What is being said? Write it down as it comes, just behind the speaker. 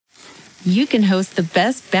you can host the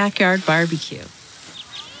best backyard barbecue.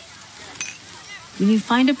 When you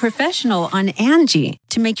find a professional on Angie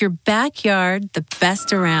to make your backyard the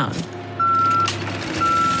best around.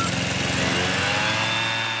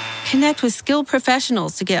 Connect with skilled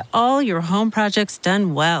professionals to get all your home projects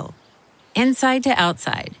done well. Inside to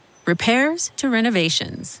outside, repairs to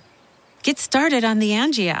renovations. Get started on the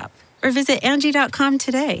Angie app or visit Angie.com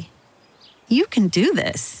today. You can do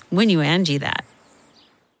this when you Angie that.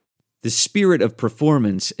 The spirit of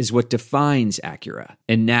performance is what defines Acura,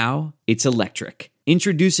 and now it's electric.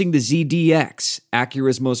 Introducing the ZDX,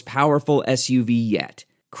 Acura's most powerful SUV yet.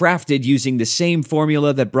 Crafted using the same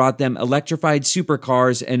formula that brought them electrified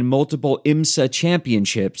supercars and multiple IMSA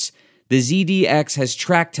championships, the ZDX has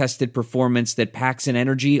track-tested performance that packs an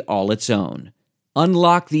energy all its own.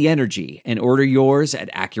 Unlock the energy and order yours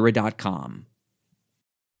at Acura.com.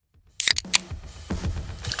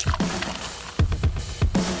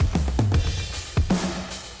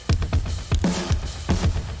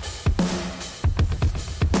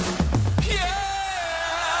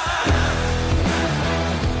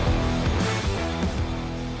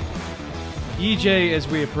 EJ, as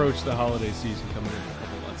we approach the holiday season coming in a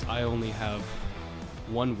couple months, I only have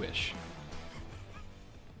one wish.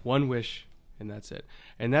 One wish, and that's it.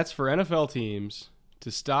 And that's for NFL teams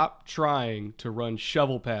to stop trying to run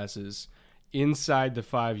shovel passes inside the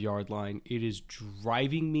 5-yard line. It is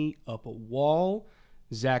driving me up a wall.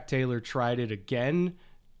 Zach Taylor tried it again,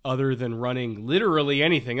 other than running literally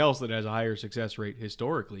anything else that has a higher success rate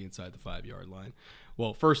historically inside the 5-yard line.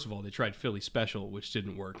 Well, first of all, they tried Philly Special, which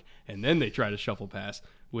didn't work. And then they tried a shuffle pass,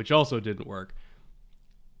 which also didn't work.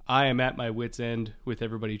 I am at my wit's end with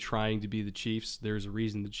everybody trying to be the Chiefs. There's a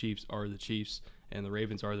reason the Chiefs are the Chiefs and the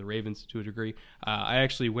Ravens are the Ravens to a degree. I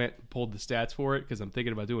actually went and pulled the stats for it because I'm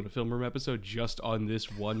thinking about doing a film room episode just on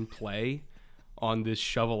this one play, on this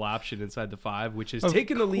shovel option inside the 5, which has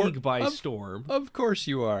taken the league by storm. Of course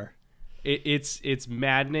you are. It's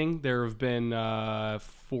maddening. There have been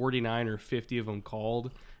 49 or 50 of them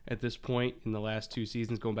called at this point in the last 2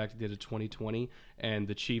 seasons, going back to the end of 2020, and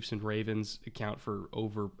the Chiefs and Ravens account for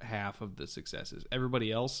over half of the successes.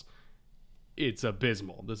 Everybody else, it's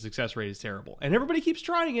abysmal. The success rate is terrible. And everybody keeps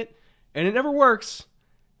trying it, and it never works,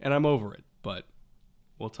 and I'm over it. But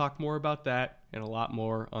we'll talk more about that and a lot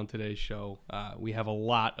more on today's show. We have a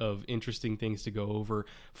lot of interesting things to go over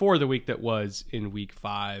for the week that was in week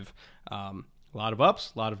 5. A lot of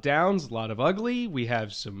ups, a lot of downs, a lot of ugly. We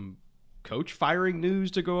have some coach firing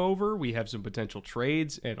news to go over. We have some potential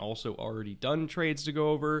trades and also already done trades to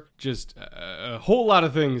go over. Just a whole lot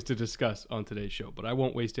of things to discuss on today's show, but I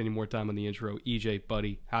won't waste any more time on the intro. EJ,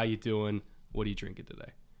 buddy, how you doing? What are you drinking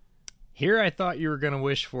today? Here I thought you were going to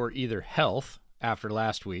wish for either health after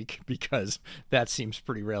last week, because that seems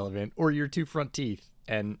pretty relevant, or your 2 front teeth,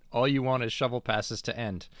 and all you want is shovel passes to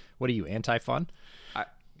end. What are you, anti-fun?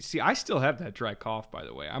 See, I still have that dry cough, by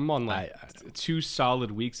the way. I'm on 2 solid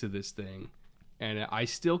weeks of this thing, and I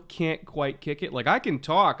still can't quite kick it. Like, I can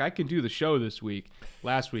talk. I can do the show this week.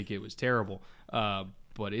 Last week, it was terrible.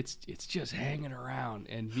 But it's just hanging around,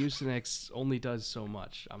 and Mucinex only does so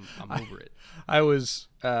much. I'm over it.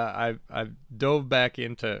 I dove back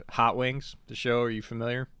into Hot Wings, the show. Are you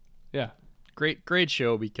familiar? Yeah. Great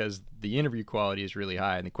show, because the interview quality is really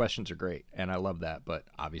high and the questions are great, and I love that. But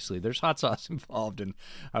obviously there's hot sauce involved, and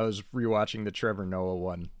I was rewatching the Trevor Noah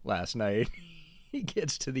one last night. He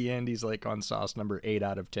gets to the end, he's like on sauce number 8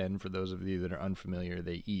 out of 10. For those of you that are unfamiliar,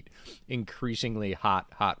 they eat increasingly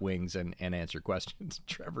hot wings and answer questions.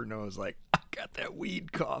 Trevor Noah's like, I got that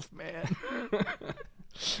weed cough, man.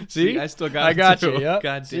 See, I still got I got too. you. Yep.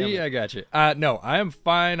 God damn See, it. I got you. No, I am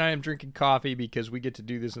fine. I am drinking coffee because we get to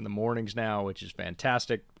do this in the mornings now, which is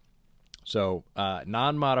fantastic. So,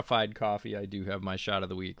 non-modified coffee. I do have my shot of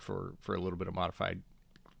the week for a little bit of modified,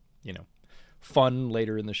 fun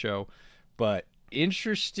later in the show. But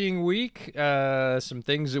interesting week. Some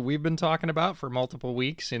things that we've been talking about for multiple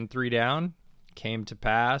weeks in 3 Down came to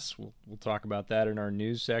pass. We'll talk about that in our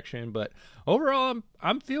news section. But overall,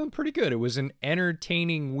 I'm feeling pretty good. It was an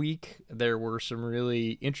entertaining week. There were some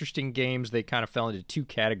really interesting games. They kind of fell into 2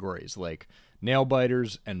 categories, like nail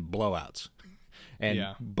biters and blowouts. And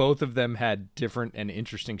both of them had different and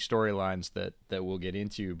interesting storylines that we'll get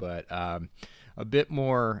into. But a bit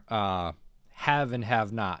more have and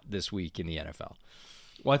have not this week in the NFL.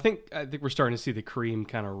 Well, I think we're starting to see the cream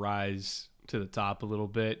kind of rise to the top a little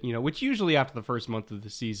bit, which usually after the first month of the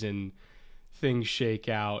season, things shake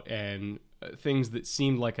out, and things that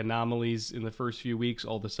seemed like anomalies in the first few weeks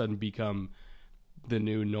all of a sudden become the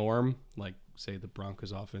new norm, like, say, the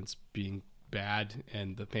Broncos offense being bad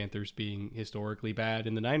and the Panthers being historically bad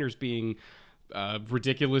and the Niners being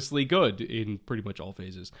ridiculously good in pretty much all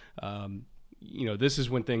phases. This is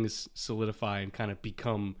when things solidify and kind of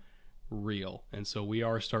become real. And so we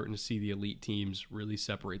are starting to see the elite teams really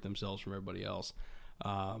separate themselves from everybody else.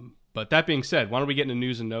 But that being said, why don't we get into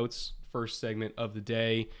news and notes, first segment of the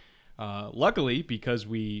day. Luckily, because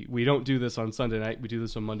we don't do this on Sunday night, we do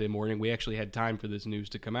this on Monday morning, we actually had time for this news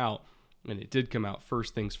to come out, and it did come out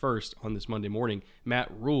first things first on this Monday morning. Matt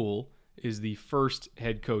Rhule is the first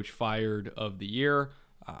head coach fired of the year,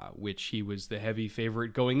 which he was the heavy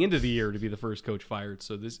favorite going into the year to be the first coach fired.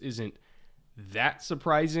 So this isn't that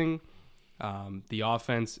surprising. The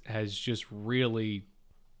offense has just really,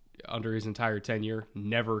 under his entire tenure,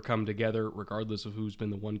 never come together, regardless of who's been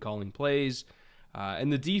the one calling plays.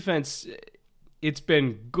 And the defense, it's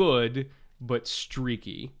been good, but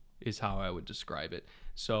streaky is how I would describe it.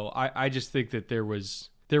 So I just think that there was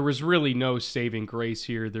really no saving grace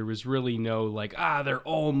here. There was really no they're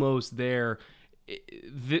almost there.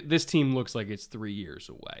 This team looks like it's 3 years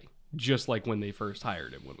away, just like when they first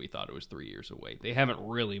hired him, when we thought it was 3 years away. They haven't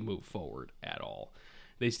really moved forward at all.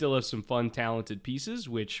 They still have some fun, talented pieces,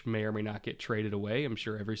 which may or may not get traded away. I'm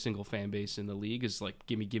sure every single fan base in the league is like,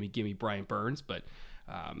 gimme Brian Burns, but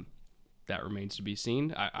that remains to be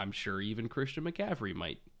seen. I'm sure even Christian McCaffrey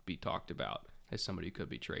might be talked about as somebody who could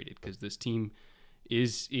be traded, because this team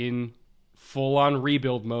is in full-on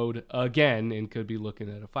rebuild mode again and could be looking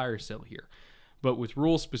at a fire sale here. But with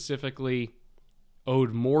Rhule specifically,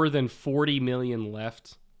 owed more than $40 million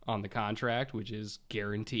left on the contract, which is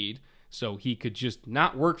guaranteed. So he could just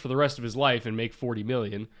not work for the rest of his life and make $40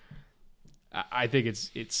 million. I think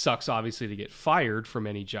it sucks, obviously, to get fired from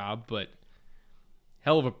any job, but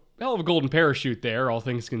hell of a golden parachute there, all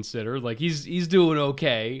things considered. Like, he's doing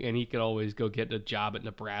okay, and he could always go get a job at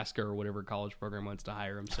Nebraska or whatever college program wants to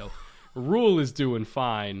hire him. So Rhule is doing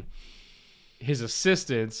fine. His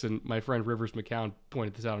assistants, and my friend Rivers McCown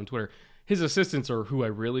pointed this out on Twitter, his assistants are who I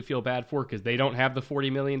really feel bad for, because they don't have the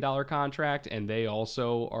 $40 million contract, and they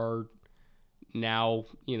also are now,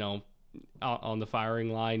 on the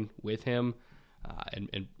firing line with him.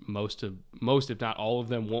 And most, if not all of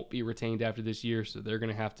them, won't be retained after this year, so they're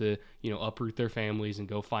going to have to, uproot their families and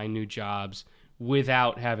go find new jobs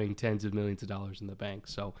without having tens of millions of dollars in the bank.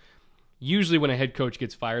 So usually when a head coach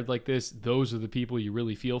gets fired like this, those are the people you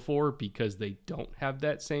really feel for, because they don't have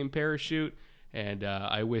that same parachute. And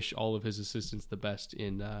I wish all of his assistants the best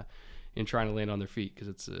in trying to land on their feet, because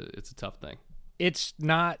it's a tough thing. It's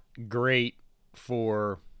not great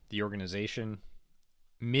for the organization.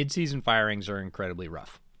 Mid-season firings are incredibly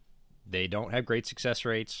rough. They don't have great success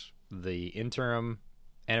rates. The interim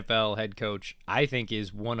NFL head coach, I think,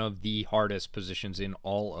 is one of the hardest positions in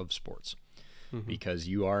all of sports, because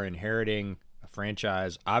you are inheriting a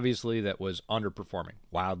franchise, obviously, that was underperforming,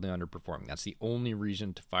 wildly underperforming. That's the only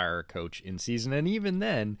reason to fire a coach in season. And even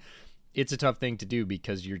then, it's a tough thing to do,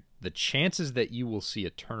 because the chances that you will see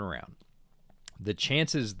a turnaround, the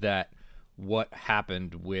chances that what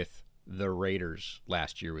happened with the Raiders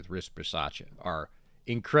last year with Rich Bisaccia are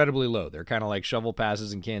incredibly low. They're kind of like shovel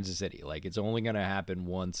passes in Kansas City. Like, it's only going to happen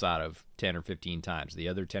once out of 10 or 15 times. The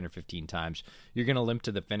other 10 or 15 times, you're going to limp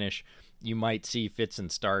to the finish. You might see fits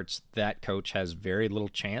and starts. That coach has very little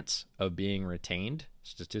chance of being retained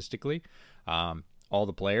statistically. All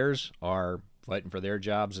the players are fighting for their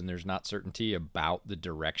jobs, and there's not certainty about the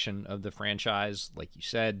direction of the franchise, like you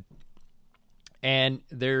said. And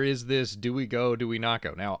there is this, do we go, do we not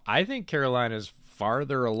go? Now, I think Carolina's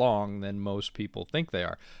farther along than most people think they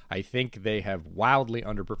are. I think they have wildly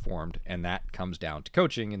underperformed, and that comes down to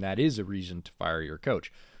coaching, and that is a reason to fire your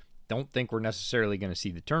coach. Don't think we're necessarily going to see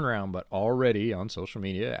the turnaround, but already on social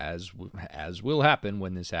media, as will happen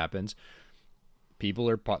when this happens, people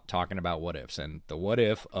are talking about what ifs. And the what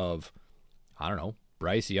if of, I don't know,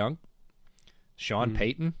 Bryce Young, Sean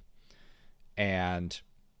Payton, and,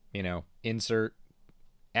 insert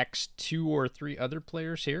X 2 or 3 other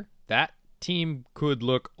players here. That team could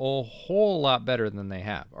look a whole lot better than they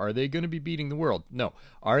have. Are they going to be beating the world? No.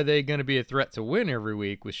 Are they going to be a threat to win every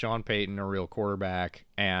week with Sean Payton, a real quarterback,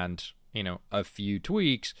 and, a few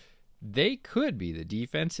tweaks? They could be. The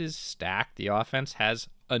defense is stacked. The offense has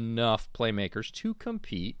enough playmakers to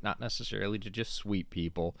compete, not necessarily to just sweep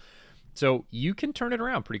people. So you can turn it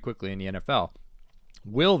around pretty quickly in the NFL.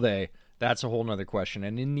 Will they? That's a whole nother question.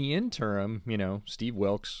 And in the interim, Steve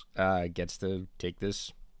Wilks gets to take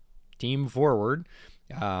this team forward.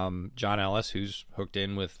 John Ellis, who's hooked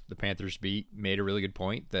in with the Panthers beat, made a really good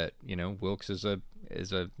point that, Wilks is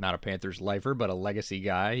is not a Panthers lifer, but a legacy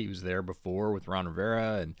guy. He was there before with Ron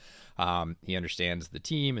Rivera, and he understands the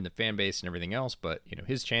team and the fan base and everything else. But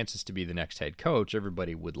his chances to be the next head coach,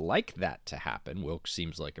 everybody would like that to happen. Wilks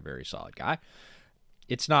seems like a very solid guy.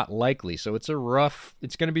 It's not likely, so it's going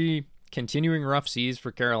to be continuing rough seas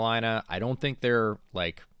for Carolina. I don't think they're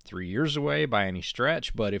like 3 years away by any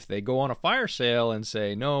stretch, but if they go on a fire sale and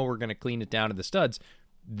say, no, we're going to clean it down to the studs,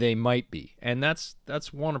 they might be. And that's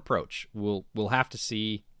one approach. We'll have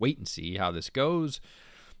to wait and see how this goes.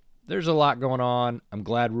 There's a lot going on. I'm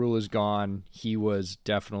glad Rule is gone. He was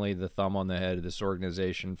definitely the thumb on the head of this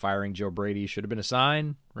organization. Firing Joe Brady should have been a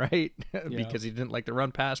sign, right? Because he didn't like the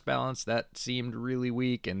run-pass balance. That seemed really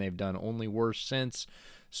weak, and they've done only worse since.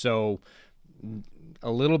 So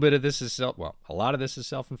a lot of this is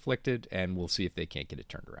self-inflicted, and we'll see if they can't get it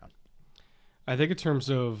turned around. I think in terms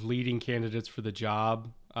of leading candidates for the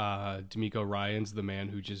job, D'Amico Ryans, the man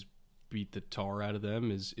who just beat the tar out of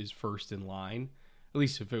them, is first in line. At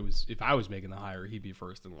least if I was making the hire, he'd be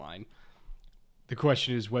first in line. The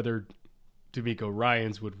question is whether D'Amico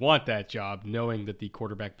Ryans would want that job, knowing that the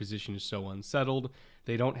quarterback position is so unsettled.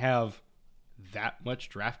 They don't have that much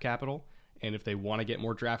draft capital, and if they want to get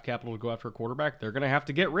more draft capital to go after a quarterback, they're going to have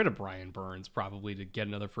to get rid of Brian Burns probably to get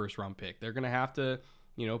another first-round pick. They're going to have to,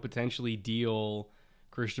 potentially deal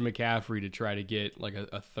Christian McCaffrey to try to get like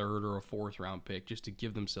a third or a fourth-round pick just to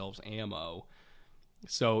give themselves ammo.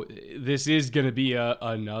 So this is going to be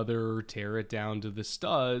another tear it down to the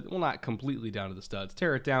stud. Well, not completely down to the studs.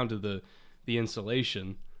 Tear it down to the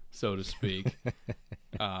insulation, so to speak,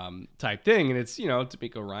 type thing. And it's,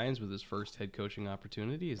 D'Amico Ryans with his first head coaching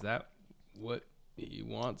opportunity. Is that what he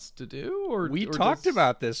wants to do? Or we talked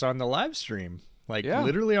about this on the live stream.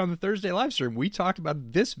 Literally on the Thursday live stream, we talked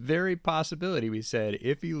about this very possibility. We said,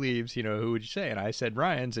 if he leaves, who would you say? And I said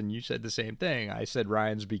Ryans, and you said the same thing. I said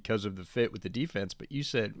Ryans because of the fit with the defense, but you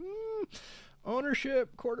said,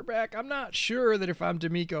 ownership, quarterback. I'm not sure that if I'm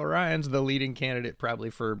D'Amico Ryans, the leading candidate probably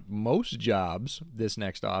for most jobs this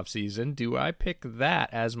next offseason, do I pick that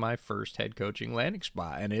as my first head coaching landing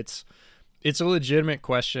spot? And it's a legitimate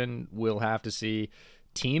question. We'll have to see.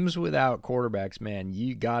 Teams without quarterbacks, man,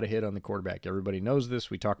 you got to hit on the quarterback. Everybody knows this.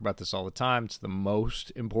 We talk about this all the time. It's the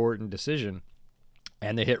most important decision,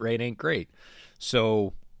 and the hit rate ain't great.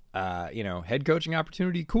 So, head coaching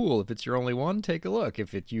opportunity, cool. If it's your only one, take a look.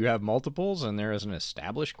 If you have multiples and there is an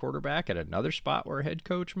established quarterback at another spot where a head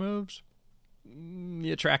coach moves,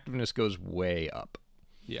 the attractiveness goes way up.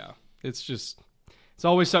 Yeah, it's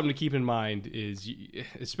always something to keep in mind, is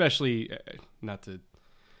especially not to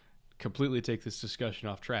completely take this discussion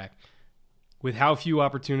off track, with how few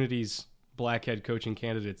opportunities black head coaching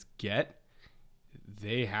candidates get,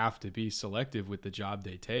 they have to be selective with the job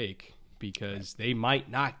they take, because they might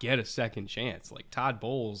not get a second chance. Like Todd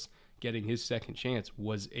Bowles getting his second chance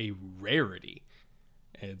was a rarity.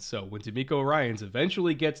 And so when D'Amico Ryans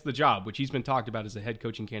eventually gets the job, which he's been talked about as a head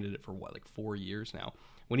coaching candidate for 4 years now,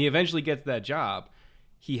 when he eventually gets that job,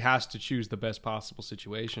 he has to choose the best possible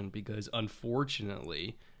situation, because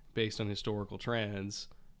unfortunately, based on historical trends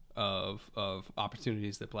of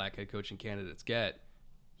opportunities that black head coaching candidates get,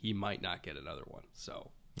 he might not get another one.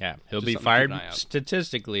 So yeah, he'll be fired.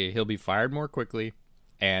 Statistically, he'll be fired more quickly,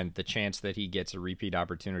 and the chance that he gets a repeat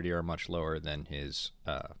opportunity are much lower than his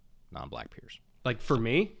non-black peers. Like for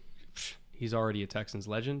me, he's already a Texans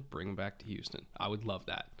legend. Bring him back to Houston. I would love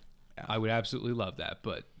that. Yeah. I would absolutely love that.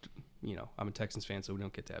 But, I'm a Texans fan, so we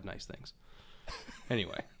don't get to have nice things.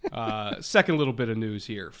 Anyway, second little bit of news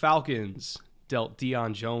here. Falcons dealt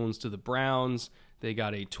Deion Jones to the Browns. They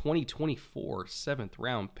got a 2024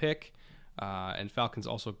 7th-round pick, and Falcons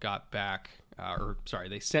also got back,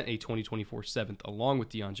 they sent a 2024 7th along with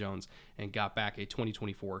Deion Jones and got back a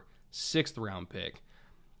 2024 6th-round pick.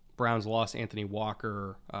 Browns lost Anthony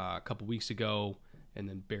Walker a couple weeks ago, and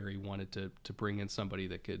then Barry wanted to bring in somebody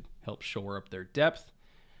that could help shore up their depth.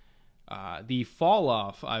 The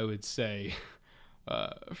fall-off, I would say,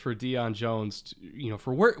 for Deion Jones,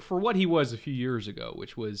 for what he was a few years ago,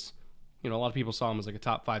 which was, a lot of people saw him as like a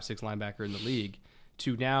top 5-6 linebacker in the league,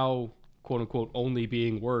 to now, quote-unquote, only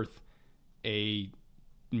being worth a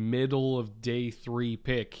middle of day 3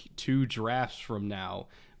 pick 2 drafts from now,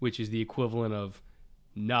 which is the equivalent of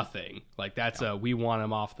nothing. Like, that's a we want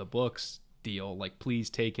him off the books deal. Like, please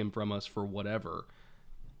take him from us for whatever.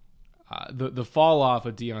 The fall off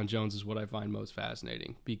of Deion Jones is what I find most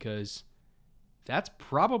fascinating, because that's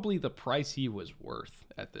probably the price he was worth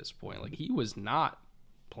at this point. Like, he was not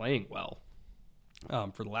playing well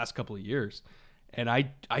for the last couple of years. And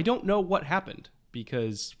I don't know what happened,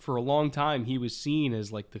 because for a long time he was seen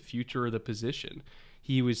as like the future of the position.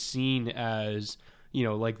 He was seen as,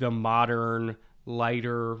 like the modern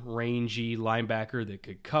lighter, rangy linebacker that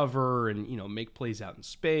could cover and, make plays out in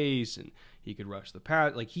space, and he could rush the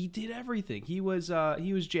pass. Like, he did everything. He was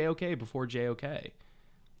JOK before JOK. In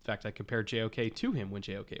fact, I compared JOK to him when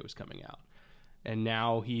JOK was coming out. And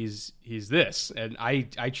now he's this. And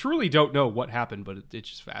I truly don't know what happened, but it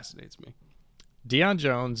just fascinates me. Deion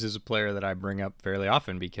Jones is a player that I bring up fairly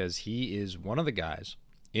often because he is one of the guys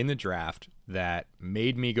in the draft that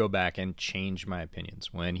made me go back and change my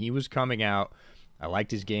opinions. When he was coming out, I liked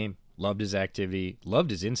his game, loved his activity, loved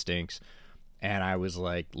his instincts, and I was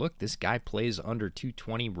like, look, this guy plays under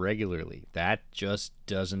 220 regularly. That just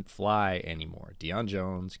doesn't fly anymore. Deion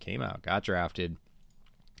Jones came out, got drafted,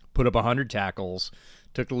 put up 100 tackles,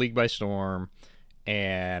 took the league by storm,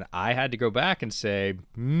 and I had to go back and say,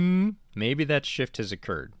 maybe that shift has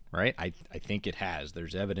occurred, right? I think it has.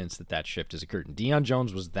 There's evidence that shift has occurred. And Deion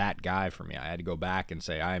Jones was that guy for me. I had to go back and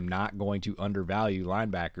say, I'm not going to undervalue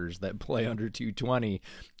linebackers that play under 220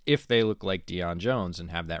 if they look like Deion Jones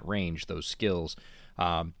and have that range, those skills,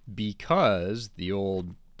 because the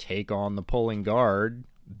old take on the pulling guard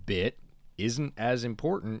bit isn't as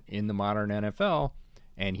important in the modern NFL,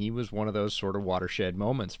 and he was one of those sort of watershed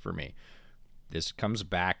moments for me. This comes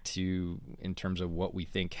back to, in terms of what we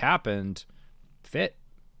think happened, fit,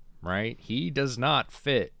 right? He does not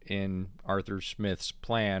fit in Arthur Smith's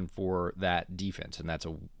plan for that defense. And that's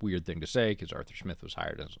a weird thing to say because Arthur Smith was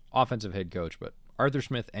hired as offensive head coach. But Arthur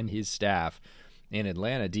Smith and his staff in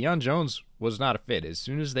Atlanta, Deion Jones was not a fit. As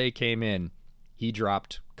soon as they came in, he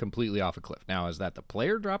dropped completely off a cliff. Now, is that the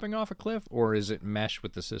player dropping off a cliff, or is it mesh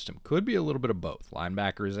with the system? Could be a little bit of both.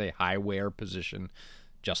 Linebacker is a high wear position,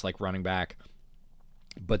 just like running back.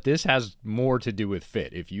 But this has more to do with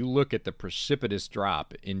fit. If you look at the precipitous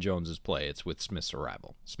drop in Jones's play, it's with Smith's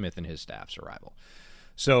arrival, Smith and his staff's arrival.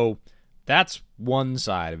 So that's one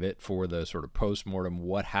side of it for the sort of postmortem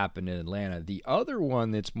what happened in Atlanta. The other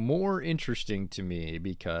one that's more interesting to me,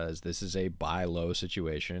 because this is a buy low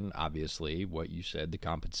situation, obviously, what you said, the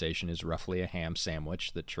compensation is roughly a ham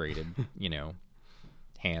sandwich that traded,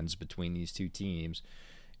 hands between these two teams,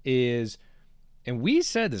 is... And we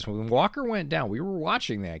said this when Walker went down. We were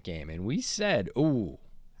watching that game, and we said, "Oh,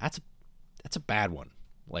 that's a bad one."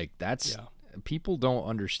 Like people don't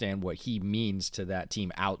understand what he means to that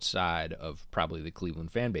team outside of probably the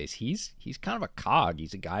Cleveland fan base. He's kind of a cog.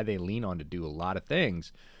 He's a guy they lean on to do a lot of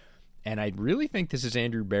things, and I really think this is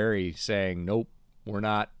Andrew Berry saying, "Nope, we're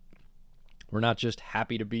not just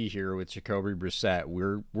happy to be here with Jacoby Brissett.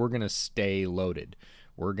 We're going to stay loaded.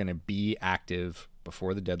 We're going to be active."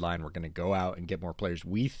 Before the deadline, we're going to go out and get more players.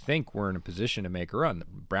 We think we're in a position to make a run. The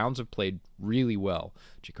Browns have played really well.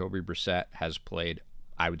 Jacoby Brissett has played,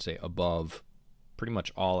 I would say, above pretty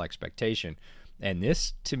much all expectation. And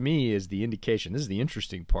this, to me, is the indication. This is the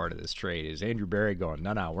interesting part of this trade, is Andrew Berry going,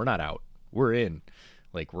 no, we're not out. We're in.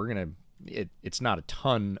 Like, we're going to – it's not a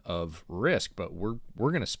ton of risk, but we're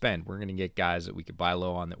going to spend. We're going to get guys that we could buy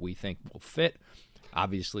low on that we think will fit.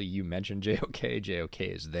 Obviously, you mentioned JOK. JOK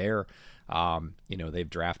is there. They've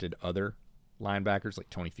drafted other linebackers like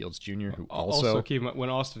Tony Fields Jr., who also keep when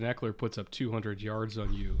Austin Eckler puts up 200 yards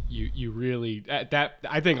on you really that.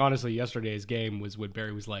 I think honestly, yesterday's game was when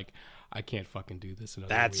Barry was like, "I can't fucking do this another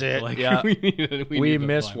That's week." it. Like, yeah, we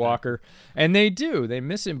miss Walker, and they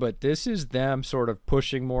miss him. But this is them sort of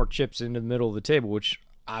pushing more chips into the middle of the table, which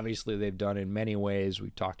obviously they've done in many ways.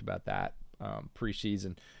 We've talked about that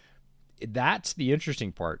preseason. That's the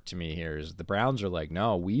interesting part to me here, is the Browns are like,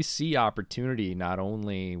 no, we see opportunity not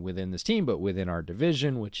only within this team, but within our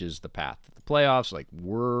division, which is the path to the playoffs. Like,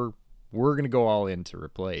 we're going to go all in to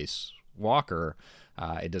replace Walker.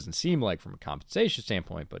 It doesn't seem like from a compensation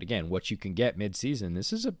standpoint, but again, what you can get midseason,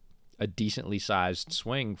 this is a decently sized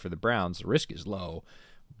swing for the Browns. The risk is low,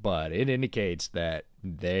 but it indicates that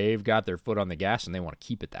they've got their foot on the gas and they want to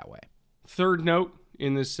keep it that way. Third note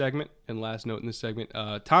in this segment and last note in this segment,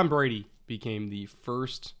 Tom Brady became the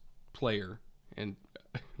first player, and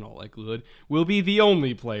in all likelihood will be the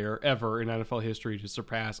only player ever in NFL history to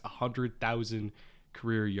surpass 100,000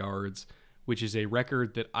 career yards, which is a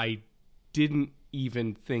record that I didn't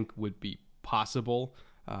even think would be possible.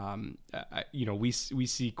 We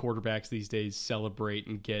see quarterbacks these days celebrate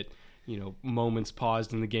and get moments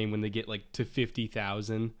paused in the game when they get like to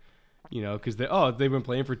 50,000. Because they've been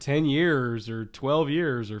playing for 10 years or 12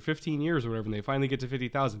 years or 15 years or whatever, and they finally get to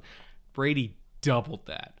 50,000. Brady doubled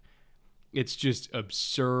that. It's just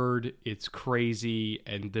absurd. It's crazy.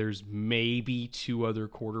 And there's maybe two other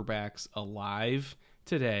quarterbacks alive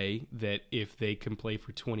today that, if they can play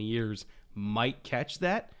for 20 years, might catch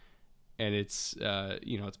that. And it's Pat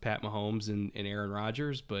Mahomes and Aaron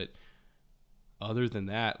Rodgers. But other than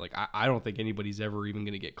that, like I don't think anybody's ever even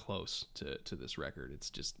going to get close to this record.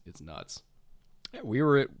 It's nuts. Yeah, we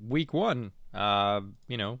were at week 1,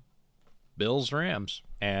 Bills Rams,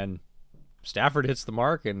 and Stafford hits the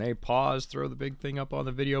mark, and they pause, throw the big thing up on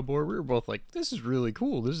the video board. We were both like, this is really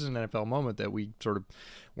cool. This is an NFL moment that we sort of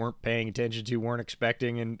weren't paying attention to, weren't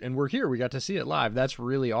expecting, and we're here. We got to see it live. That's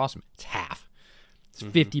really awesome. It's half. It's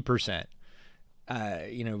 50%.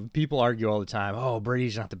 People argue all the time, oh,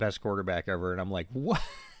 Brady's not the best quarterback ever. And I'm like, what?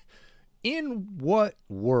 In what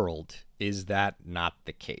world is that not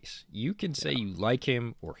the case? You can say you like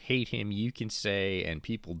him or hate him. You can say, and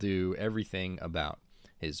people do, everything about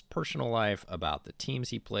his personal life, about the teams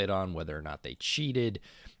he played on, whether or not they cheated.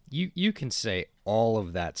 You can say all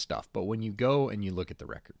of that stuff. But when you go and you look at the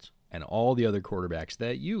records and all the other quarterbacks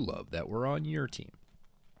that you love that were on your team,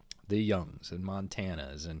 the Youngs and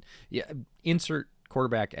Montanas, and insert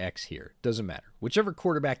quarterback X here. Doesn't matter. Whichever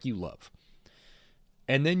quarterback you love.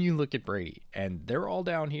 And then you look at Brady, and they're all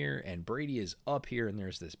down here, and Brady is up here, and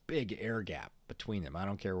there's this big air gap between them. I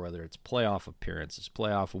don't care whether it's playoff appearances,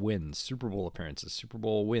 playoff wins, Super Bowl appearances, Super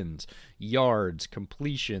Bowl wins, yards,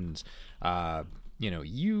 completions.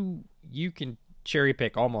 You can cherry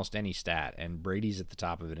pick almost any stat, and Brady's at the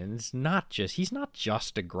top of it. And he's not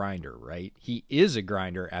just a grinder, right? He is a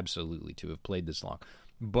grinder, absolutely, to have played this long.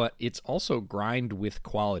 But it's also grind with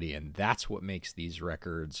quality, and that's what makes these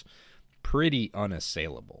records pretty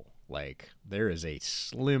unassailable. Like, there is a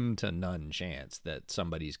slim to none chance that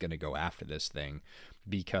somebody's going to go after this thing,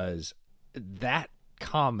 because that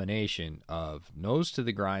combination of nose to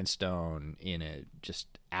the grindstone in a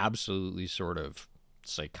just absolutely sort of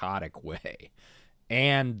psychotic way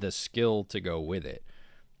and the skill to go with it,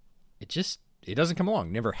 it doesn't come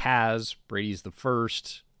along. Never has. Brady's the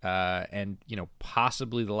first, and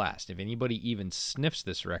possibly the last. If anybody even sniffs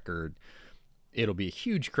this record, it'll be a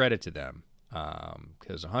huge credit to them,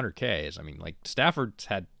 because 100K is, Stafford's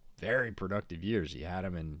had very productive years. He had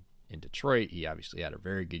him in Detroit. He obviously had a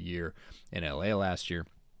very good year in LA last year.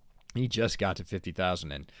 He just got to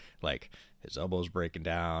 50,000, and his elbow's breaking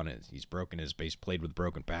down, and he's broken his base, played with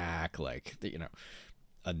broken back.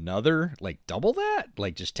 Another double that,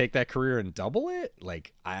 just take that career and double it.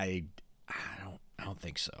 I don't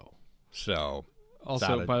think so. So.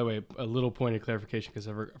 Also, by the way, a little point of clarification, because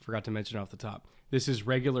I forgot to mention off the top. This is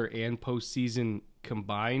regular and postseason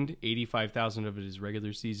combined. 85,000 of it is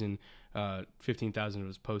regular season, 15,000 of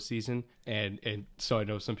it is postseason. And so I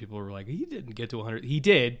know some people were like, he didn't get to 100. He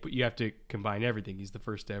did, but you have to combine everything. He's the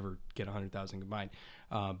first to ever get 100,000 combined.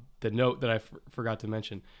 The note that I forgot to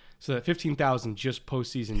mention. So that 15,000 just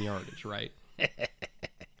postseason yardage, right?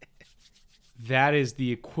 That is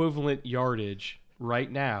the equivalent yardage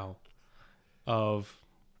right now of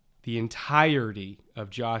the entirety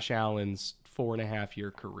of Josh Allen's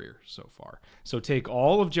 4.5-year career so far. So take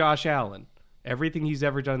all of Josh Allen, everything he's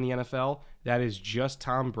ever done in the NFL, that is just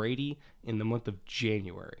Tom Brady in the month of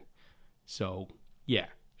January. So, yeah,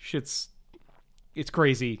 it's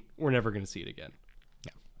crazy. We're never going to see it again.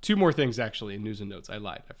 Yeah. 2 more things, actually, in news and notes. I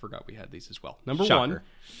lied. I forgot we had these as well. Number Shocker. 1,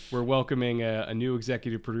 we're welcoming a new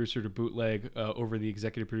executive producer to Bootleg over the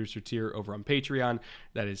executive producer tier over on Patreon.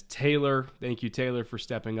 That is Taylor. Thank you, Taylor, for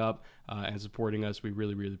stepping up and supporting us. We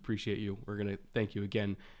really, really appreciate you. We're going to thank you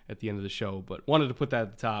again at the end of the show, but wanted to put that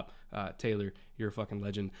at the top. Taylor, you're a fucking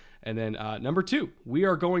legend. And then number 2, we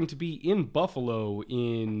are going to be in Buffalo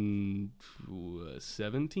in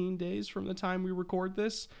 17 days from the time we record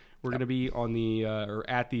this. We're going to be on the or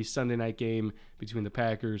at the Sunday night game between the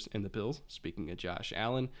Packers and the Bills, speaking of Josh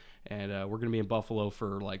Allen. And we're going to be in Buffalo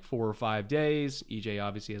for 4 or 5 days. EJ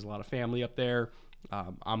obviously has a lot of family up there.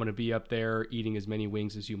 I'm going to be up there eating as many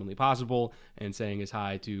wings as humanly possible and saying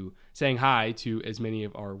hi to as many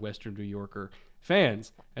of our Western New Yorker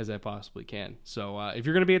fans as I possibly can. So if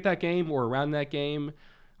you're going to be at that game or around that game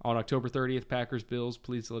on October 30th, Packers, Bills,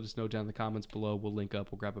 please let us know down in the comments below. We'll link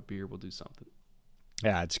up. We'll grab a beer. We'll do something.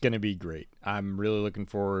 Yeah, it's going to be great. I'm really looking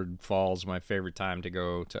forward. Fall's my favorite time to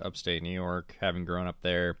go to upstate New York, having grown up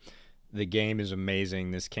there. The game is amazing.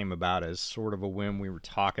 This came about as sort of a whim. We were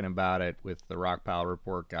talking about it with the Rock Pile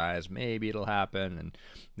Report guys. Maybe it'll happen. And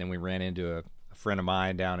then we ran into a friend of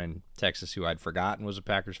mine down in Texas who I'd forgotten was a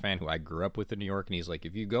Packers fan, who I grew up with in New York. And he's like,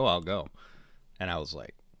 if you go, I'll go. And I was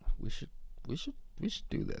like, we should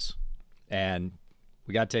do this. And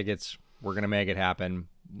we got tickets. We're going to make it happen.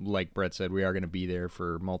 Like Brett said, we are going to be there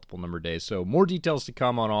for multiple number of days. So more details to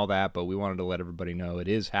come on all that, but we wanted to let everybody know it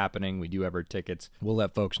is happening. We do have our tickets. We'll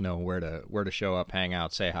let folks know where to show up, hang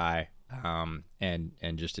out, say hi, and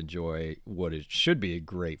just enjoy what should be a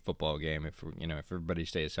great football game. If everybody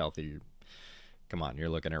stays healthy, come on, you're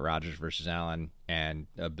looking at Rodgers versus Allen and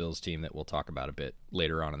a Bills team that we'll talk about a bit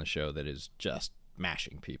later on in the show that is just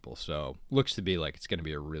mashing people. So looks to be like it's going to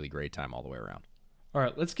be a really great time all the way around. All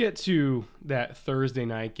right, let's get to that Thursday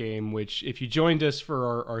night game, which if you joined us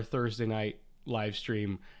for our Thursday night live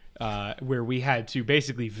stream, where we had to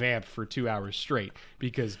basically vamp for 2 hours straight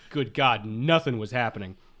because, good God, nothing was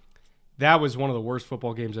happening. That was one of the worst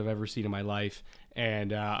football games I've ever seen in my life,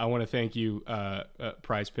 and I want to thank you,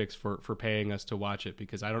 Prize Picks, for paying us to watch it,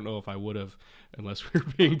 because I don't know if I would have unless we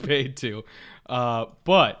were being paid to.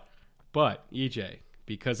 But EJ,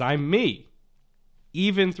 because I'm me,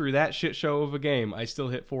 even through that shit show of a game, I still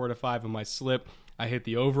hit 4 out of 5 on my slip. I hit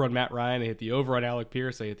the over on Matt Ryan. I hit the over on Alec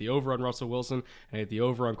Pierce. I hit the over on Russell Wilson. And I hit the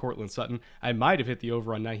over on Cortland Sutton. I might have hit the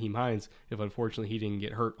over on Nyheim Hines if, unfortunately, he didn't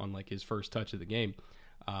get hurt on like his first touch of the game.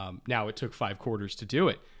 Now, it took 5 quarters to do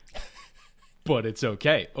it. But it's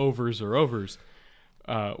okay. Overs are overs.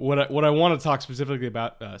 What I want to talk specifically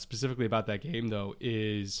about that game, though,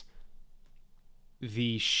 is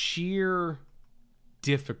the sheer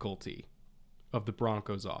difficulty of the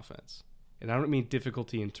Broncos offense. And I don't mean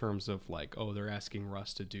difficulty in terms of like, oh, they're asking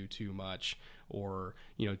Russ to do too much, or,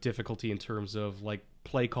 you know, difficulty in terms of like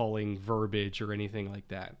play calling verbiage or anything like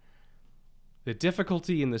that. The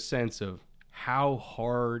difficulty in the sense of how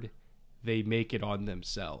hard they make it on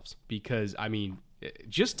themselves. Because, I mean,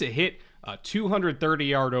 just to hit a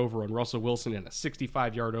 230-yard over on Russell Wilson and a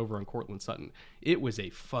 65-yard over on Cortland Sutton, it was a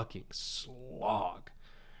fucking slog.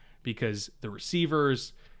 Because the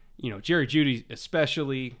receivers, you know, Jerry Jeudy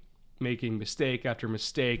especially, making mistake after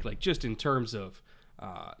mistake, like just in terms of,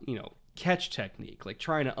 catch technique, like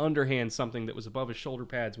trying to underhand something that was above his shoulder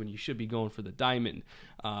pads when you should be going for the diamond,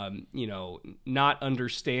 not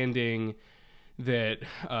understanding that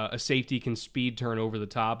a safety can speed turn over the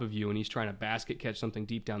top of you and he's trying to basket catch something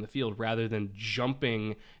deep down the field rather than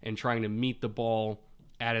jumping and trying to meet the ball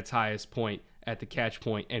at its highest point at the catch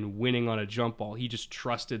point and winning on a jump ball. He just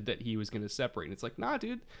trusted that he was going to separate. And it's like, nah,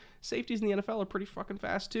 dude, safeties in the NFL are pretty fucking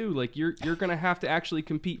fast too. Like you're going to have to actually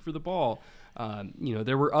compete for the ball.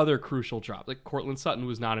 There were other crucial drops. Like Cortland Sutton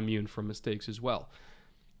was not immune from mistakes as well.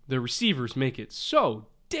 The receivers make it so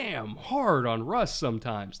damn hard on Russ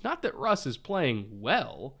sometimes. Not that Russ is playing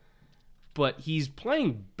well, but he's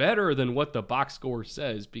playing better than what the box score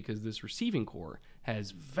says, because this receiving core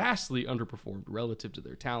has vastly underperformed relative to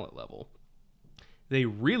their talent level. They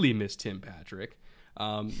really miss Tim Patrick.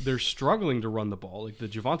 They're struggling to run the ball. Like the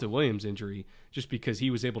Javonte Williams injury, just because he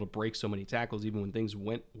was able to break so many tackles even when things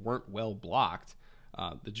weren't well blocked.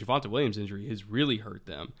 The Javonte Williams injury has really hurt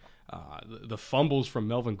them. The fumbles from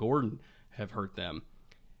Melvin Gordon have hurt them.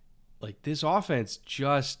 Like this offense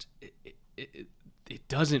just it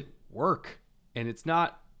doesn't work. And it's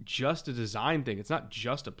not just a design thing. It's not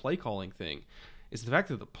just a play calling thing. It's the fact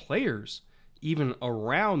that the players, even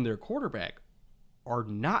around their quarterback, are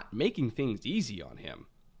not making things easy on him.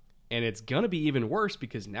 And it's going to be even worse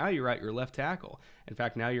because now you're at your left tackle. In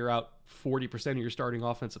fact, now you're out 40% of your starting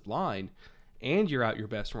offensive line, and you're out your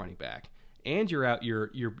best running back, and you're out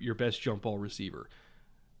your best jump ball receiver.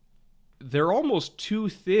 They're almost too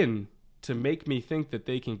thin to make me think that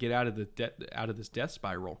they can get out of this death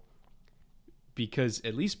spiral, because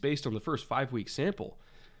at least based on the first 5-week sample,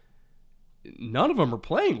 none of them are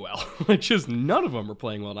playing well. Like just none of them are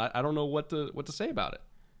playing well. I don't know what to say about it.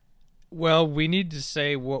 Well, we need to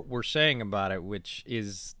say what we're saying about it, which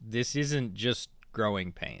is this isn't just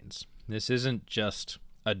growing pains. This isn't just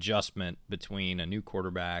adjustment between a new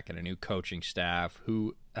quarterback and a new coaching staff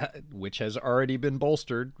which has already been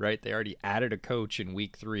bolstered, right? They already added a coach in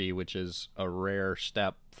week 3, which is a rare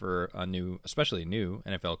step for especially a new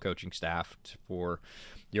NFL coaching staff, for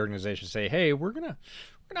the organization to say, hey, we're going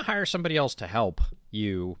to hire somebody else to help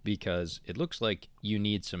you because it looks like you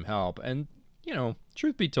need some help. And,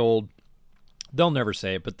 truth be told, they'll never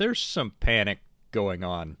say it, but there's some panic going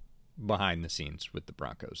on behind the scenes with the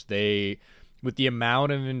Broncos. With the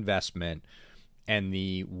amount of investment and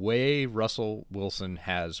the way Russell Wilson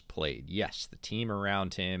has played, yes, the team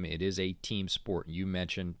around him, it is a team sport. You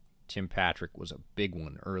mentioned Tim Patrick was a big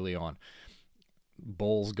one early on.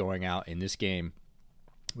 Bowles going out in this game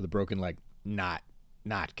with a broken leg, not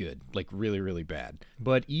good, like really, really bad.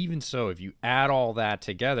 But even so, if you add all that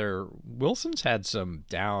together, Wilson's had some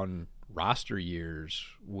down roster years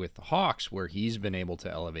with the Hawks where he's been able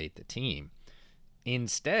to elevate the team.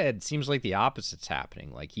 Instead, seems like the opposite's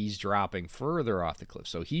happening. Like he's dropping further off the cliff.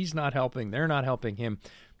 So he's not helping. They're not helping him.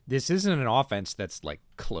 This isn't an offense that's like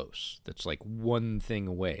close. That's like one thing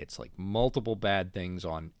away. It's like multiple bad things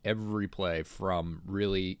on every play from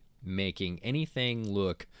really making anything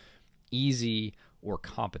look easy or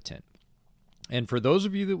competent. And for those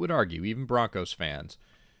of you that would argue, even Broncos fans,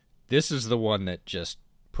 this is the one that just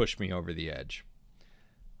pushed me over the edge.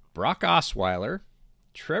 Brock Osweiler,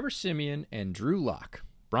 Trevor Siemian, and Drew Lock,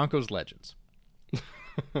 Broncos legends.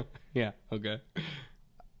 Yeah, okay.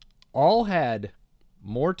 All had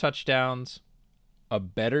more touchdowns, a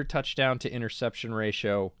better touchdown to interception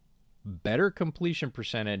ratio, better completion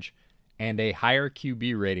percentage, and a higher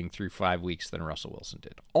QB rating through 5 weeks than Russell Wilson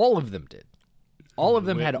did. All of them did. All of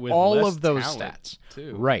them had with all less of those talent, stats.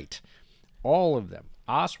 too. Right. All of them.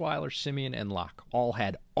 Osweiler, Siemian, and Locke all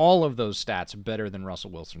had all of those stats better than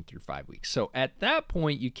Russell Wilson through 5 weeks. So at that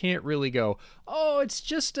point, you can't really go, oh, it's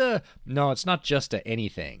just a... No, it's not just a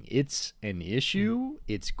anything. It's an issue.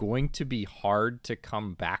 It's going to be hard to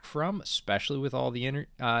come back from, especially with all the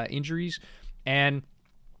injuries. And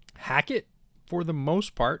Hackett, for the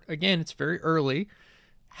most part, again, it's very early,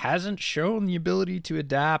 hasn't shown the ability to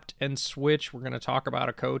adapt and switch. We're going to talk about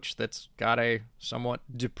a coach that's got a somewhat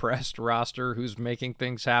depressed roster who's making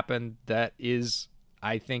things happen. That is,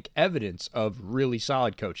 I think, evidence of really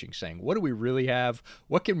solid coaching, saying, what do we really have?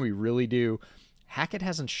 What can we really do? Hackett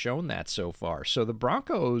hasn't shown that so far. So the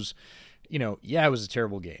Broncos, yeah, it was a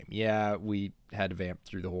terrible game. Yeah, we had to vamp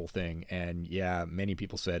through the whole thing. And yeah, many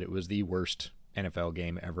people said it was the worst NFL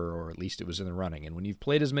game ever, or at least it was in the running. And when you've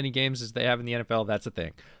played as many games as they have in the NFL, that's a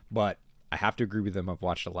thing. But I have to agree with them. I've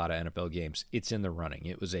watched a lot of NFL games. It's in the running.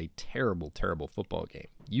 It was a terrible, terrible football game.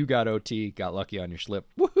 You got OT, got lucky on your slip.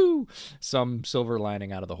 Woohoo! Some silver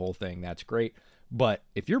lining out of the whole thing. That's great. But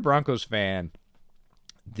if you're a Broncos fan,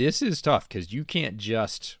 this is tough because you can't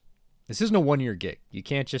just... This isn't a one-year gig. You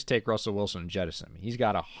can't just take Russell Wilson and jettison him. He's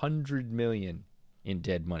got $100 million in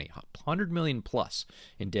dead money, $100 million plus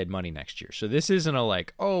in dead money next year. So this isn't a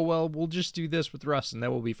like, oh, well, we'll just do this with Russ and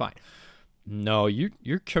then we'll be fine. No,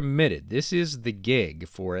 you're committed. This is the gig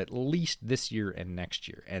for at least this year and next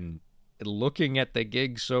year. And looking at the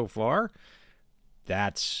gig so far,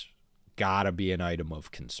 that's got to be an item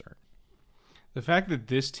of concern. The fact that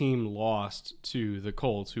this team lost to the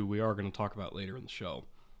Colts, who we are going to talk about later in the show,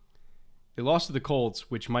 they lost to the Colts,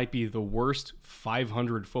 which might be the worst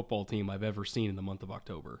 500 football team I've ever seen in the month of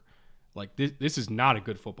October. Like, this is not a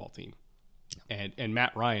good football team. And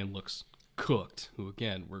Matt Ryan looks cooked, who,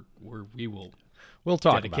 again, we'll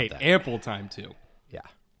talk dedicate about that. Ample time to. Yeah.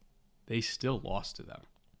 They still lost to them.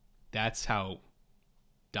 That's how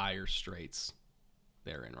dire straits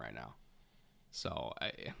they're in right now. So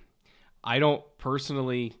I don't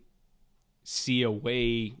personally see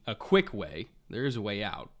a quick way. There is a way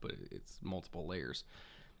out, but it's multiple layers.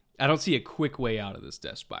 I don't see a quick way out of this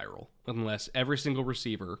death spiral unless every single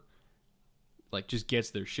receiver just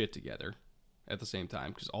gets their shit together at the same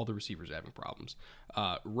time, because all the receivers are having problems.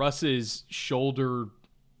 Russ's shoulder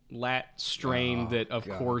lat strain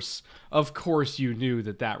of course you knew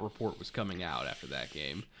that report was coming out after that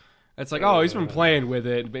game. It's like, he's been playing with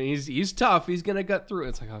it, but he's tough. He's going to gut through it.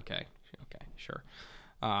 It's like, okay, sure.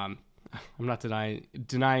 I'm not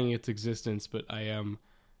denying its existence, but I am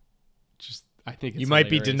I think it's you might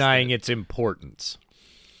be denying its importance.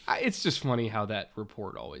 It's just funny how that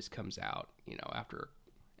report always comes out, after.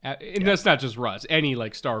 And that's not just Russ. Any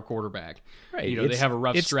star quarterback, right? They have a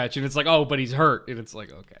rough stretch, and it's like, oh, but he's hurt, and it's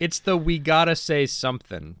like, okay. It's the we gotta say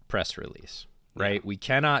something press release, right? Yeah. We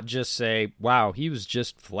cannot just say, wow, he was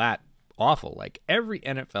just flat awful. Like every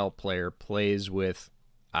NFL player plays with.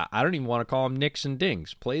 I don't even want to call them nicks and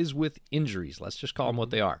dings. Plays with injuries. Let's just call them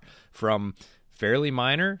what they are. From fairly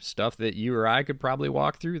minor stuff that you or I could probably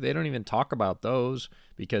walk through. They don't even talk about those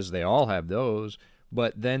because they all have those.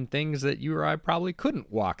 But then things that you or I probably couldn't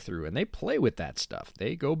walk through. And they play with that stuff.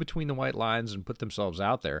 They go between the white lines and put themselves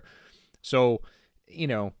out there. So,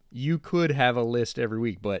 you could have a list every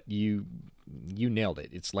week, but you nailed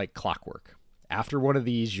it. It's like clockwork. After one of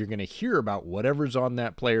these, you're going to hear about whatever's on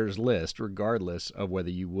that player's list, regardless of whether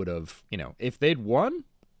you would have, if they'd won,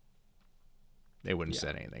 they wouldn't have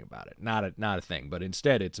said anything about it. Not a thing. But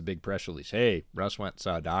instead, it's a big press release. Hey, Russ went and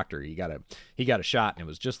saw a doctor. He got a shot, and it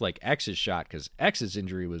was just like X's shot because X's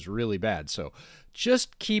injury was really bad. So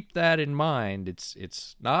just keep that in mind.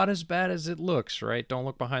 It's not as bad as it looks, right? Don't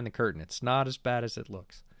look behind the curtain. It's not as bad as it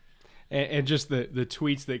looks. And just the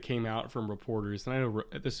tweets that came out from reporters, and I know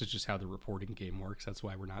this is just how the reporting game works. That's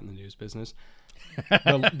why we're not in the news business.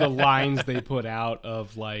 The lines they put out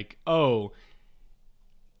of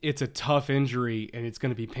it's a tough injury and it's going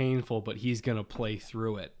to be painful, but he's going to play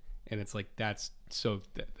through it. And it's like, that's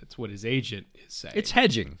what his agent is saying. It's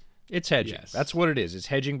hedging. Yes. That's what it is. It's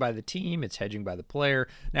hedging by the team. It's hedging by the player.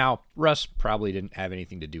 Now, Russ probably didn't have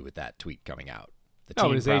anything to do with that tweet coming out. The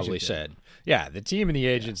team probably said, the team and the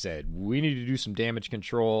agent said, we need to do some damage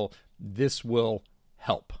control. This will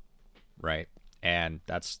help, right? And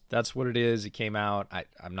that's what it is. It came out.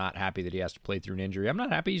 I'm not happy that he has to play through an injury. I'm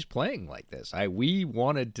not happy he's playing like this. We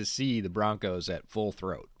wanted to see the Broncos at full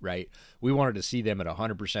throat, right? We wanted to see them at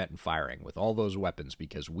 100% and firing with all those weapons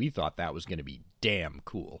because we thought that was going to be damn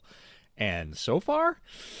cool. And so far,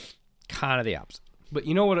 kind of the opposite. But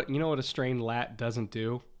you know what a strained lat doesn't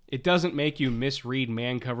do? It doesn't make you misread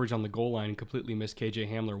man coverage on the goal line and completely miss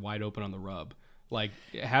KJ Hamler wide open on the rub. Like,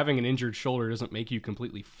 having an injured shoulder doesn't make you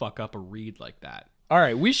completely fuck up a read like that. All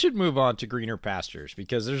right, we should move on to greener pastures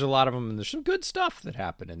because there's a lot of them, and there's some good stuff that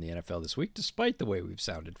happened in the NFL this week, despite the way we've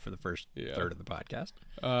sounded for the first third of the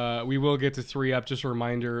podcast. We will get to 3 Up. Just a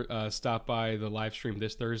reminder, stop by the live stream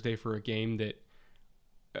this Thursday for a game that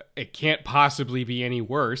it can't possibly be any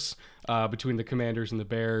worse between the Commanders and the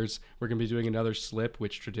Bears. We're going to be doing another slip,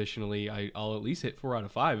 which traditionally I'll at least hit 4 out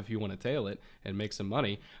of 5 if you want to tail it and make some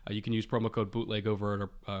money. You can use promo code BOOTLEG over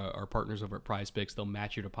at our partners over at PrizePicks. They'll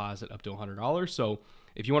match your deposit up to $100. So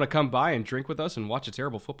if you want to come by and drink with us and watch a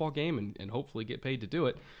terrible football game and hopefully get paid to do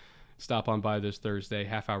it, stop on by this Thursday,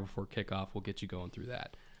 half hour before kickoff. We'll get you going through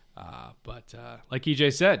that. But like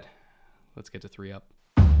EJ said, let's get to 3 Up.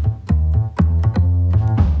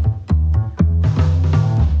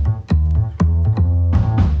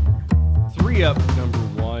 3 Up, number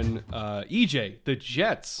 1. EJ, the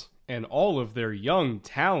Jets and all of their young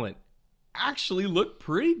talent actually look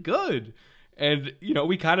pretty good. And,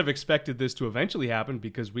 we kind of expected this to eventually happen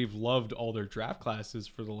because we've loved all their draft classes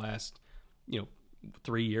for the last,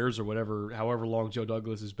 3 years or whatever, however long Joe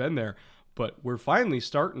Douglas has been there. But we're finally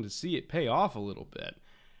starting to see it pay off a little bit.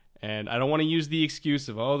 And I don't want to use the excuse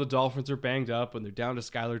of, the Dolphins are banged up and they're down to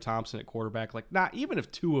Skylar Thompson at quarterback. Like, even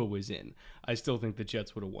if Tua was in, I still think the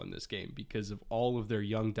Jets would have won this game because of all of their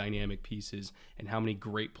young dynamic pieces and how many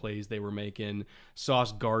great plays they were making.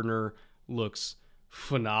 Sauce Gardner looks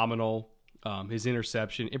phenomenal. His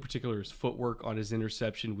interception, in particular his footwork on his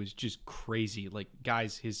interception, was just crazy. Like,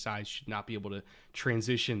 guys his size should not be able to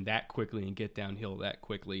transition that quickly and get downhill that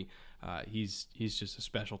quickly. He's just a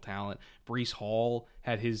special talent. Breece Hall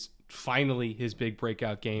had his big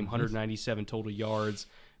breakout game, 197 total yards.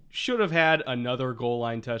 Should have had another goal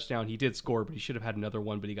line touchdown. He did score, but he should have had another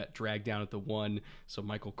one, but he got dragged down at the 1. So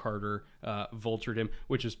Michael Carter vultured him,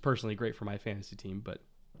 which is personally great for my fantasy team. But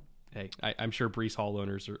hey, I'm sure Breece Hall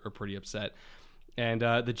owners are pretty upset. And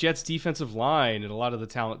the Jets' defensive line and a lot of the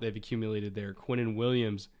talent they've accumulated there. Quinnen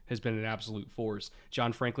Williams has been an absolute force.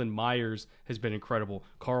 John Franklin Myers has been incredible.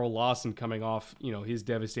 Carl Lawson coming off, his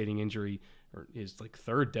devastating injury, or his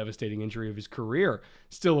third devastating injury of his career,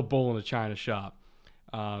 still a bull in a china shop.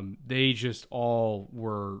 They just all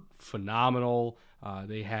were phenomenal.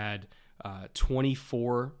 They had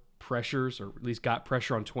 24 pressures, or at least got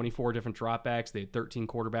pressure on 24 different dropbacks. They had 13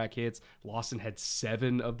 quarterback hits. Lawson had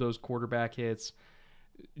 7 of those quarterback hits.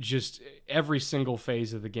 Just every single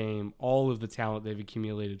phase of the game, all of the talent they've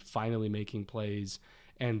accumulated finally making plays.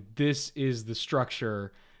 And this is the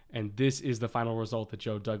structure, and this is the final result that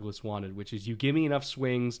Joe Douglas wanted, which is you give me enough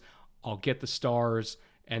swings, I'll get the stars,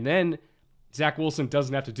 and then Zach Wilson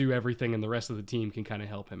doesn't have to do everything, and the rest of the team can kind of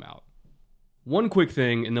help him out. One quick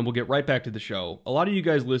thing, and then we'll get right back to the show. A lot of you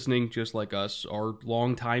guys listening, just like us, are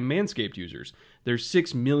longtime Manscaped users. There's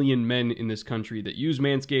 6 million men in this country that use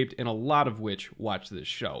Manscaped, and a lot of which watch this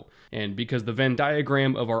show. And because the Venn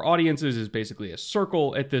diagram of our audiences is basically a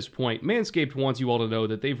circle at this point, Manscaped wants you all to know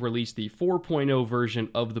that they've released the 4.0 version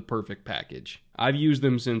of the Perfect Package. I've used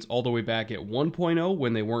them since all the way back at 1.0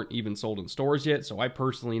 when they weren't even sold in stores yet, so I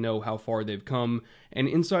personally know how far they've come. And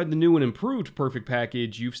inside the new and improved Perfect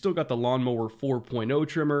Package, you've still got the Lawnmower 4.0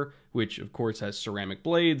 trimmer, which of course has ceramic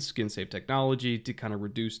blades, skin-safe technology to kind of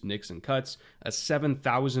reduce nicks and cuts, a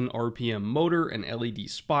 7,000 RPM motor, an LED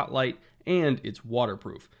spotlight, and it's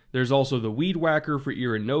waterproof. There's also the Weed Whacker for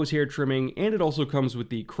ear and nose hair trimming, and it also comes with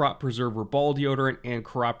the Crop Preserver Ball Deodorant and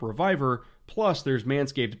Crop Reviver. Plus, there's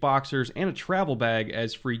Manscaped boxers and a travel bag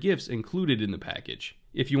as free gifts included in the package.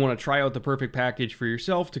 If you want to try out the Perfect Package for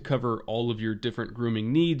yourself to cover all of your different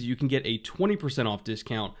grooming needs, you can get a 20% off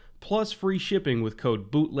discount plus free shipping with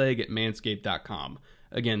code BOOTLEG at manscaped.com.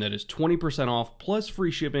 Again, that is 20% off plus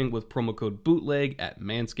free shipping with promo code BOOTLEG at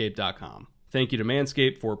manscaped.com. Thank you to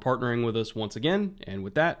Manscaped for partnering with us once again, and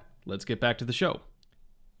with that, let's get back to the show.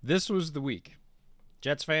 This was the week.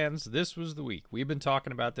 Jets fans, this was the week. We've been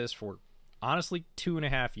talking about this for honestly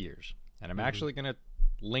 2.5 years, and I'm actually going to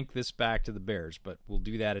link this back to the Bears, but we'll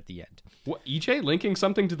do that at the end. What, EJ linking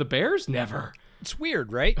something to the Bears? Never. It's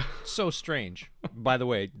weird, right? So strange. By the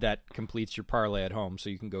way, that completes your parlay at home, so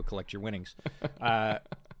you can go collect your winnings.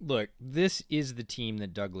 Look, this is the team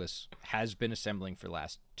that Douglas has been assembling for the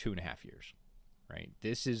last 2.5 years, right?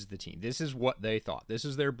 This is the team. This is what they thought. This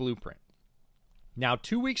is their blueprint. Now,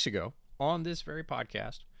 2 weeks ago on this very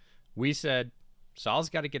podcast, we said Saleh's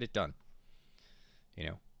got to get it done.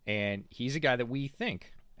 And he's a guy that we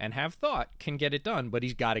think and have thought can get it done, but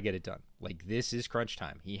he's got to get it done. Like, this is crunch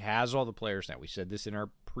time. He has all the players now. We said this in our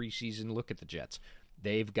preseason look at the Jets.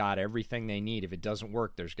 They've got everything they need. If it doesn't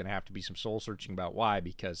work, there's going to have to be some soul-searching about why,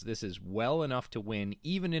 because this is well enough to win,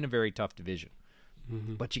 even in a very tough division.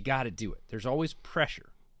 Mm-hmm. But you got to do it. There's always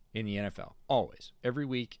pressure in the NFL. Always. Every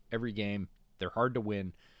week, every game. They're hard to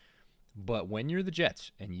win. But when you're the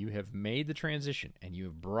Jets and you have made the transition and you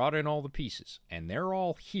have brought in all the pieces and they're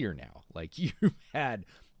all here now, like you've had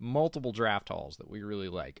multiple draft hauls that we really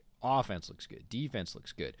like. Offense looks good. Defense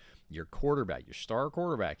looks good. Your quarterback, your star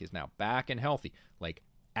quarterback is now back and healthy. Like,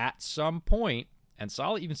 at some point, and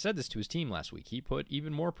Saleh even said this to his team last week, he put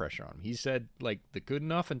even more pressure on him. He said, like, the good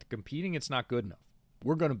enough and the competing, it's not good enough.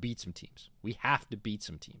 We're going to beat some teams. We have to beat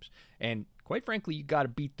some teams. And quite frankly, you got to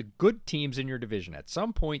beat the good teams in your division. At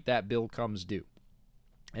some point, that bill comes due.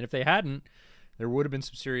 And if they hadn't, there would have been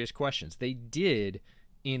some serious questions. They did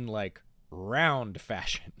in, like, round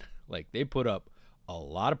fashion. Like, they put up a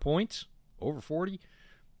lot of points, over 40.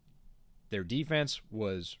 Their defense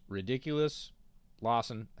was ridiculous.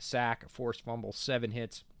 Lawson, a sack, a forced fumble, 7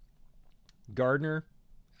 hits. Gardner,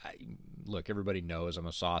 look, everybody knows I'm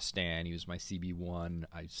a Sauce stan. He was my CB1.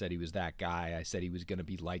 I said he was that guy. I said he was going to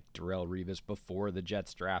be like Darrelle Revis before the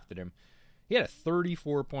Jets drafted him. He had a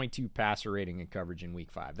 34.2 passer rating and coverage in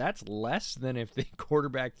Week 5. That's less than if the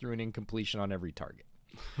quarterback threw an incompletion on every target.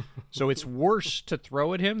 So it's worse to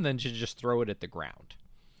throw at him than to just throw it at the ground.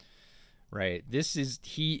 Right?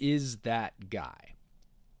 He is that guy.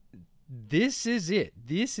 This is it.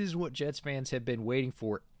 This is what Jets fans have been waiting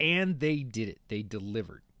for, and they did it. They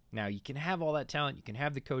delivered. Now, you can have all that talent, you can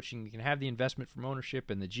have the coaching, you can have the investment from ownership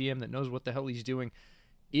and the GM that knows what the hell he's doing.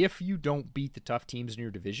 If you don't beat the tough teams in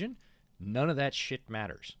your division, none of that shit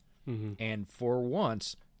matters. Mm-hmm. And for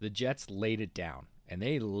once, the Jets laid it down, and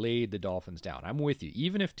they laid the Dolphins down. I'm with you.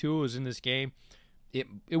 Even if Tua was in this game, it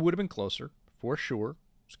would have been closer, for sure.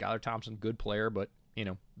 Skylar Thompson, good player, but,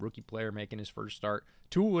 rookie player making his first start.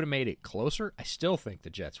 Tua would have made it closer. I still think the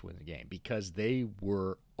Jets win the game because they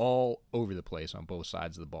were all over the place on both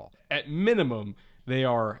sides of the ball. At minimum, they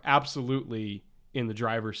are absolutely in the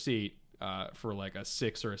driver's seat for like a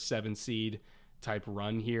 6 or a 7 seed type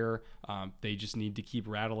run here. They just need to keep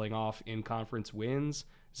rattling off in-conference wins.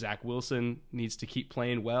 Zach Wilson needs to keep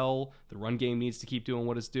playing well. The run game needs to keep doing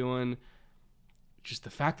what it's doing. Just the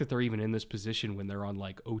fact that they're even in this position when they're on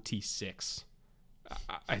like OT6.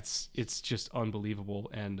 It's just unbelievable,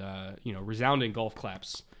 and resounding golf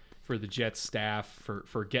claps for the Jets staff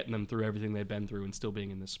for getting them through everything they've been through and still being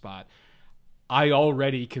in this spot. I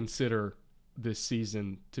already consider this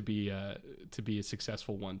season to be a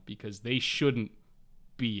successful one because they shouldn't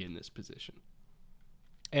be in this position.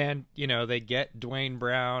 And they get Dwayne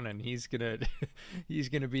Brown, and he's gonna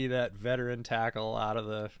be that veteran tackle out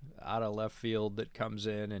of left field that comes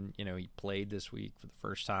in, and he played this week for the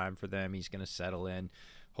first time for them. He's gonna settle in,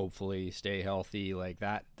 hopefully stay healthy. Like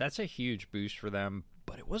that. That's a huge boost for them.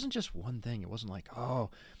 But it wasn't just one thing. It wasn't like,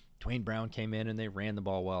 Dwayne Brown came in and they ran the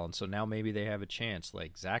ball well, and so now maybe they have a chance.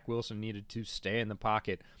 Like Zach Wilson needed to stay in the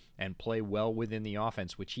pocket and play well within the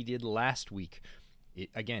offense, which he did last week.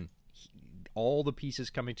 All the pieces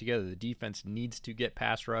coming together. The defense needs to get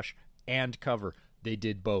pass rush and cover. They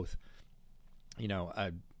did both.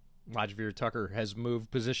 Lajavir Tucker has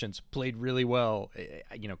moved positions, played really well,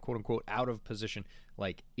 quote unquote, out of position.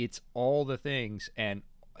 Like, it's all the things. And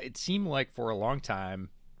it seemed like for a long time,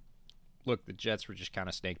 look, the Jets were just kind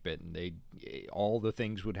of snake bitten. All the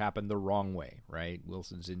things would happen the wrong way, right?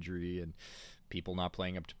 Wilson's injury and people not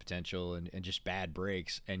playing up to potential and just bad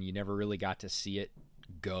breaks. And you never really got to see it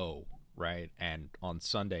go. Right, and on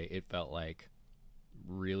Sunday it felt like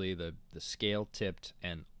really the scale tipped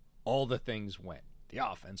and all the things went. The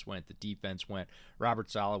offense went, the defense went.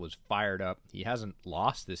 Robert Saleh was fired up. He hasn't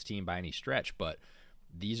lost this team by any stretch, but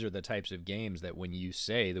these are the types of games that when you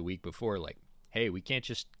say the week before, like, hey, we can't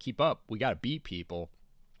just keep up, we got to beat people,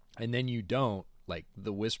 and then you don't, like,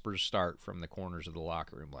 the whispers start from the corners of the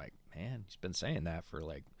locker room, like, man, he's been saying that for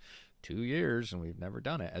like 2 years and we've never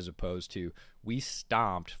done it, as opposed to we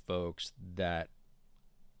stomped folks that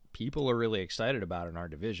people are really excited about in our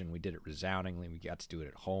division. We did it resoundingly. We got to do it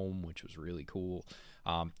at home, which was really cool,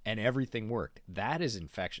 and everything worked. That is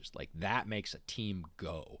infectious. Like, that makes a team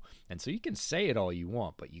go. And so you can say it all you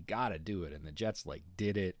want, but you got to do it, and the Jets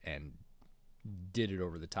did it and did it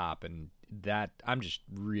over the top, and that I'm just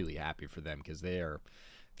really happy for them because they are,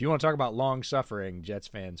 if you want to talk about long suffering, Jets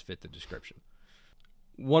fans fit the description.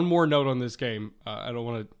 One more note on this game. I don't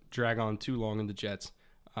want to drag on too long in the Jets.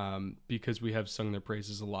 because we have sung their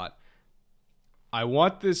praises a lot. I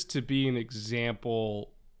want this to be an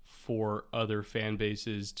example for other fan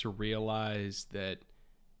bases to realize that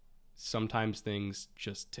sometimes things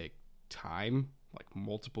just take time, like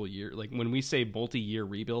multiple years. Like when we say multi-year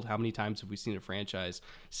rebuild, how many times have we seen a franchise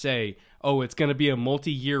say, oh, it's going to be a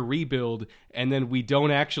multi-year rebuild, and then we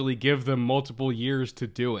don't actually give them multiple years to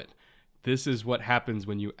do it? This is what happens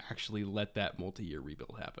when you actually let that multi-year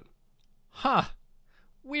rebuild happen. Huh.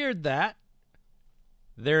 Weird that.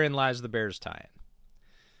 Therein lies the Bears tie-in.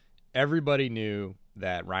 Everybody knew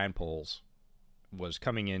that Ryan Poles was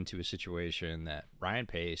coming into a situation that Ryan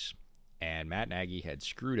Pace and Matt Nagy had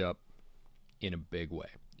screwed up in a big way.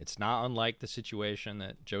 It's not unlike the situation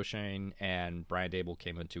that Joe Schoen and Brian Daboll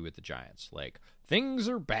came into with the Giants. Like, things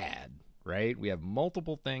are bad, right? We have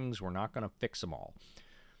multiple things. We're not going to fix them all.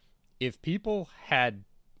 If people had,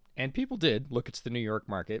 and people did, look, it's the New York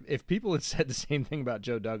market. If people had said the same thing about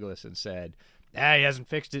Joe Douglas and said, he hasn't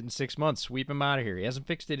fixed it in 6 months, sweep him out of here. He hasn't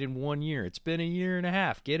fixed it in 1 year. It's been a year and a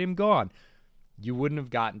half. Get him gone. You wouldn't have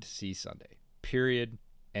gotten to see Sunday. Period.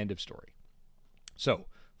 End of story. So,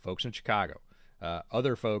 folks in Chicago,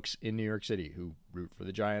 other folks in New York City who root for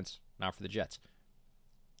the Giants, not for the Jets.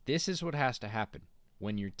 This is what has to happen.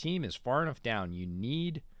 When your team is far enough down, you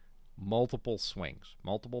need multiple swings,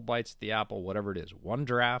 multiple bites at the apple, whatever it is. One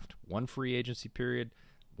draft, one free agency period,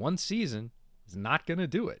 one season is not going to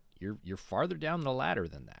do it. You're farther down the ladder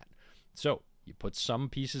than that. So you put some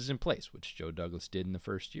pieces in place, which Joe Douglas did in the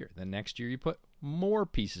first year. The next year you put more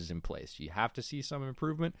pieces in place. You have to see some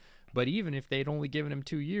improvement. But even if they'd only given him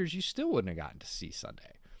 2 years, you still wouldn't have gotten to see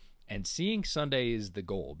Sunday. And seeing Sunday is the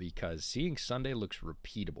goal, because seeing Sunday looks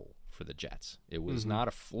repeatable for the Jets. It was not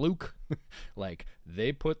a fluke. Like,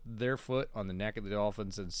 they put their foot on the neck of the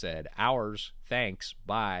Dolphins and said, ours, thanks,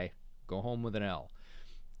 bye, go home with an L.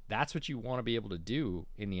 That's what you want to be able to do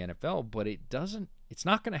in the NFL, but it's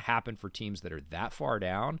not going to happen for teams that are that far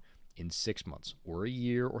down in 6 months or a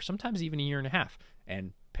year or sometimes even a year and a half.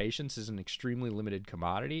 And patience is an extremely limited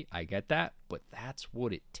commodity. I get that, but that's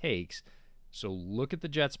what it takes. So look at the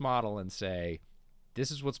Jets model and say,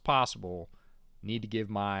 this is what's possible. Need to give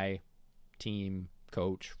my team,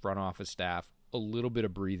 coach, front office staff a little bit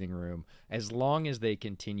of breathing room, as long as they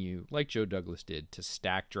continue, like Joe Douglas did, to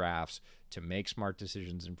stack drafts, to make smart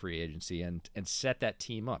decisions in free agency, and set that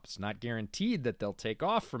team up. It's not guaranteed that they'll take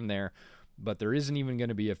off from there, but there isn't even going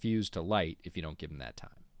to be a fuse to light if you don't give them that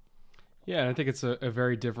time. Yeah, and I think it's a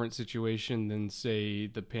very different situation than, say,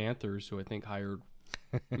 the Panthers, who I think hired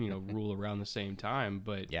Rule around the same time.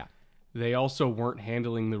 But yeah, they also weren't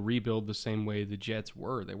handling the rebuild the same way the Jets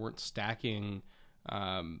were. They weren't stacking,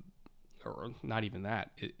 or not even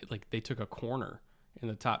that. Like, they took a corner in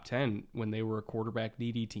the top 10 when they were a quarterback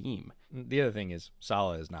needy team. The other thing is,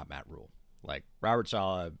 Saleh is not Matt Rule. Like, Robert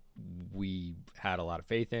Saleh, we had a lot of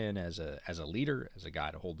faith in as a leader, as a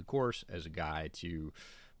guy to hold the course, as a guy to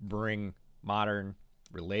bring modern,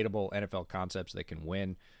 relatable NFL concepts that can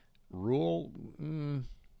win. Rule,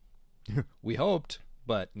 we hoped,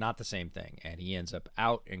 but not the same thing. And he ends up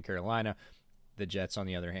out in Carolina. The Jets, on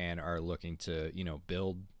the other hand, are looking to,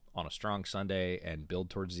 build on a strong Sunday and build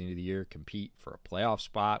towards the end of the year, compete for a playoff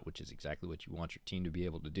spot, which is exactly what you want your team to be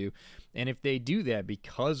able to do. And if they do that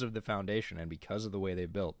because of the foundation and because of the way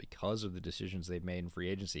they've built, because of the decisions they've made in free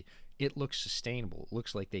agency, it looks sustainable. It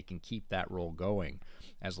looks like they can keep that role going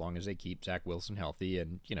as long as they keep Zach Wilson healthy.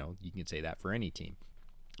 And, you can say that for any team.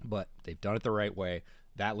 But they've done it the right way.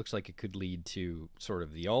 That looks like it could lead to sort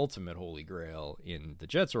of the ultimate holy grail in the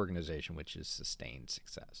Jets organization, which is sustained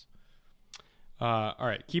success. All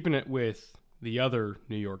right, keeping it with the other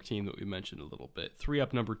New York team that we mentioned a little bit. 3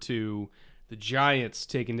 up number 2, the Giants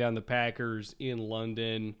taking down the Packers in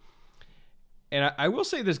London. And I will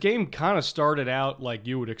say this game kind of started out like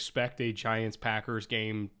you would expect a Giants-Packers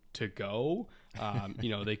game to go.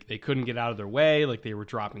 They couldn't get out of their way. Like, they were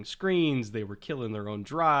dropping screens. They were killing their own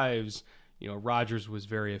drives. Rodgers was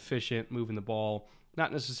very efficient moving the ball,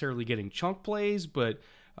 not necessarily getting chunk plays, but,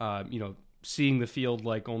 seeing the field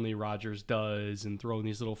like only Rodgers does and throwing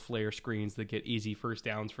these little flare screens that get easy first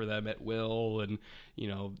downs for them at will. And,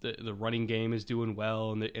 the running game is doing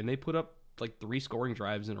well. And they put up like 3 scoring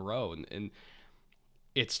drives in a row. And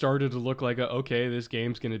it started to look like, okay, this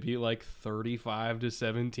game's going to be like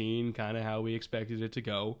 35-17, kind of how we expected it to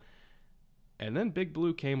go. And then Big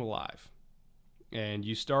Blue came alive. And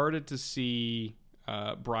you started to see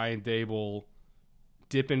Brian Daboll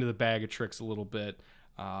dip into the bag of tricks a little bit.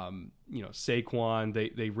 Saquon,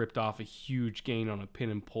 they ripped off a huge gain on a pin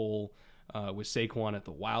and pull with Saquon at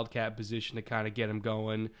the wildcat position to kind of get him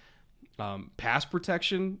going. Pass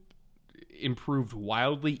protection, improved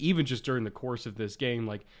wildly, even just during the course of this game.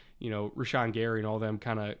 Like, Rashawn Gary and all them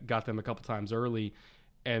kind of got them a couple times early.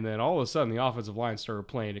 And then all of a sudden, the offensive line started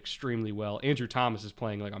playing extremely well. Andrew Thomas is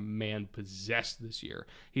playing like a man possessed this year.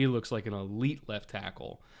 He looks like an elite left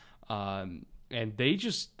tackle. And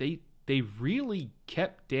they really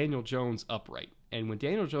kept Daniel Jones upright. And when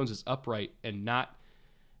Daniel Jones is upright and not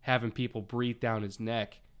having people breathe down his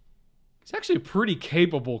neck, he's actually a pretty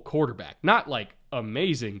capable quarterback. Not like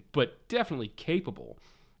amazing, but definitely capable.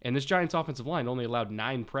 And this Giants offensive line only allowed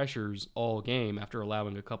 9 pressures all game after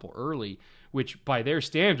allowing a couple early, which by their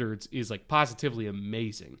standards is like positively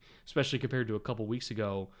amazing, especially compared to a couple weeks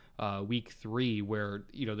ago, week 3, where,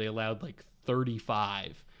 they allowed like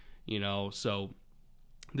 35, so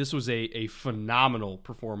this was a phenomenal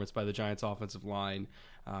performance by the Giants offensive line.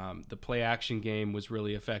 The play action game was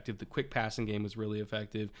really effective. The quick passing game was really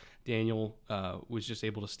effective. Daniel was just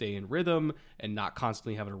able to stay in rhythm and not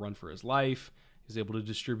constantly having to run for his life. He was able to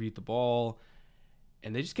distribute the ball,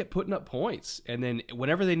 and they just kept putting up points. And then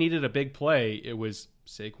whenever they needed a big play, it was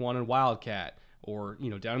Saquon and Wildcat, or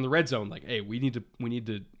down in the red zone, like, hey, we need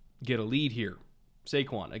to get a lead here.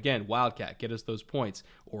 Saquon again, Wildcat, get us those points.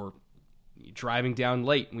 Or driving down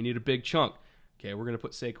late, we need a big chunk. Okay, we're going to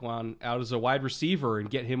put Saquon out as a wide receiver and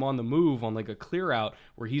get him on the move on like a clear out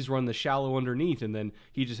where he's run the shallow underneath, and then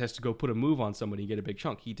he just has to go put a move on somebody and get a big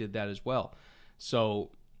chunk. He did that as well. So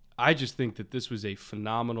I just think that this was a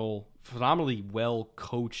phenomenally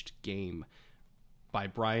well-coached game by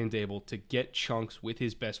Brian Daboll to get chunks with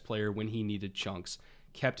his best player when he needed chunks,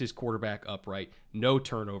 kept his quarterback upright, no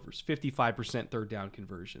turnovers, 55% third down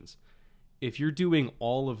conversions. If you're doing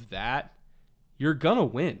all of that, you're going to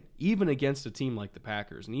win, even against a team like the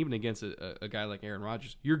Packers and even against a guy like Aaron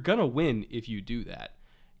Rodgers. You're going to win if you do that.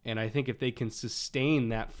 And I think if they can sustain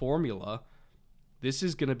that formula, this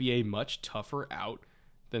is going to be a much tougher out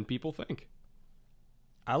than people think.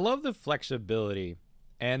 I love the flexibility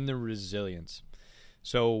and the resilience.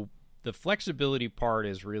 So the flexibility part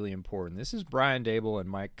is really important. This is Brian Daboll and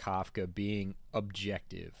Mike Kafka being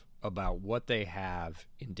objective about what they have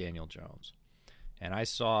in Daniel Jones. And I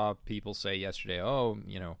saw people say yesterday,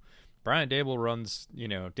 Brian Daboll runs,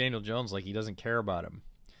 Daniel Jones like he doesn't care about him.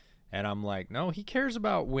 And I'm like, no, he cares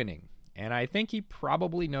about winning. And I think he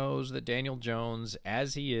probably knows that Daniel Jones,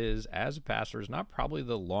 as he is, as a passer, is not probably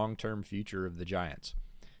the long-term future of the Giants.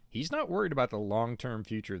 He's not worried about the long-term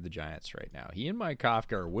future of the Giants right now. He and Mike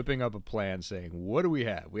Kafka are whipping up a plan saying, what do we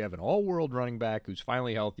have? We have an all-world running back who's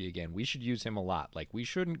finally healthy again. We should use him a lot. Like, we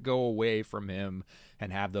shouldn't go away from him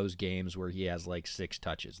and have those games where he has like 6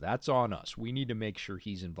 touches. That's on us. We need to make sure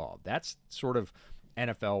he's involved. That's sort of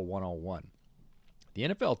NFL 101. The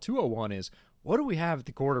NFL 201 is, what do we have at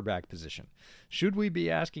the quarterback position? Should we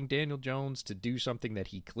be asking Daniel Jones to do something that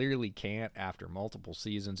he clearly can't after multiple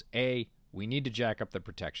seasons? We need to jack up the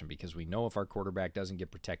protection because we know if our quarterback doesn't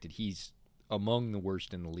get protected, he's among the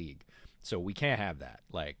worst in the league. So we can't have that.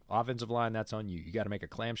 Like, offensive line, that's on you. You got to make a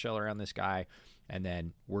clamshell around this guy, and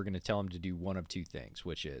then we're going to tell him to do one of 2 things,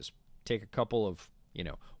 which is take a couple of,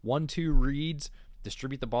 1-2 reads,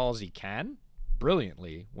 distribute the ball as he can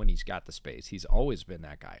brilliantly when he's got the space. He's always been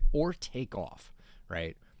that guy. Or take off,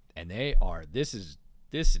 right? And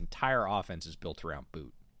this entire offense is built around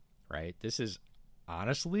boot, right? This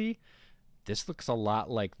looks a lot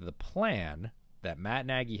like the plan that Matt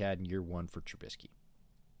Nagy had in year 1 for Trubisky,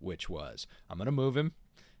 which was, I'm going to move him,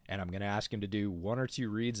 and I'm going to ask him to do 1 or 2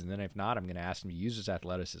 reads, and then if not, I'm going to ask him to use his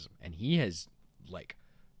athleticism. And he has,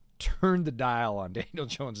 turned the dial on Daniel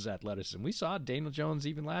Jones' athleticism. We saw Daniel Jones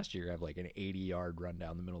even last year have an 80-yard run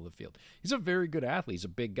down the middle of the field. He's a very good athlete. He's a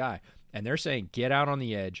big guy. And they're saying, get out on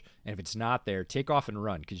the edge, and if it's not there, take off and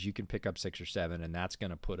run, because you can pick up 6 or 7, and that's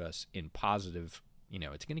going to put us in positive.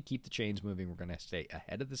 It's going to keep the chains moving. We're going to stay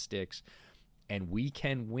ahead of the sticks, and we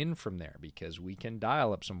can win from there because we can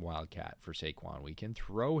dial up some Wildcat for Saquon. We can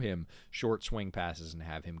throw him short swing passes and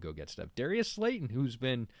have him go get stuff. Darius Slayton, who's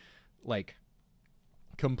been,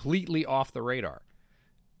 completely off the radar,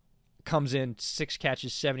 comes in, 6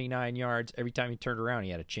 catches, 79 yards. Every time he turned around,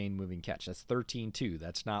 he had a chain-moving catch. That's 13-2.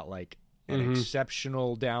 That's not an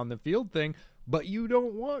exceptional down-the-field thing. But you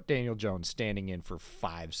don't want Daniel Jones standing in for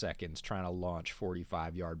 5 seconds trying to launch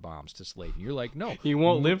 45-yard bombs to Slayton. You're like, no. He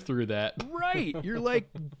won't live through that. Right. You're like,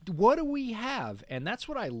 what do we have? And that's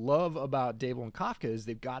what I love about Daboll and Kafka is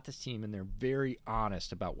they've got this team and they're very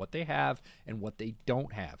honest about what they have and what they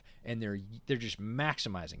don't have. And they're just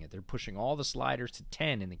maximizing it. They're pushing all the sliders to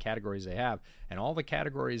 10 in the categories they have. And all the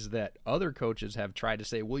categories that other coaches have tried to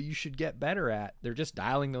say, well, you should get better at, they're just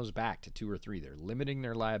dialing those back to 2 or 3. They're limiting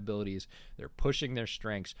their liabilities. They're pushing their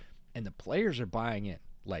strengths, and the players are buying in.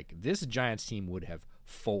 This Giants team would have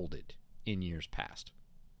folded in years past.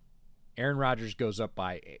 Aaron Rodgers goes up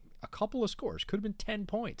by a couple of scores. Could have been 10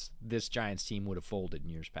 points. This Giants team would have folded in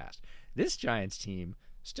years past. This Giants team,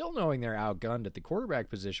 still knowing they're outgunned at the quarterback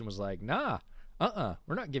position, was like, nah,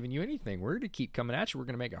 we're not giving you anything. We're going to keep coming at you. We're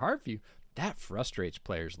going to make it hard for you. That frustrates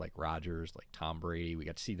players like Rodgers, like Tom Brady. We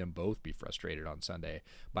got to see them both be frustrated on Sunday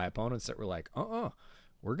by opponents that were like,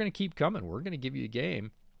 we're going to keep coming. We're going to give you a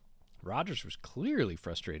game. Rodgers was clearly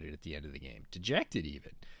frustrated at the end of the game, dejected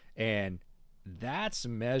even. And that's a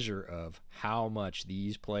measure of how much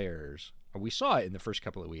these players, we saw it in the first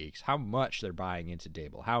couple of weeks, how much they're buying into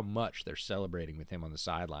Dable, how much they're celebrating with him on the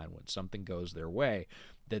sideline when something goes their way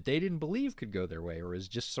that they didn't believe could go their way or is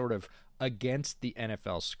just sort of against the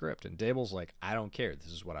NFL script. And Dable's like, I don't care.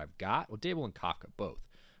 This is what I've got. Well, Dable and Kafka both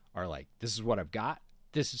are like, this is what I've got.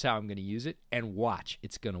 This is how I'm going to use it. And watch,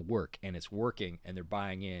 it's going to work. And it's working. And they're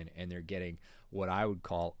buying in. And they're getting what I would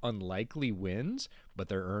call unlikely wins, but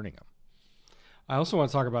they're earning them. I also want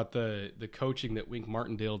to talk about the coaching that Wink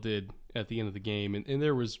Martindale did at the end of the game. And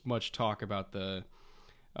there was much talk about the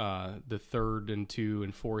 3rd and 2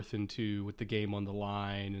 and 4th and 2 with the game on the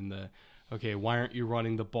line and okay, why aren't you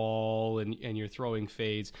running the ball and you're throwing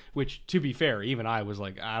fades, which to be fair, even I was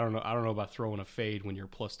like, I don't know about throwing a fade when you're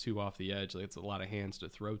 +2 off the edge. Like, it's a lot of hands to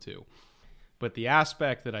throw to. But the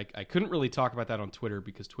aspect that I couldn't really talk about that on Twitter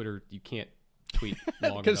because Twitter, you can't tweet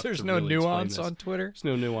long enough. Because there's no really nuance on Twitter. There's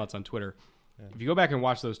no nuance on Twitter. Yeah. If you go back and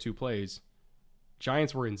watch those two plays,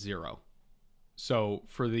 Giants were in 0. So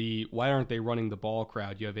for the why aren't they running the ball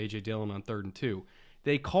crowd, you have A.J. Dillon on 3rd and 2.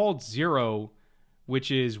 They called 0,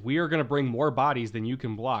 which is we are going to bring more bodies than you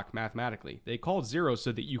can block mathematically. They called 0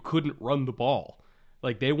 so that you couldn't run the ball.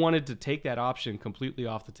 Like, they wanted to take that option completely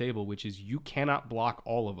off the table, which is you cannot block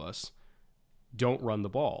all of us. Don't run the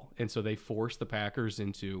ball. And so they forced the Packers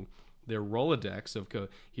into their Rolodex of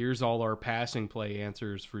here's all our passing play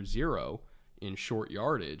answers for 0 in short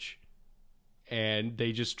yardage. And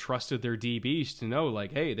they just trusted their DBs to know,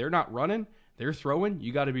 like, hey, they're not running, they're throwing,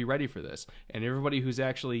 you got to be ready for this. And everybody who's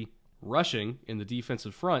actually rushing in the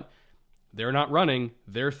defensive front, they're not running,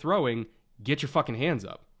 they're throwing, get your fucking hands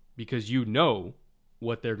up. Because you know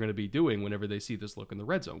what they're going to be doing whenever they see this look in the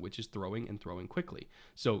red zone, which is throwing and throwing quickly.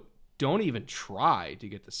 So don't even try to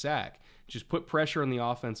get the sack. Just put pressure on the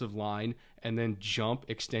offensive line and then jump,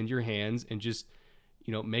 extend your hands, and just,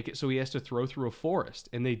 make it so he has to throw through a forest.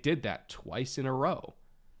 And they did that twice in a row.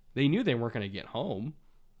 They knew they weren't going to get home.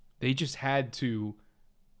 They just had to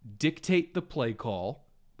dictate the play call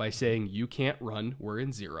by saying, you can't run, we're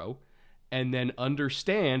in 0, and then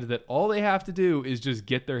understand that all they have to do is just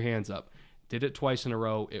get their hands up. Did it twice in a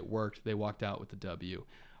row. It worked. They walked out with the W.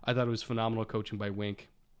 I thought it was phenomenal coaching by Wink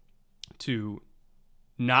to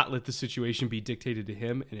not let the situation be dictated to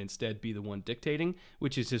him and instead be the one dictating,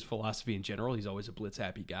 which is his philosophy in general. He's always a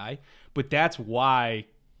blitz-happy guy. But that's why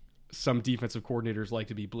some defensive coordinators like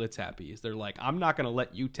to be blitz-happy, is they're like, I'm not going to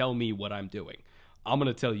let you tell me what I'm doing. I'm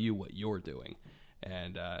going to tell you what you're doing.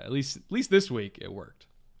 And at least this week, it worked.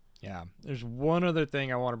 Yeah, there's one other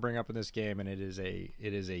thing I want to bring up in this game, and it is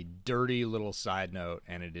a dirty little side note,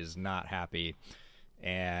 and it is not happy.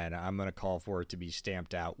 And I'm going to call for it to be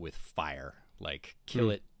stamped out with fire. Like,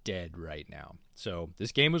 kill it dead right now. So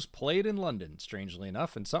this game was played in London, strangely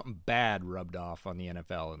enough, and something bad rubbed off on the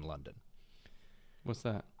NFL in London. What's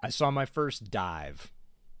that? I saw my first dive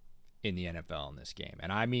in the NFL in this game,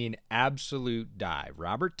 and I mean absolute dive.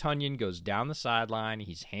 Robert Tonyan goes down the sideline.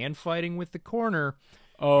 He's hand fighting with the corner.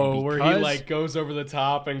 Oh, where he goes over the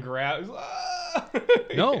top and grabs.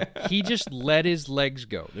 No, he just let his legs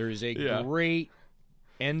go. There is a great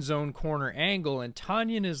end zone corner angle, and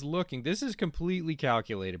Tonyan is looking. This is completely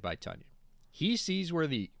calculated by Tonyan. He sees where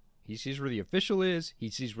the official is. He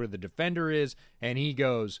sees where the defender is, and he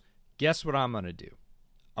goes, guess what I'm going to do?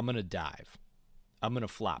 I'm going to dive. I'm going to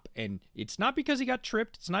flop. And it's not because he got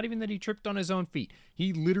tripped. It's not even that he tripped on his own feet.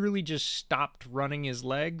 He literally just stopped running his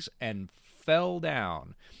legs and fell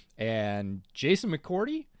down. And Jason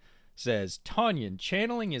McCourty says, Tonyan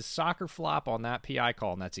channeling his soccer flop on that PI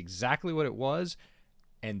call. And that's exactly what it was.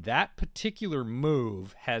 And that particular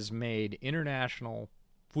move has made international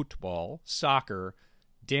football, soccer,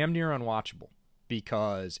 damn near unwatchable.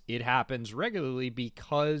 Because it happens regularly,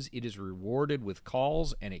 because it is rewarded with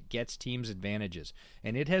calls and it gets teams advantages.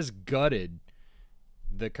 And it has gutted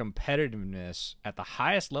the competitiveness at the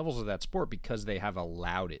highest levels of that sport because they have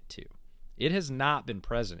allowed it to. It has not been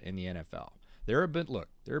present in the NFL. There have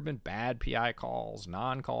been bad PI calls,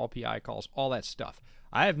 non-call PI calls, all that stuff.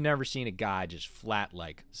 I have never seen a guy just flat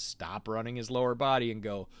stop running his lower body and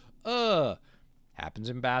go, Happens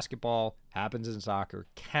in basketball, happens in soccer,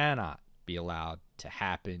 cannot be allowed to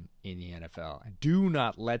happen in the NFL. Do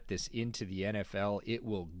not let this into the NFL. It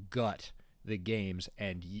will gut the games.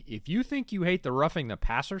 And if you think you hate the roughing the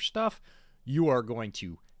passer stuff, you are going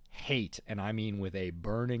to hate, and I mean with a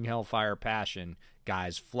burning hellfire passion,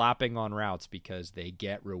 guys flopping on routes because they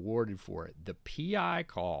get rewarded for it. The PI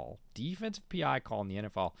call, defensive PI call in the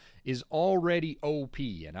NFL is already OP,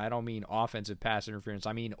 and I don't mean offensive pass interference.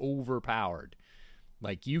 I mean overpowered.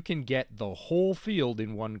 Like, you can get the whole field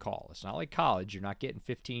in one call. It's not like college. You're not getting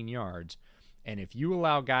 15 yards. And if you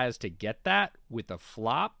allow guys to get that with a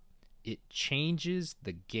flop, it changes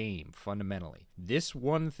the game fundamentally. This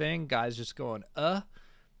one thing, guys just going,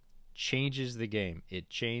 changes the game. It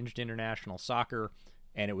changed international soccer,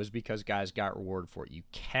 and it was because guys got rewarded for it. You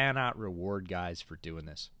cannot reward guys for doing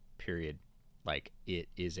this, period. Like, it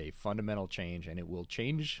is a fundamental change, and it will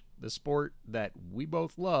change the sport that we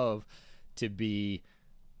both love to be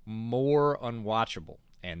more unwatchable,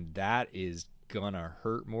 and that is gonna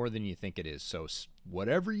hurt more than you think it is. So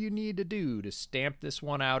whatever you need to do to stamp this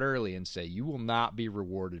one out early and say you will not be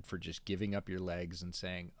rewarded for just giving up your legs and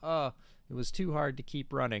saying, it was too hard to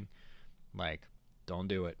keep running. Like, don't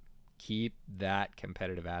do it. Keep that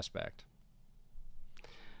competitive aspect.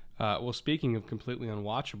 Well, speaking of completely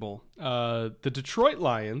unwatchable, the Detroit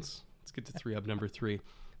Lions, let's get to 3-up number 3.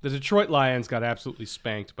 The Detroit Lions got absolutely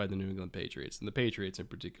spanked by the New England Patriots, and the Patriots in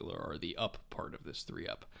particular are the up part of this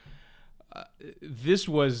 3-up. This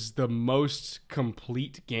was the most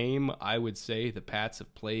complete game, I would say, the Pats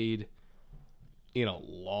have played in a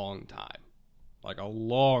long time.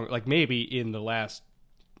 Like maybe in the last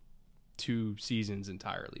 2 seasons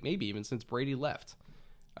entirely. Maybe even since Brady left.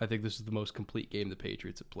 I think this is the most complete game the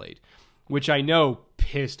Patriots have played, which I know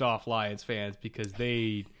pissed off Lions fans because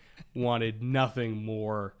they wanted nothing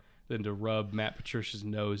more than to rub Matt Patricia's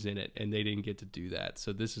nose in it, and they didn't get to do that.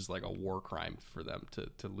 So this is like a war crime for them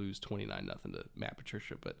to lose 29-0 to Matt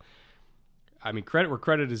Patricia. But, I mean, credit where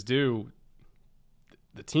credit is due.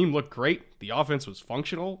 The team looked great. The offense was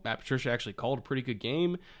functional. Matt Patricia actually called a pretty good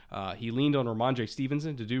game. He leaned on Ramondre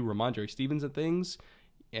Stevenson to do Ramondre Stevenson things,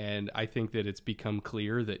 and I think that it's become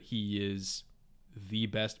clear that he is the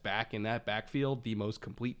best back in that backfield, the most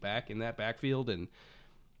complete back in that backfield, and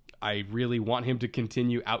I really want him to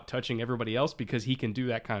continue out-touching everybody else because he can do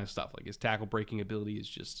that kind of stuff. Like, his tackle-breaking ability is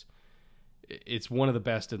just – it's one of the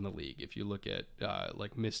best in the league. If you look at,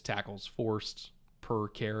 like, missed tackles forced per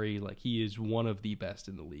carry, like, he is one of the best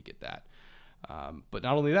in the league at that. But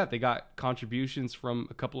not only that, they got contributions from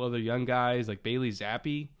a couple other young guys like Bailey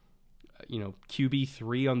Zappi,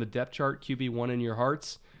 QB3 on the depth chart, QB1 in your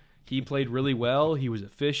hearts. He played really well. He was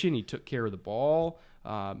efficient. He took care of the ball.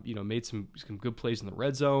 Made some good plays in the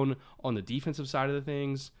red zone on the defensive side of the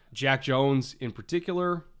things. Jack Jones in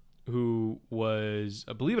particular, who was,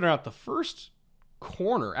 believe it or not, the first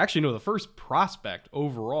prospect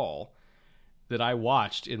overall that I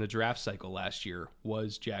watched in the draft cycle last year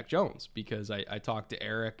was Jack Jones, because I talked to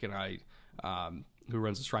Eric and who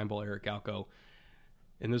runs the Shrine Bowl, Eric Galco,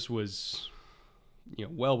 and this was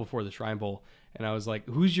well before the Shrine Bowl. And I was like,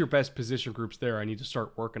 who's your best position groups there? I need to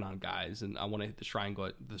start working on guys, and I want to hit the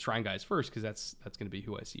Shrine guys first because that's going to be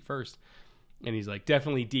who I see first. And he's like,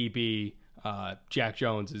 definitely DB. Jack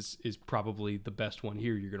Jones is probably the best one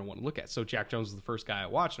here you're going to want to look at. So Jack Jones was the first guy I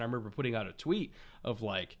watched, and I remember putting out a tweet of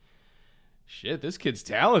like, shit, this kid's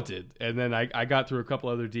talented. And then I got through a couple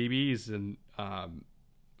other DBs, and I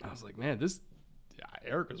was like, man,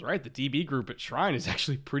 Eric was right. The DB group at Shrine is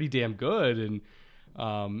actually pretty damn good. And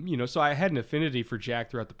so I had an affinity for Jack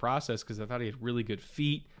throughout the process because I thought he had really good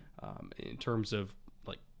feet in terms of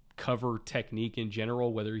like cover technique in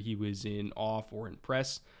general, whether he was in off or in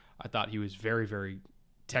press. I thought he was very, very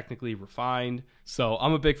technically refined. So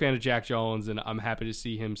I'm a big fan of Jack Jones, and I'm happy to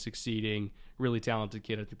see him succeeding. Really talented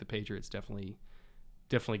kid. I think the Patriots definitely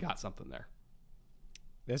got something there.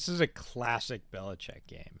 This is a classic Belichick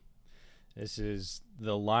game. This is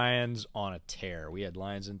the Lions on a tear. We had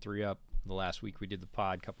Lions in 3-up. The last week we did the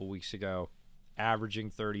pod a couple weeks ago,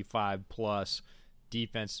 averaging 35 plus.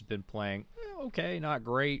 Defense has been playing okay, not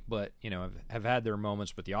great, but have had their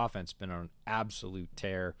moments. But the offense has been on an absolute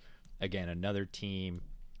tear. Again, another team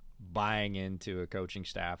buying into a coaching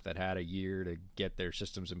staff that had a year to get their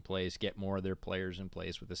systems in place, get more of their players in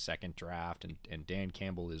place with the second draft, and Dan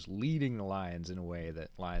Campbell is leading the Lions in a way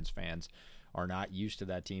that Lions fans are not used to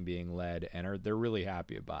that team being led, and they're really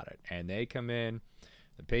happy about it. And they come in.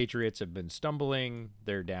 The Patriots have been stumbling.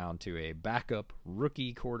 They're down to a backup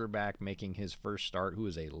rookie quarterback making his first start, who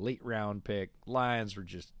is a late-round pick. Lions were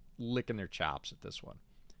just licking their chops at this one.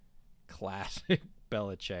 Classic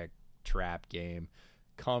Belichick trap game.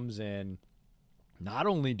 Comes in, not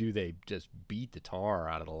only do they just beat the tar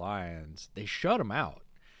out of the Lions, they shut them out.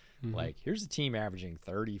 Mm-hmm. Like, here's a team averaging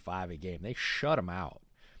 35 a game. They shut them out.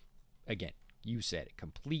 Again, you said it,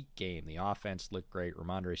 complete game. The offense looked great.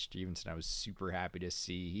 Ramondre Stevenson, I was super happy to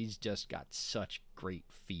see. He's just got such great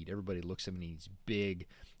feet. Everybody looks at him, and he's big,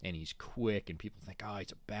 and he's quick, and people think, oh,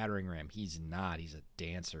 he's a battering ram. He's not. He's a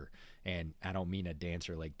dancer. And I don't mean a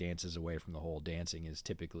dancer like dances away from the hole. Dancing is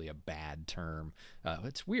typically a bad term.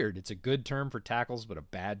 It's weird. It's a good term for tackles, but a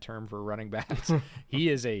bad term for running backs. He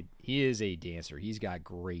is a dancer. He's got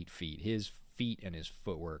great feet. His feet and his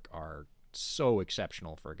footwork are so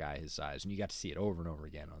exceptional for a guy his size, and you got to see it over and over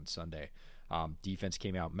again on Sunday. Defense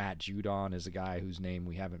came out. Matt Judon is a guy whose name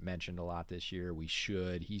we haven't mentioned a lot this year. We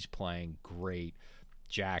should. He's playing great.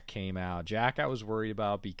 Jack came out. Jack I was worried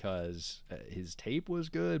about because his tape was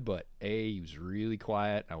good, but he was really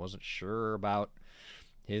quiet. I wasn't sure about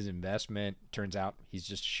his investment. Turns out he's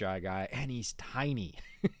just a shy guy, and he's tiny.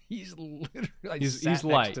 He's literally he's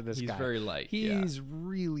light. To this he's guy. Very light. He's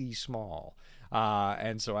really small.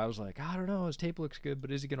 And so I was like, I don't know, his tape looks good,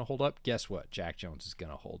 but is he going to hold up? Guess what? Jack Jones is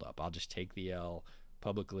going to hold up. I'll just take the L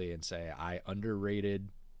publicly and say I underrated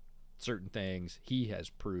certain things. He has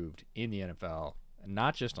proved in the NFL, and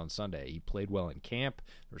not just on Sunday. He played well in camp.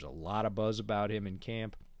 There's a lot of buzz about him in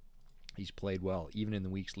camp. He's played well even in the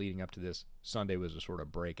weeks leading up to this. Sunday was a sort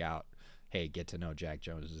of breakout, hey, get to know Jack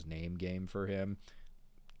Jones' name game for him.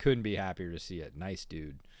 Couldn't be happier to see it. Nice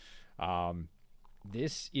dude.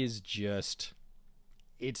 This is just...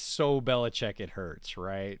 It's so Belichick it hurts,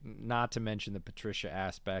 right? Not to mention the Patricia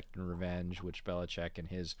aspect and revenge, which Belichick and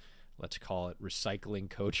his, let's call it, recycling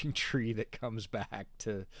coaching tree that comes back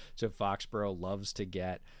to Foxborough loves to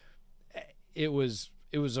get. It was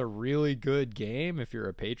a really good game if you're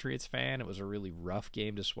a Patriots fan. It was a really rough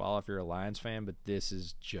game to swallow if you're a Lions fan, but this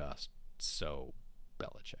is just so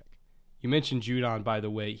Belichick. You mentioned Judon, by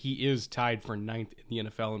the way. He is tied for 9th in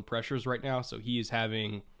the NFL in pressures right now, so he is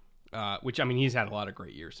having... he's had a lot of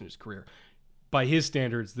great years in his career. By his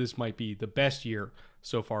standards, this might be the best year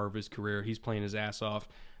so far of his career. He's playing his ass off.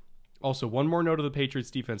 Also, one more note of the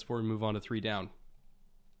Patriots defense before we move on to 3 down.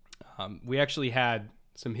 We actually had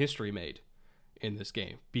some history made in this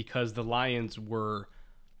game because the Lions were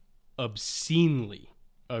obscenely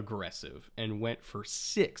aggressive and went for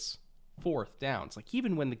 6 4th downs. Like,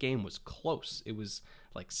 even when the game was close, it was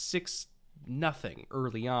like 6-0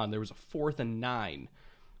 early on. There was a 4th and 9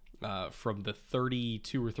 from the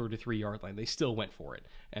 32 or 33 yard line. They still went for it.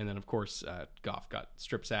 And then, of course, Goff got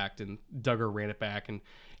strip sacked and Duggar ran it back. And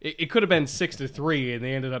it could have been 6-3, and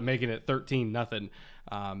they ended up making it 13-0.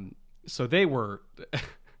 So they were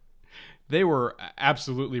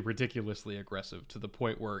absolutely ridiculously aggressive to the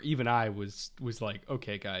point where even I was like,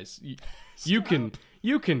 okay, guys, you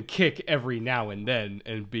can kick every now and then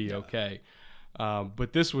and be okay.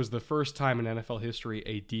 But this was the first time in NFL history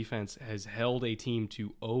a defense has held a team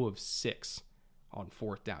to 0 of 6 on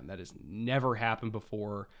 4th down. That has never happened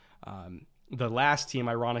before. The last team,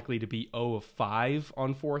 ironically, to be 0 of 5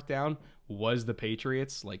 on 4th down was the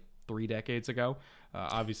Patriots, like 3 decades ago.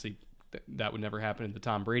 Obviously, that would never happen in the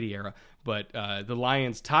Tom Brady era. But the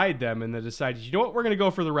Lions tied them, and they decided, you know what, we're going to go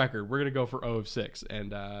for the record. We're going to go for 0 of 6.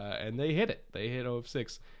 And they hit it. They hit 0 of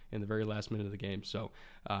 6 in the very last minute of the game. So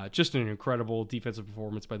just an incredible defensive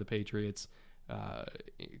performance by the Patriots.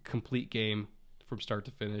 Complete game from start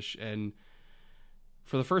to finish. And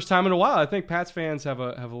for the first time in a while, I think Pats fans have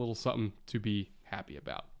a little something to be happy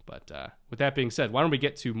about. But with that being said, why don't we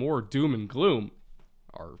get to more doom and gloom,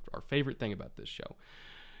 our favorite thing about this show.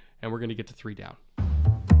 And we're going to get to 3 down.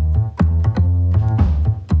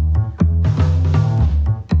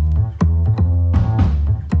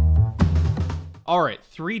 All right,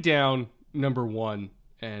 3 down, number 1.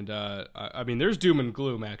 And, there's doom and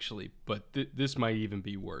gloom, actually, but this might even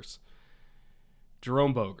be worse.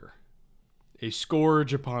 Jerome Boger, a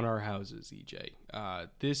scourge upon our houses, EJ.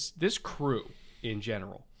 This crew, in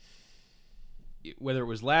general, whether it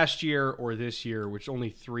was last year or this year, which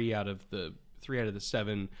only 3 out of the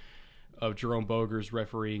 7 of Jerome Boger's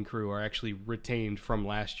refereeing crew are actually retained from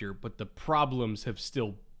last year, but the problems have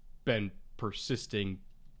still been persisting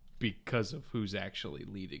because of who's actually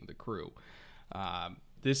leading the crew.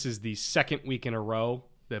 This is the second week in a row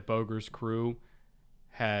that Boger's crew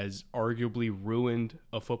has arguably ruined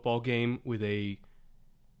a football game with a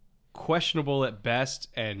questionable at best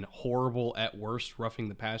and horrible at worst roughing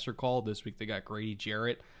the passer call. This week they got Grady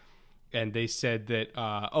Jarrett, and they said that,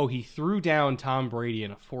 he threw down Tom Brady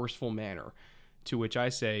in a forceful manner, to which I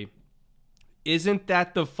say, isn't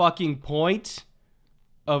that the fucking point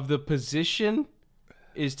of the position,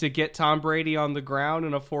 is to get Tom Brady on the ground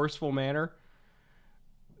in a forceful manner?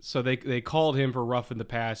 So they called him for roughing the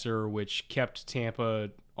passer, which kept Tampa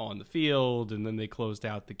on the field, and then they closed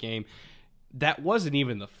out the game. That wasn't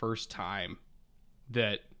even the first time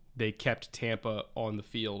that they kept Tampa on the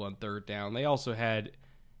field on third down. They also had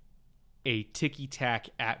a ticky-tack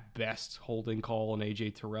at best holding call on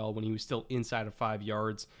A.J. Terrell when he was still inside of 5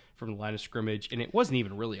 yards from the line of scrimmage, and it wasn't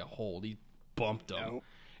even really a hold. He bumped him. No.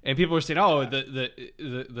 And people were saying, "Oh,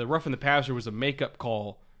 the roughing the passer was a makeup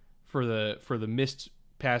call for the missed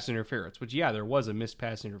pass interference," which, yeah, there was a missed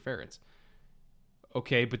pass interference.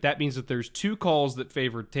 Okay, but that means that there's 2 calls that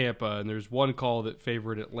favored Tampa, and there's 1 call that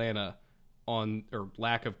favored Atlanta or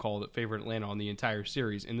lack of call that favored Atlanta on the entire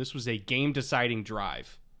series, and this was a game-deciding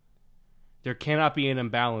drive. There cannot be an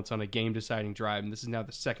imbalance on a game-deciding drive, and this is now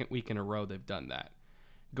the second week in a row they've done that.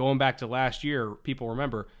 Going back to last year, people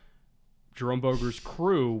remember Jerome Boger's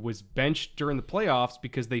crew was benched during the playoffs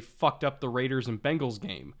because they fucked up the Raiders and Bengals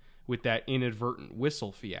game with that inadvertent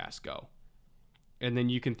whistle fiasco. And then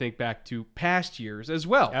you can think back to past years as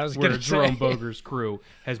well, where Jerome Boger's crew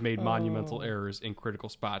has made monumental errors in critical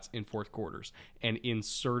spots in fourth quarters and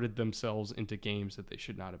inserted themselves into games that they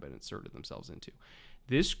should not have been inserted themselves into.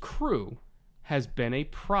 This crew has been a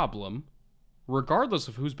problem regardless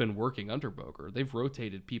of who's been working under Boger. They've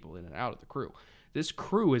rotated people in and out of the crew. This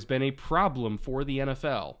crew has been a problem for the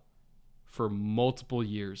NFL for multiple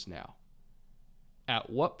years now.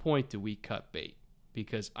 At what point do we cut bait?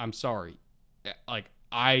 Because I'm sorry, like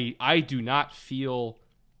I do not feel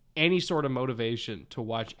any sort of motivation to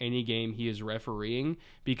watch any game he is refereeing,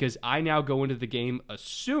 because I now go into the game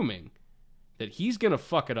assuming that he's going to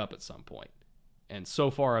fuck it up at some point. And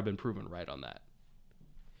so far I've been proven right on that.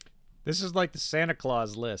 This is like the Santa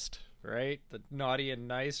Claus list, right? The naughty and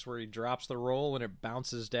nice, where he drops the roll and it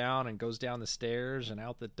bounces down and goes down the stairs and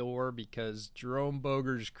out the door because Jerome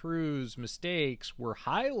Boger's crew's mistakes were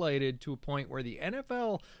highlighted to a point where the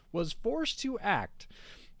NFL was forced to act,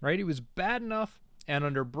 right? He was bad enough, and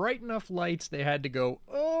under bright enough lights, they had to go,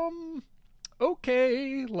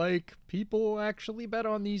 okay, like, people actually bet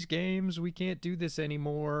on these games. We can't do this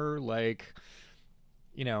anymore. Like,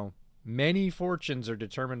 you know, many fortunes are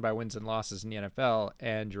determined by wins and losses in the NFL,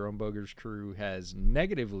 and Jerome Boger's crew has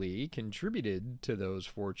negatively contributed to those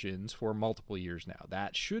fortunes for multiple years now.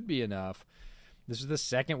 That should be enough. This is the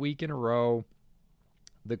second week in a row.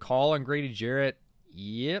 The call on Grady Jarrett,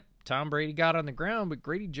 yep, Tom Brady got on the ground, but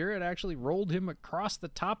Grady Jarrett actually rolled him across the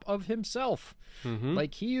top of himself. Mm-hmm.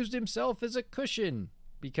 Like, he used himself as a cushion,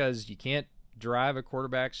 because you can't drive a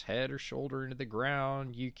quarterback's head or shoulder into the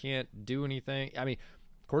ground. You can't do anything. I mean,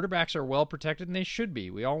 quarterbacks are well protected, and they should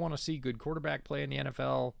be. We all want to see good quarterback play in the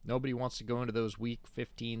NFL. Nobody wants to go into those week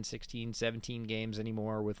 15, 16, 17 games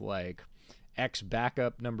anymore with, like,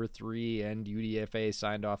 ex-backup number 3 and UDFA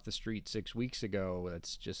signed off the street 6 weeks ago.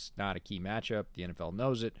 That's just not a key matchup. The NFL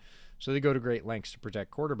knows it. So they go to great lengths to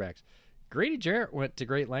protect quarterbacks. Grady Jarrett went to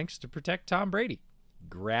great lengths to protect Tom Brady.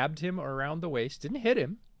 Grabbed him around the waist, didn't hit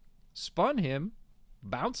him, spun him,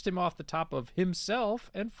 bounced him off the top of himself,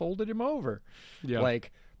 and folded him over. Yeah.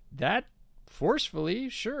 Like, that forcefully,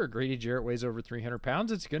 sure, Grady Jarrett weighs over 300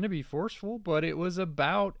 pounds. It's going to be forceful, but it was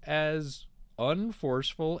about as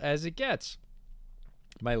unforceful as it gets.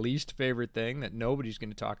 My least favorite thing that nobody's going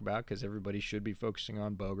to talk about, because everybody should be focusing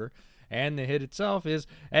on Boger and the hit itself, is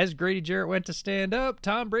as Grady Jarrett went to stand up,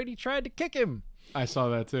 Tom Brady tried to kick him. I saw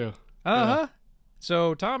that too. Uh-huh. Yeah.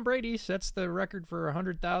 So Tom Brady sets the record for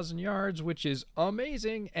 100,000 yards, which is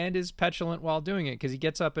amazing, and is petulant while doing it, because he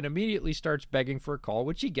gets up and immediately starts begging for a call,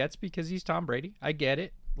 which he gets because he's Tom Brady. I get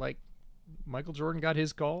it. Like, Michael Jordan got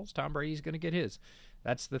his calls. Tom Brady's going to get his.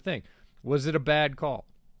 That's the thing. Was it a bad call?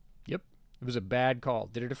 Yep. It was a bad call.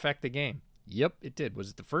 Did it affect the game? Yep, it did.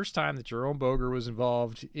 Was it the first time that Jerome Boger was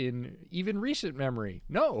involved in even recent memory?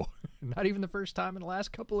 No. Not even the first time in the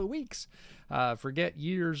last couple of weeks. Forget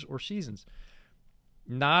years or seasons.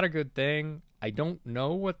 Not a good thing. I don't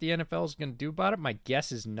know what the NFL is going to do about it. My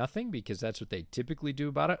guess is nothing, because that's what they typically do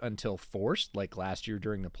about it until forced, like last year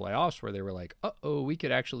during the playoffs, where they were like, we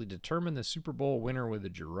could actually determine the Super Bowl winner with a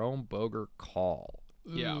Jerome Boger call.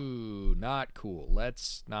 Yeah. Ooh, not cool.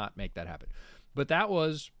 Let's not make that happen. But that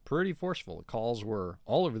was pretty forceful. The calls were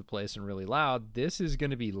all over the place and really loud. This is going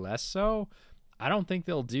to be less so. I don't think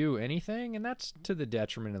they'll do anything, and that's to the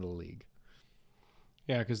detriment of the league.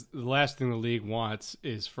 Yeah, because the last thing the league wants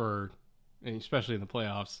is for, especially in the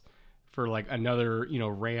playoffs, for like another,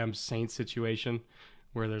 Rams-Saints situation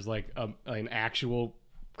where there's like an actual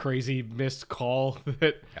crazy missed call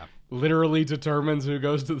that literally determines who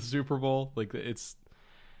goes to the Super Bowl. Like, it's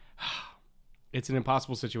an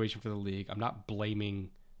impossible situation for the league. I'm not blaming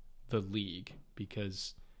the league,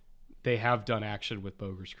 because they have done action with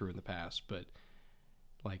Boger's crew in the past, but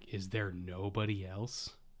Like, is there nobody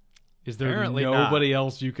else? Is there Apparently nobody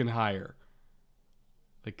else you can hire?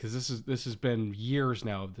 Like, because this has been years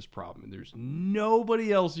now of this problem, and there's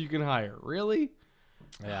nobody else you can hire. Really?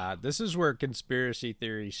 Yeah, this is where conspiracy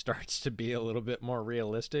theory starts to be a little bit more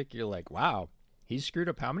realistic. You're like, wow, he's screwed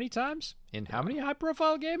up how many times in how many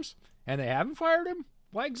high-profile games, and they haven't fired him?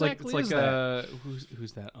 Why exactly is that?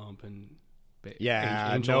 Who's that ump and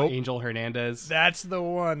Angel Hernandez? That's the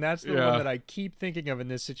one. That's the one that I keep thinking of in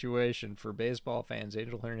this situation. For baseball fans,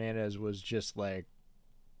 Angel Hernandez was just like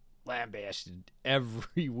lambasted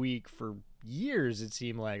every week for years. It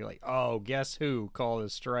seemed like, oh, guess who called a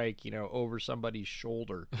strike, over somebody's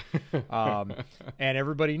shoulder, and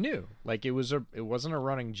everybody knew. Like, it wasn't a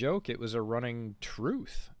running joke. It was a running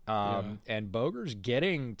truth. And Boger's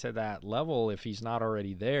getting to that level if he's not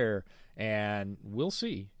already there. And we'll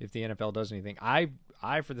see if the NFL does anything. I,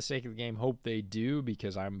 for the sake of the game, hope they do,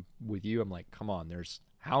 because I'm with you. I'm like, come on, there's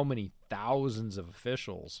how many thousands of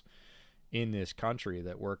officials in this country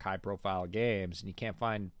that work high-profile games, and you can't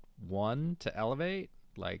find one to elevate?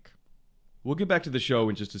 Like, we'll get back to the show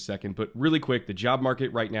in just a second, but really quick, the job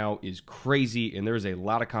market right now is crazy, and there's a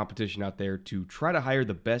lot of competition out there to try to hire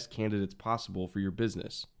the best candidates possible for your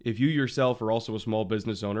business. If you yourself are also a small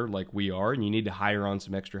business owner like we are, and you need to hire on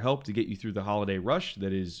some extra help to get you through the holiday rush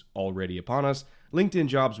that is already upon us, LinkedIn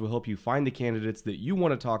Jobs will help you find the candidates that you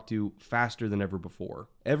want to talk to faster than ever before.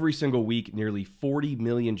 Every single week, nearly 40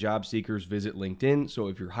 million job seekers visit LinkedIn, so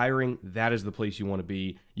if you're hiring, that is the place you want to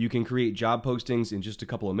be. You can create job postings in just a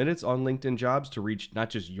couple of minutes on LinkedIn Jobs to reach not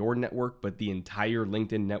just your network, but the entire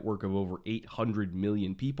LinkedIn network of over 800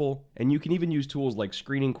 million people. And you can even use tools like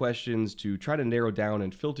screening questions to try to narrow down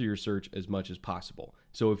and filter your search as much as possible.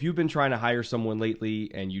 So if you've been trying to hire someone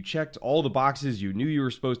lately and you checked all the boxes you knew you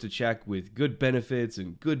were supposed to check with good benefits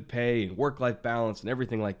and good pay and work-life balance and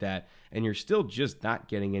everything like that, and you're still just not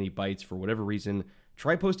getting any bites for whatever reason,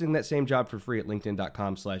 try posting that same job for free at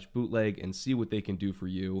linkedin.com/bootleg and see what they can do for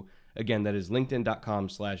you. Again, that is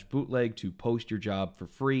linkedin.com/bootleg to post your job for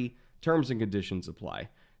free. Terms and conditions apply.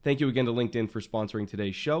 Thank you again to LinkedIn for sponsoring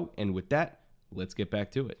today's show. And with that, let's get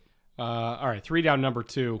back to it. All right, 3 down, number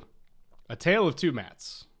 2. A tale of two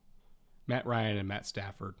Matts. Matt Ryan and Matt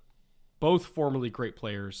Stafford. Both formerly great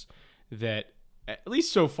players that, at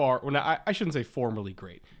least so far, well, I shouldn't say formerly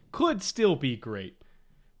great. Could still be great.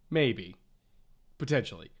 Maybe.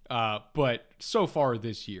 Potentially. But so far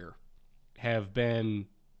this year have been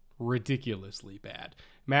ridiculously bad.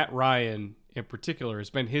 Matt Ryan, in particular, has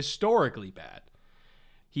been historically bad.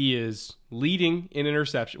 He is leading in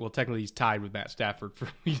interception. Well, technically, he's tied with Matt Stafford for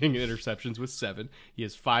leading in interceptions with 7. He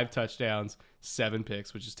has 5 touchdowns, 7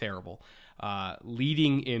 picks, which is terrible.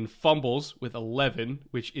 Leading in fumbles with 11,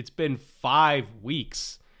 which it's been 5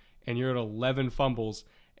 weeks, and you're at 11 fumbles,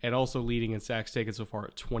 and also leading in sacks taken so far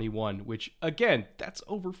at 21, which, again, that's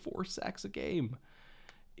over 4 sacks a game.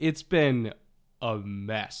 It's been a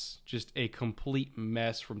mess, just a complete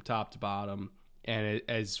mess from top to bottom. And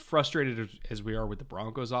as frustrated as we are with the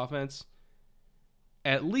Broncos offense,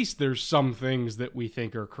 at least there's some things that we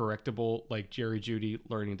think are correctable, like Jerry Jeudy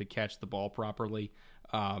learning to catch the ball properly.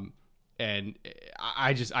 And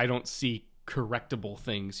I don't see correctable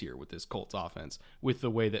things here with this Colts offense with the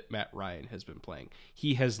way that Matt Ryan has been playing.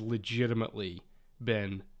 He has legitimately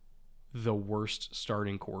been the worst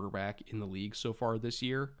starting quarterback in the league so far this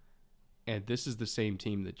year. And this is the same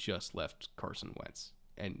team that just left Carson Wentz.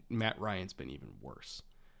 And Matt Ryan's been even worse.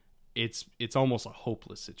 It's almost a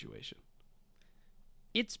hopeless situation.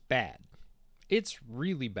 It's bad. It's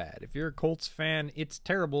really bad. If you're a Colts fan, it's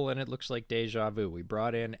terrible, and it looks like deja vu. We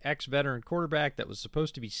brought in ex-veteran quarterback that was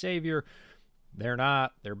supposed to be savior. They're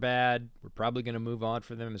not. They're bad. We're probably going to move on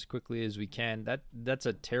for them as quickly as we can. That's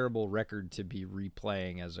a terrible record to be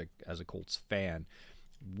replaying as a Colts fan.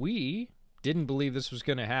 We didn't believe this was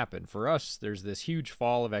going to happen. For us, there's this huge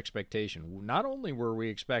fall of expectation. Not only were we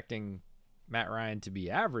expecting Matt Ryan to be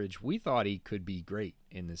average, we thought he could be great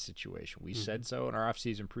in this situation. We said so in our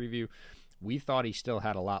offseason preview. We thought he still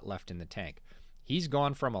had a lot left in the tank. He's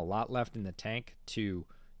gone from a lot left in the tank to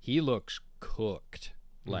he looks cooked.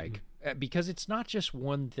 Like, because it's not just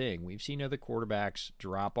one thing. We've seen other quarterbacks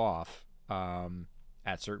drop off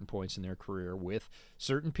at certain points in their career with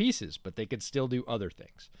certain pieces, but they could still do other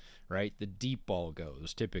things, right? The deep ball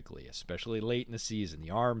goes typically, especially late in the season. The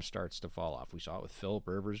arm starts to fall off. We saw it with Phillip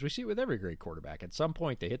Rivers. We see it with every great quarterback. At some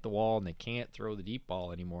point, they hit the wall and they can't throw the deep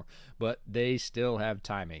ball anymore, but they still have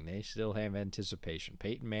timing. They still have anticipation.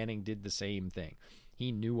 Peyton Manning did the same thing.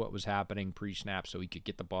 He knew what was happening pre-snap so he could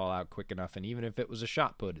get the ball out quick enough, and even if it was a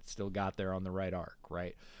shot put, it still got there on the right arc,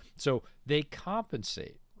 right? So they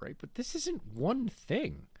compensate, right? But this isn't one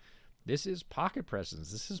thing. This is pocket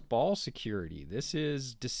presence. This is ball security. This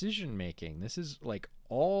is decision making. This is like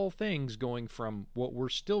all things going from what were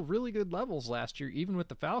still really good levels last year, even with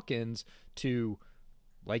the Falcons, to,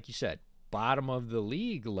 like you said, bottom of the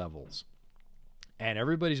league levels. And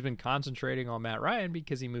everybody's been concentrating on Matt Ryan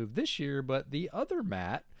because he moved this year, but the other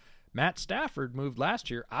Matt Stafford, moved last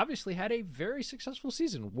year, obviously had a very successful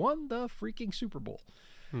season, won the freaking Super Bowl.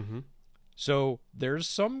 Mm-hmm. So there's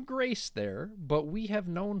some grace there, but we have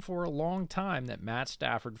known for a long time that Matt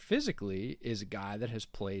Stafford physically is a guy that has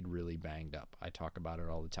played really banged up. I talk about it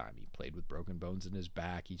all the time. He played with broken bones in his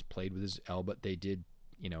back. He's played with his elbow. They did,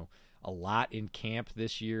 a lot in camp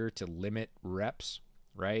this year to limit reps,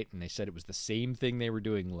 right? And they said it was the same thing they were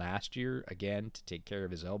doing last year, again, to take care of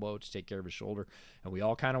his elbow, to take care of his shoulder. And we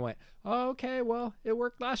all kind of went, oh, okay, well, it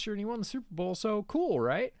worked last year and he won the Super Bowl, so cool,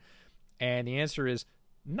 right? And the answer is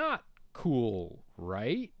not cool,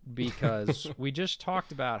 right? Because we just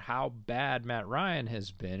talked about how bad Matt Ryan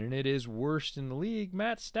has been, and it is worst in the league.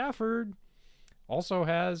 Matt Stafford also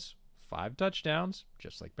has 5 touchdowns,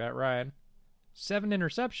 just like Matt Ryan, 7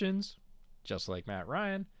 interceptions, just like Matt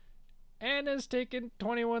Ryan, and has taken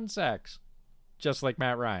 21 sacks, just like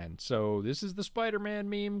Matt Ryan. So this is the Spider-Man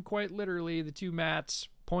meme, quite literally, the two Matts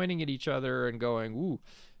pointing at each other and going, ooh.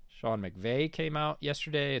 Sean McVay came out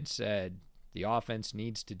yesterday and said the offense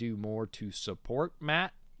needs to do more to support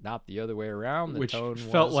Matt, not the other way around. Which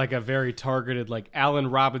felt like a very targeted, like Allen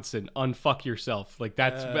Robinson, unfuck yourself. Like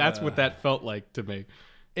that's what that felt like to me.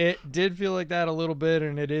 It did feel like that a little bit,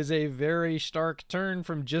 and it is a very stark turn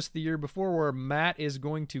from just the year before where Matt is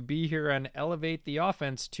going to be here and elevate the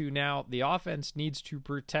offense to now the offense needs to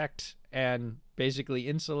protect and basically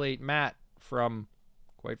insulate Matt from,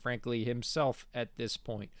 quite frankly, himself at this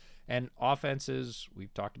point. And offenses,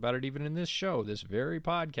 we've talked about it even in this show, this very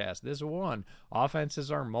podcast, this one, offenses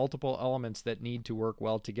are multiple elements that need to work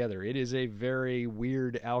well together. It is a very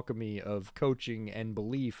weird alchemy of coaching and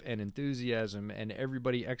belief and enthusiasm and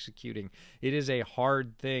everybody executing. It is a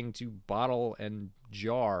hard thing to bottle and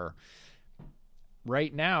jar.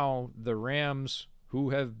 Right now, the Rams,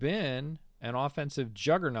 who have been an offensive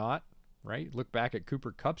juggernaut, right? Look back at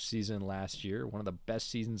Cooper Kupp's season last year, one of the best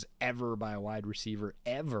seasons ever by a wide receiver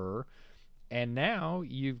ever. And now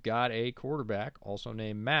you've got a quarterback, also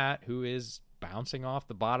named Matt, who is bouncing off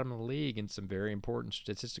the bottom of the league in some very important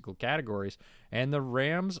statistical categories. And the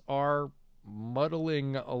Rams are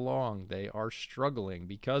muddling along. They are struggling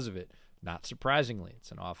because of it. Not surprisingly,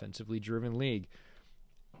 it's an offensively driven league.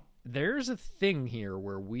 There's a thing here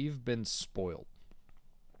where we've been spoiled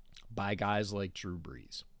by guys like Drew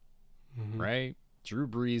Brees. Mm-hmm. Right? Drew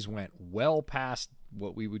Brees went well past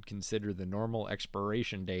what we would consider the normal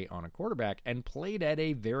expiration date on a quarterback and played at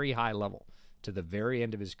a very high level to the very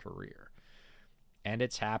end of his career. And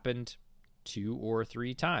it's happened 2 or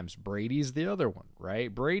 3 times. Brady's the other one,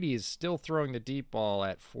 right? Brady is still throwing the deep ball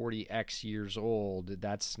at 40x years old.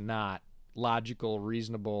 That's not logical,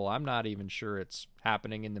 reasonable. I'm not even sure it's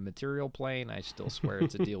happening in the material plane. I still swear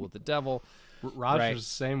it's a deal with the devil. Rodgers right. The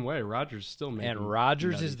same way. Rodgers still making, and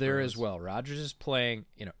Rodgers is there as well. Rodgers is playing,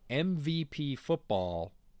 MVP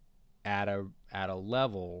football at a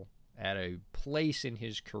level, at a place in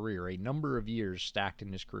his career, a number of years stacked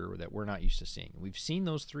in his career that we're not used to seeing. We've seen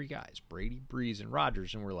those 3 guys, Brady, Brees, and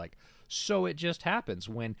Rodgers, and we're like, so it just happens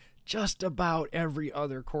when just about every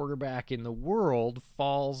other quarterback in the world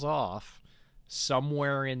falls off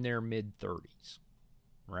somewhere in their mid-30s.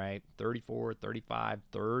 Right? 34, 35,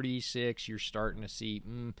 36, you're starting to see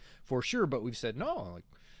for sure. But we've said, no, like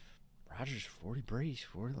Rodgers 40, Brees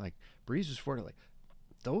 40, like Brees was 40. Like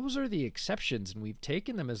those are the exceptions, and we've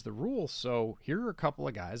taken them as the rule. So here are a couple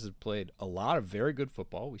of guys that played a lot of very good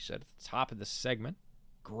football. We said at the top of this segment,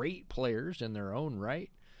 great players in their own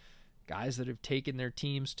right. Guys that have taken their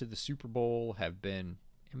teams to the Super Bowl, have been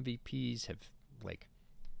MVPs, have like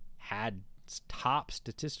had top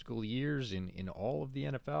statistical years in all of the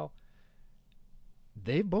NFL.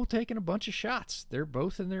 They've both taken a bunch of shots. They're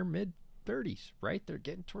both in their mid-30s, right? They're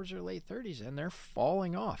getting towards their late 30s, and they're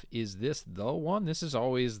falling off. Is this the one? This is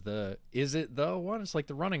always is it the one? It's like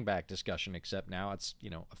the running back discussion, except now it's,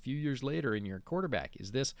 a few years later in your quarterback.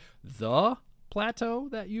 Is this the plateau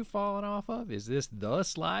that you've fallen off of? Is this the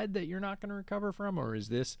slide that you're not going to recover from? Or is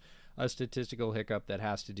this a statistical hiccup that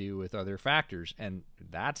has to do with other factors? And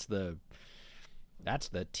that's the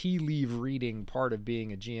tea leaf reading part of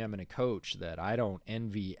being a GM and a coach that I don't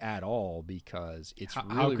envy at all, because it's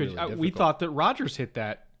really difficult. We thought that Rodgers hit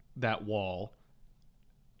that wall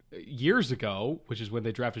years ago, which is when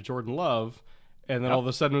they drafted Jordan Love, and then all of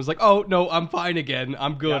a sudden it was like, oh no, I'm fine again.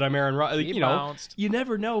 I'm good. I'm Aaron Rodgers. Bounced. You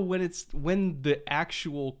never know when the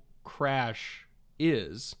actual crash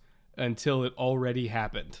is. until it already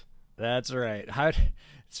happened. That's right.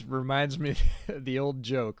 It reminds me of the old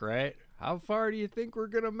joke, right? How far do you think we're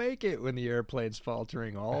going to make it when the airplane's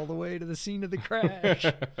faltering all the way to the scene of the crash?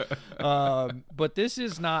 But this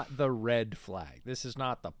is not the red flag. This is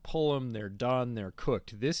not the pull them, they're done, they're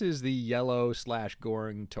cooked. This is the yellow /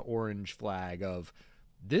 going to orange flag of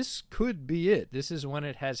this could be it. This is when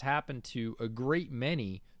it has happened to a great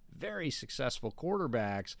many very successful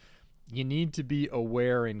quarterbacks. You need to be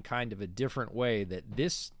aware in kind of a different way that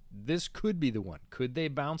this could be the one. Could they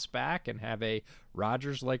bounce back and have a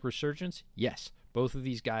Rodgers-like resurgence? Yes. Both of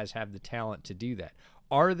these guys have the talent to do that.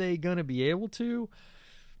 Are they going to be able to?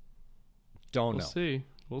 Don't know.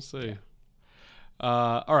 We'll see.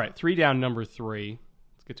 All right, 3 down, number 3.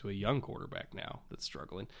 Let's get to a young quarterback now that's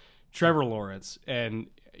struggling. Trevor Lawrence. And,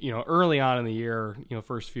 early on in the year,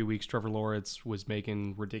 first few weeks, Trevor Lawrence was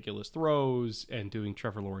making ridiculous throws and doing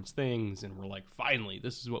Trevor Lawrence things. And we're like, finally,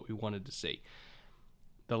 this is what we wanted to see.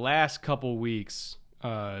 The last couple weeks,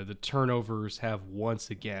 the turnovers have once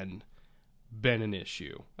again been an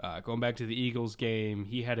issue. Going back to the Eagles game,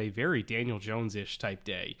 he had a very Daniel Jones-ish type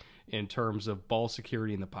day in terms of ball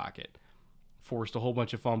security in the pocket. Forced a whole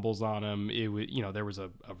bunch of fumbles on him. It was, there was a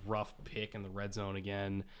rough pick in the red zone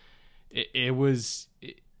again. It was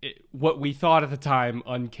what we thought at the time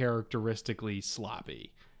uncharacteristically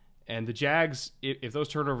sloppy. And the Jags, if those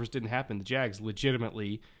turnovers didn't happen, the Jags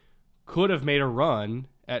legitimately could have made a run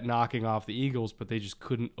at knocking off the Eagles, but they just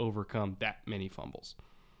couldn't overcome that many fumbles.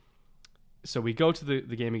 So we go to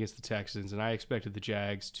the game against the Texans, and I expected the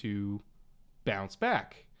Jags to bounce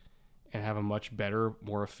back and have a much better,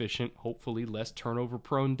 more efficient, hopefully less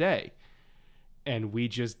turnover-prone day. And we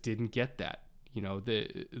just didn't get that.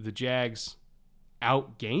 The Jags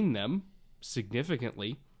outgained them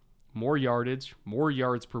significantly. More yardage, more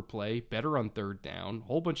yards per play, better on third down,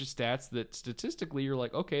 whole bunch of stats that statistically you're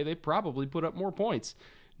like, okay, they probably put up more points.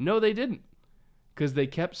 No, they didn't, because they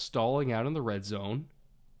kept stalling out in the red zone,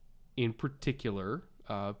 in particular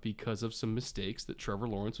because of some mistakes that Trevor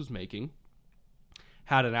Lawrence was making.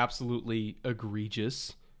 Had an absolutely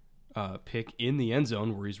egregious pick in the end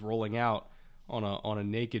zone where he's rolling out on a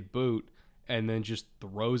naked boot and then just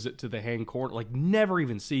throws it to the hand corner, like never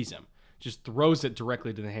even sees him. Just throws it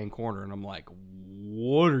directly to the hand corner, and I'm like,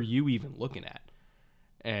 what are you even looking at?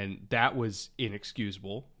 And that was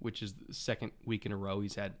inexcusable, which is the second week in a row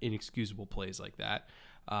he's had inexcusable plays like that.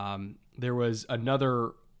 There was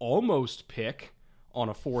another almost pick on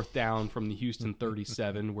a 4th down from the Houston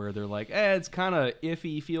 37 where they're like, it's kind of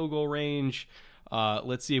iffy field goal range.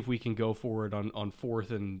 Let's see if we can go for it on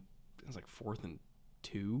 4th and it was like 4th and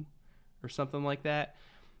 2 or something like that.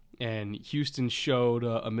 And Houston showed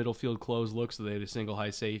a middle field close look, so they had a single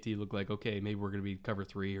high safety. It looked like, okay, maybe we're going to be cover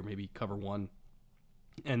 3 or maybe cover 1.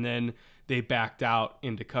 And then they backed out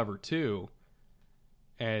into cover 2,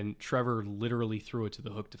 and Trevor literally threw it to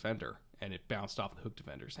the hook defender, and it bounced off the hook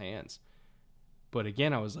defender's hands. But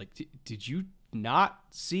again, I was like, did you not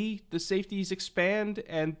see the safeties expand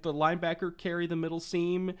and the linebacker carry the middle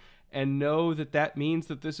seam and know that means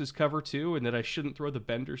that this is cover 2 and that I shouldn't throw the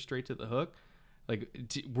bender straight to the hook? Like,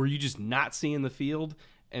 were you just not seeing the field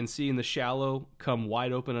and seeing the shallow come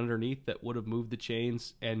wide open underneath that would have moved the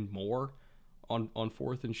chains and more on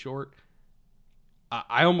 4th and short?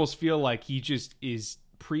 I almost feel like he just is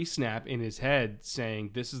pre-snap in his head saying,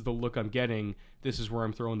 this is the look I'm getting, this is where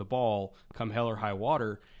I'm throwing the ball, come hell or high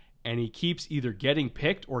water. And he keeps either getting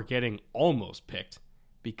picked or getting almost picked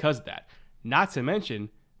because of that. Not to mention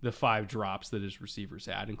the 5 drops that his receivers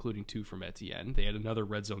had, including 2 from Etienne. They had another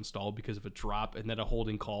red zone stall because of a drop and then a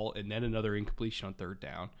holding call and then another incompletion on 3rd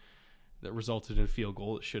down that resulted in a field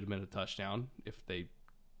goal that should have been a touchdown if they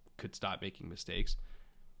could stop making mistakes.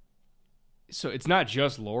 So it's not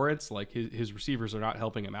just Lawrence, like his receivers are not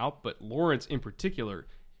helping him out, but Lawrence in particular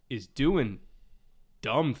is doing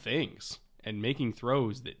dumb things and making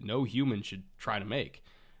throws that no human should try to make.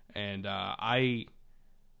 And I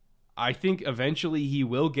think eventually he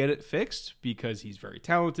will get it fixed because he's very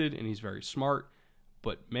talented and he's very smart.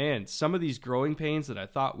 But man, some of these growing pains that I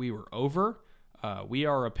thought we were over, we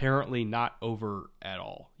are apparently not over at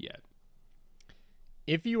all yet.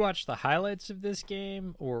 If you watch the highlights of this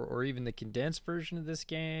game or even the condensed version of this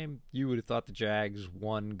game, you would have thought the Jags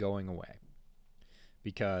won going away.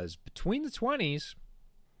 Because between the 20s,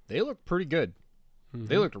 they looked pretty good. Mm-hmm.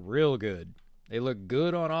 They looked real good. They look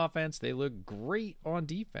good on offense. They look great on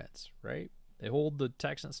defense, right? They hold the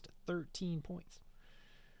Texans to 13 points.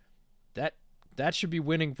 That should be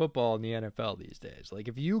winning football in the NFL these days. Like,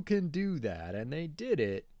 if you can do that, and they did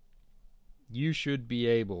it, you should be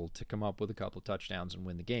able to come up with a couple of touchdowns and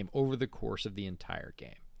win the game over the course of the entire game.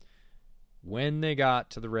 when they got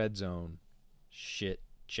to the red zone, shit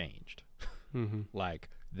changed. Mm-hmm. Like,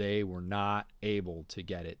 they were not able to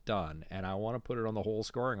get it done. And I want to put it on the whole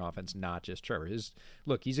scoring offense, not just Trevor.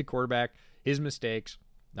 Look, he's a quarterback. His mistakes,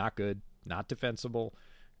 not good, not defensible.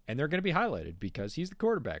 And they're going to be highlighted because he's the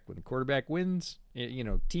quarterback. When the quarterback wins,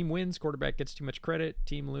 team wins, quarterback gets too much credit.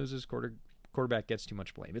 Team loses, quarterback gets too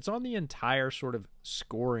much blame. It's on the entire sort of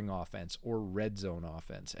scoring offense or red zone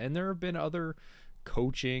offense. And there have been other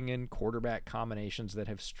coaching and quarterback combinations that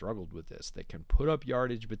have struggled with this, that can put up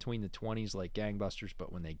yardage between the 20s like gangbusters,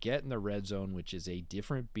 but when they get in the red zone, which is a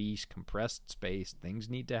different beast, compressed space, things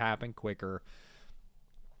need to happen quicker,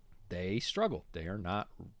 they struggle. They are not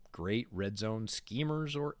great red zone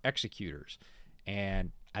schemers or executors.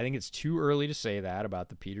 And I think it's too early to say that about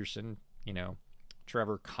the Peterson,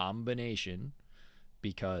 Trevor combination,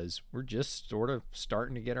 because we're just sort of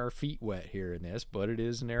starting to get our feet wet here in this, but it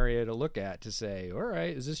is an area to look at to say, all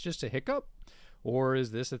right, is this just a hiccup? Or is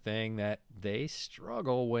this a thing that they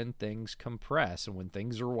struggle when things compress and when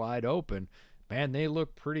things are wide open? Man, they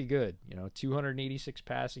look pretty good. 286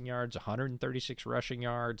 passing yards, 136 rushing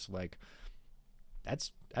yards. Like,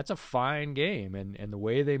 that's a fine game. And the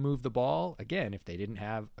way they move the ball, again, if they didn't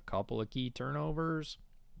have a couple of key turnovers,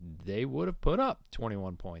 they would have put up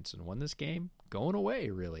 21 points and won this game going away,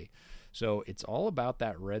 really. So it's all about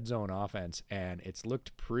that red zone offense, and it's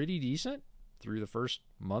looked pretty decent through the first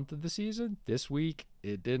month of the season. This week,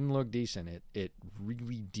 it didn't look decent. It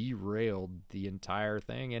really derailed the entire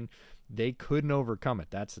thing, and they couldn't overcome it.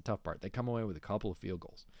 That's the tough part. They come away with a couple of field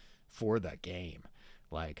goals for the game.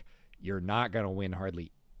 Like, you're not going to win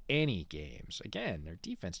hardly any games. Again, their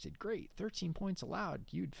defense did great. 13 points allowed.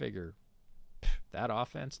 You'd figure that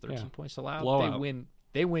offense, 13 points allowed, Blowout.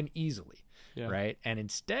 they win easily, Yeah. right? And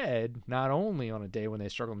instead, not only on a day when they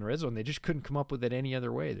struggled in the red zone, they just couldn't come up with it any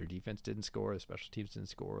other way. Their defense didn't score. The special teams didn't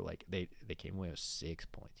score. Like, they came away with 6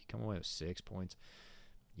 points. You come away with 6 points,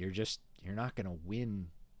 you're not going to win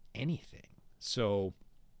anything. So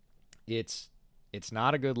it's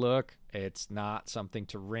not a good look. It's not something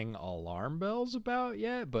to ring alarm bells about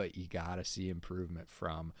yet, but you got to see improvement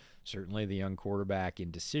from certainly the young quarterback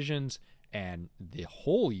in decisions and the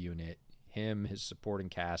whole unit, him, his supporting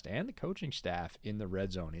cast, and the coaching staff in the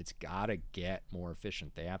red zone. It's got to get more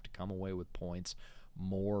efficient. They have to come away with points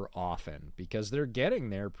more often because they're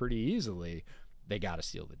getting there pretty easily. They got to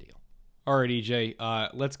seal the deal. All right,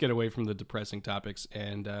 EJ, let's get away from the depressing topics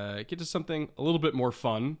and get to something a little bit more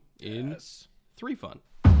fun in 3 Fun.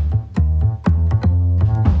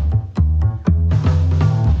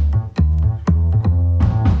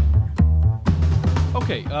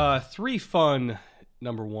 Okay, 3 Fun,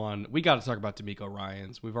 number 1. We got to talk about DeMeco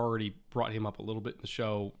Ryans. We've already brought him up a little bit in the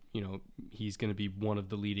show. He's going to be one of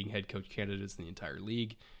the leading head coach candidates in the entire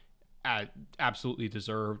league. Absolutely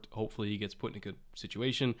deserved. Hopefully he gets put in a good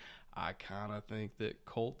situation. I kind of think that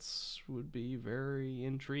Colts would be very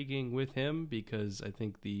intriguing with him because I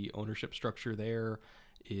think the ownership structure there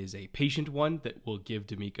is a patient one that will give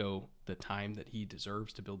DeMeco the time that he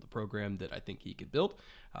deserves to build the program that I think he could build.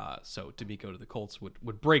 So DeMeco to the Colts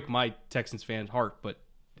would break my Texans fan heart, but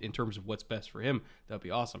in terms of what's best for him, that would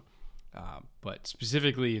be awesome. But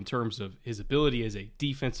specifically in terms of his ability as a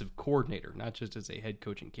defensive coordinator, not just as a head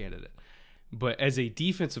coaching candidate, but as a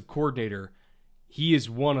defensive coordinator, he is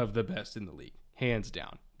one of the best in the league, hands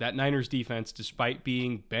down. That Niners defense, despite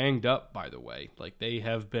being banged up, by the way, like they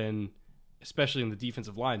have been, especially in the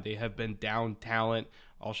defensive line, they have been down talent.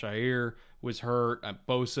 Al-Shaair was hurt.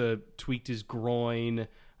 Bosa tweaked his groin.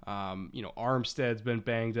 Armstead's been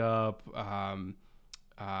banged up.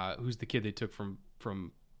 Who's the kid they took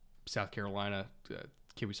from South Carolina?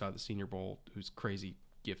 Kid we saw at the Senior Bowl, who's crazy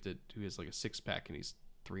gifted, who has like a 6-pack and he's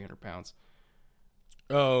 300 pounds.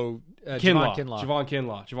 Oh, Kinlaw. Javon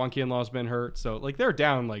Kinlaw. Javon Kinlaw's been hurt. So, like, they're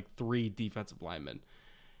down, like, 3 defensive linemen.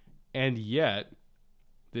 And yet,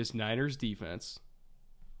 this Niners defense,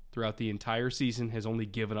 throughout the entire season, has only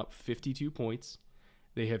given up 52 points.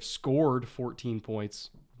 They have scored 14 points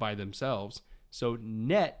by themselves. So,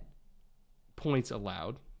 net points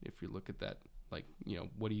allowed, if you look at that, like,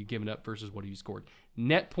 what are you giving up versus what have you scored?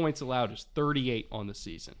 Net points allowed is 38 on the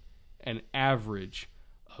season. An average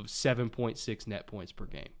of 7.6 net points per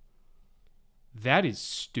game. That is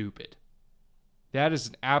stupid. That is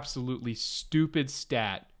an absolutely stupid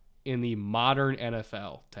stat in the modern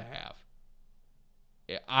NFL to have.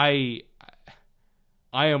 I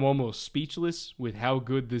am almost speechless with how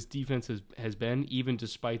good this defense has been, even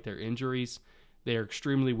despite their injuries. They are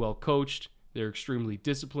extremely well coached. They're extremely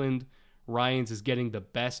disciplined. Ryans is getting the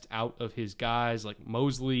best out of his guys. Like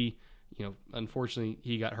Mosley, unfortunately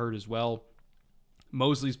he got hurt as well.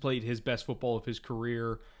 Mosley's played his best football of his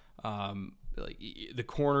career. Like the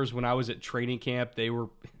corners when I was at training camp, they were,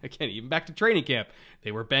 again, even back to training camp,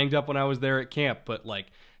 they were banged up when I was there at camp, but like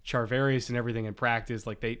Charvarius and everything in practice,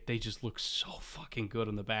 like they just look so fucking good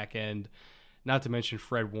on the back end. Not to mention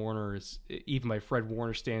Fred Warner is, even by Fred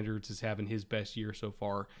Warner standards, is having his best year so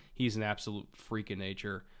far. He's an absolute freak of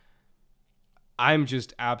nature. I'm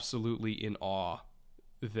just absolutely in awe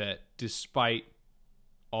that despite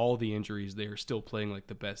all the injuries, they are still playing like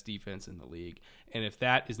the best defense in the league. And if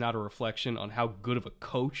that is not a reflection on how good of a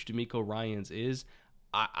coach DeMeco Ryans is,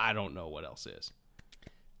 I don't know what else is.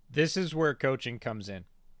 This is where coaching comes in.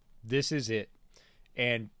 This is it.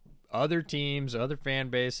 And other teams, other fan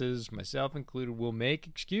bases, myself included, will make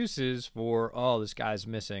excuses for, oh, this guy's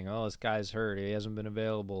missing. Oh, this guy's hurt. He hasn't been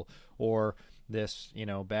available. Or this,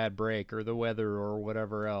 bad break or the weather or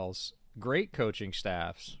whatever else. Great coaching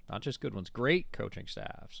staffs, not just good ones, great coaching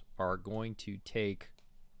staffs are going to take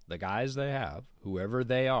the guys they have, whoever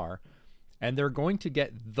they are, and they're going to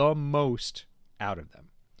get the most out of them.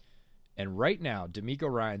 And right now,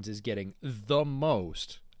 DeMeco Ryans is getting the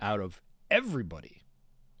most out of everybody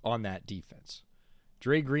on that defense.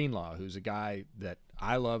 Dre Greenlaw, who's a guy that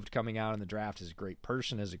I loved coming out in the draft, is a great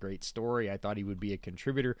person, has a great story. I thought he would be a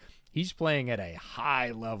contributor. He's playing at a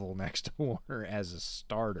high level next to Warner as a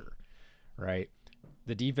starter. Right?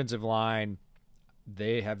 The defensive line,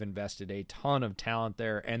 they have invested a ton of talent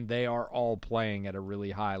there, and they are all playing at a really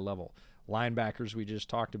high level. Linebackers we just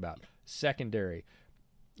talked about. Secondary,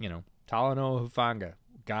 Talanoa Hufanga,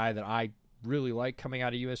 guy that I really liked coming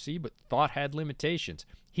out of USC, but thought had limitations.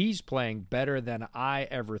 He's playing better than I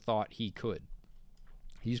ever thought he could.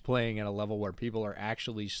 He's playing at a level where people are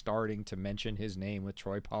actually starting to mention his name with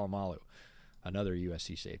Troy Polamalu, another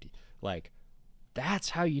USC safety. That's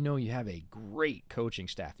how you know you have a great coaching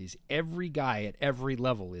staff. Every guy at every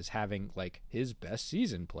level is having his best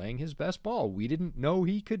season, playing his best ball. We didn't know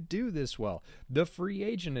he could do this well. The free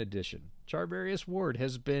agent edition, Charvarius Ward,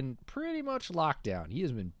 has been pretty much locked down. He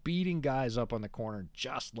has been beating guys up on the corner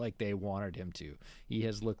just like they wanted him to. He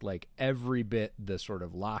has looked like every bit the sort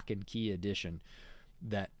of lock and key addition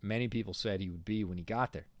that many people said he would be when he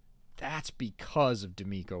got there. That's because of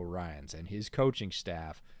DeMeco Ryans and his coaching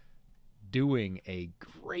staff doing a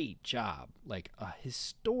great job, a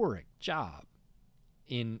historic job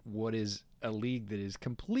in what is a league that is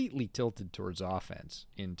completely tilted towards offense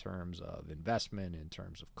in terms of investment, in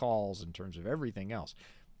terms of calls, in terms of everything else.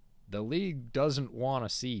 The league doesn't want to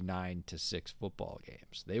see 9-6 football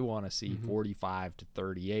games. They want to see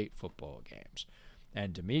 45-38 football games.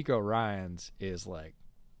 And DeMeco Ryans is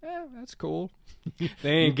that's cool.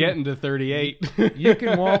 They ain't getting to 38. You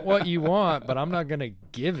can want what you want, but I'm not going to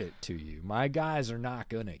give it to you. My guys are not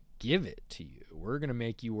going to give it to you. We're going to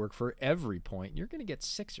make you work for every point. You're going to get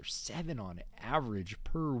 6 or 7 on average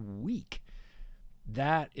per week.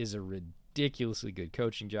 That is a ridiculously good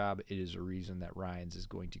coaching job. It is a reason that Ryans is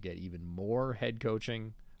going to get even more head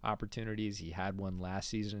coaching opportunities. He had one last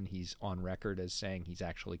season. He's on record as saying he's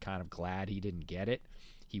actually kind of glad he didn't get it.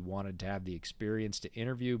 He wanted to have the experience to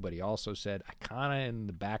interview, but he also said, I kind of, in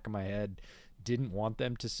the back of my head, didn't want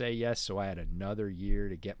them to say yes, so I had another year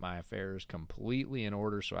to get my affairs completely in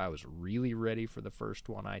order, so I was really ready for the first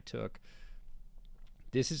one I took.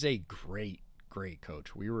 This is a great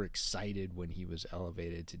coach. We were excited when he was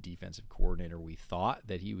elevated to defensive coordinator. We thought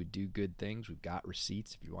that he would do good things. We've got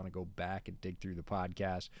receipts if you want to go back and dig through the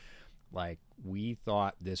podcast. We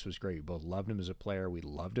thought this was great. We both loved him as a player. We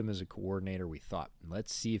loved him as a coordinator. We thought,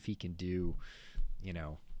 let's see if he can do,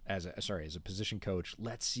 as a position coach,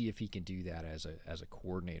 let's see if he can do that as a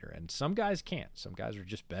coordinator. And some guys can't. Some guys are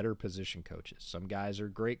just better position coaches. Some guys are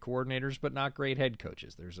great coordinators, but not great head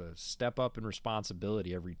coaches. There's a step up in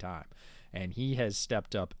responsibility every time. And he has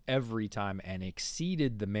stepped up every time and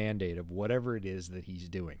exceeded the mandate of whatever it is that he's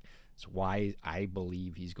doing. It's why I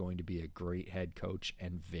believe he's going to be a great head coach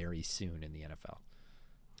and very soon in the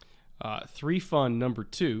NFL. 3 fun number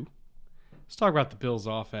 2. Let's talk about the Bills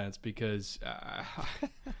offense because,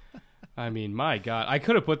 my God, I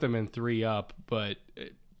could have put them in 3 up, but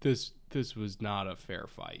this was not a fair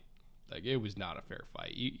fight. It was not a fair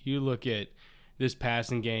fight. You look at this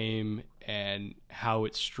passing game and how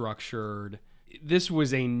it's structured. This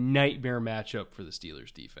was a nightmare matchup for the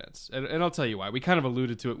Steelers defense. And I'll tell you why. We kind of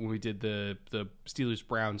alluded to it when we did the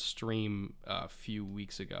Steelers-Browns stream a few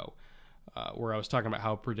weeks ago, where I was talking about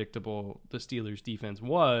how predictable the Steelers defense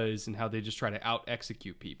was and how they just try to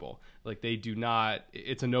out-execute people. They do not –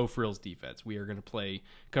 it's a no-frills defense. We are going to play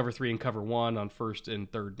cover 3 and cover 1 on first and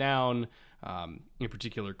third down. In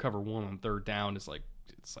particular, cover 1 on third down is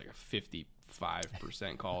it's like a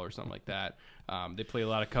 65% call or something like that. They play a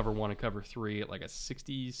lot of cover 1 and cover 3 at like a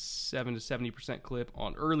 67 to 70% clip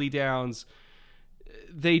on early downs.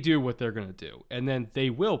 They do what they're going to do. And then they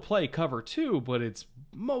will play cover 2, but it's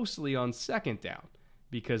mostly on second down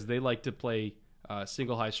because they like to play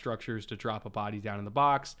single high structures to drop a body down in the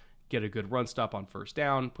box, get a good run stop on first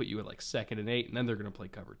down, put you at like 2nd and 8, and then they're going to play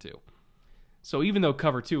cover 2. So even though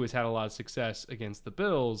cover 2 has had a lot of success against the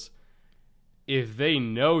Bills, if they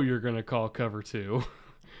know you're going to call cover 2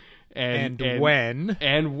 and they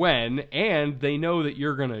know that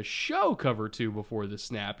you're going to show cover 2 before the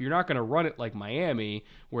snap, you're not going to run it like Miami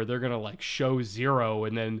where they're going to like show 0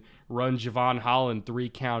 and then run Javon Holland 3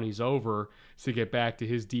 counties over to get back to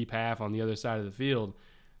his deep half on the other side of the field.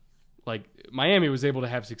 Like, Miami was able to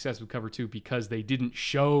have success with cover 2 because they didn't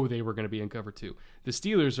show they were going to be in cover 2. The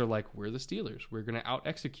Steelers are like, we're the Steelers. We're going to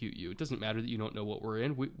out-execute you. It doesn't matter that you don't know what we're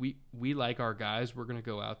in. We like our guys. We're going to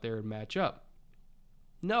go out there and match up.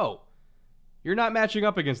 No. You're not matching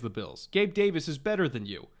up against the Bills. Gabe Davis is better than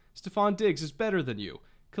you. Stephon Diggs is better than you.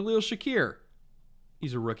 Khalil Shakir,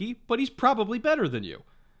 he's a rookie, but he's probably better than you.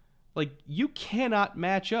 Like, you cannot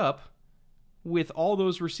match up with all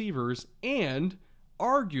those receivers and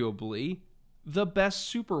arguably the best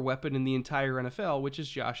super weapon in the entire NFL, which is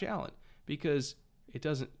Josh Allen, because it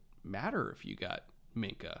doesn't matter if you got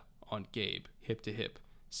Minkah on Gabe hip to hip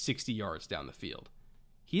 60 yards down the field.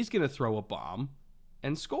 He's going to throw a bomb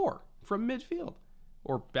and score from midfield,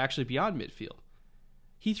 or actually beyond midfield.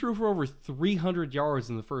 He threw for over 300 yards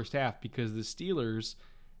in the first half because the Steelers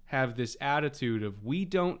have this attitude of, we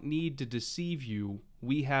don't need to deceive you,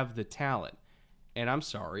 we have the talent. And I'm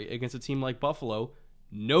sorry, against a team like Buffalo,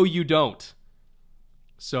 no, you don't.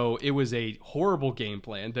 So it was a horrible game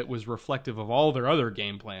plan that was reflective of all their other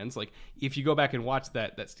game plans. Like, if you go back and watch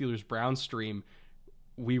that Steelers-Browns stream,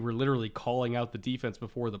 we were literally calling out the defense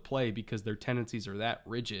before the play because their tendencies are that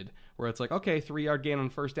rigid, where it's like, okay, 3-yard gain on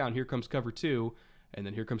first down, here comes cover 2, and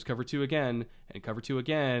then here comes cover 2 again, and cover 2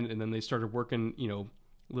 again, and then they started working,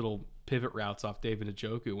 little pivot routes off David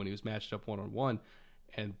Njoku when he was matched up one-on-one.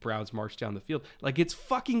 And Browns marched down the field. Like, it's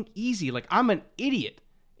fucking easy. Like, I'm an idiot,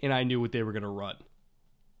 and I knew what they were gonna run.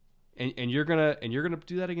 And you're gonna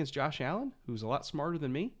do that against Josh Allen, who's a lot smarter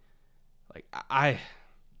than me. Like,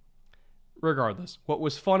 regardless, what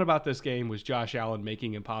was fun about this game was Josh Allen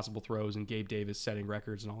making impossible throws and Gabe Davis setting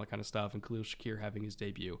records and all that kind of stuff, and Khalil Shakir having his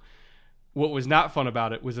debut. What was not fun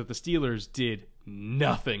about it was that the Steelers did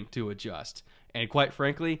nothing to adjust, and quite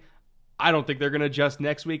frankly, I don't think they're going to adjust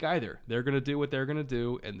next week either. They're going to do what they're going to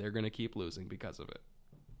do, and they're going to keep losing because of it.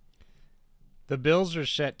 The Bills are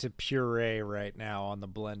set to puree right now on the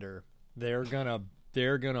blender. They're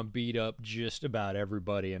gonna beat up just about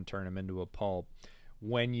everybody and turn them into a pulp.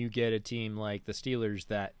 When you get a team like the Steelers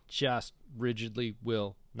that just rigidly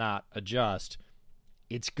will not adjust,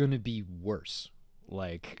 it's going to be worse.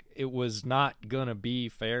 Like, it was not going to be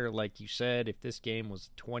fair, like you said. If this game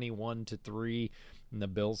was 21-3 and the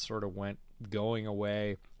Bills sort of went going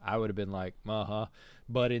away, I would have been like,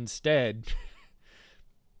 But instead,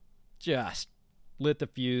 just lit the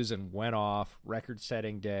fuse and went off.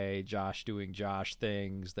 Record-setting day, Josh doing Josh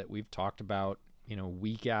things that we've talked about,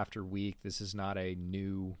 week after week. This is not a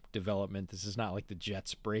new development. This is not like the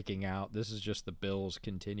Jets breaking out. This is just the Bills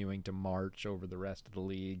continuing to march over the rest of the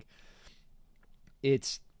league.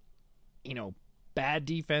 It's, bad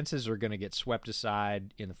defenses are going to get swept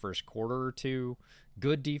aside in the first quarter or two.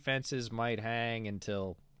 Good defenses might hang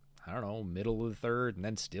until, middle of the third, and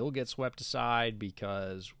then still get swept aside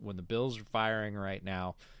because when the Bills are firing right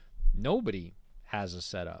now, nobody has a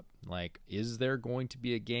setup. Like, is there going to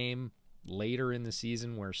be a game later in the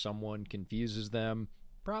season where someone confuses them?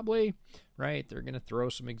 Probably, right? They're going to throw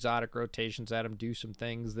some exotic rotations at him, do some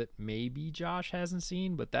things that maybe Josh hasn't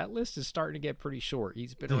seen, but that list is starting to get pretty short.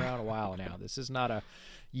 He's been around a while now. This is not a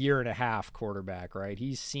year and a half quarterback, right?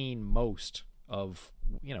 He's seen most of,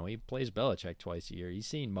 he plays Belichick twice a year. He's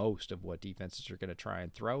seen most of what defenses are going to try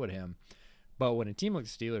and throw at him. But when a team like the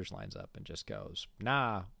Steelers lines up and just goes,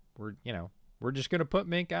 nah, we're just going to put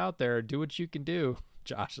Mink out there, do what you can do,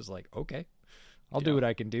 Josh is like, okay. I'll do what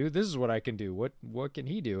I can do. This is what I can do. What can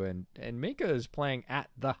he do? And Minkah is playing at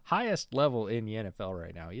the highest level in the NFL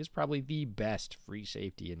right now. He is probably the best free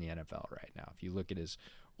safety in the NFL right now. If you look at his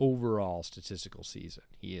overall statistical season,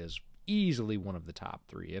 he is easily one of the top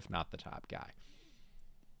 3, if not the top guy.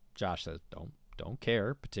 Josh says, don't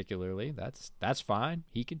care particularly. That's fine.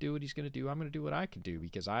 He can do what he's going to do. I'm going to do what I can do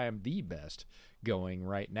because I am the best going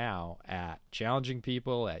right now at challenging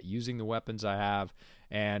people, at using the weapons I have.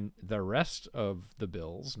 And the rest of the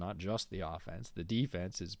Bills, not just the offense, the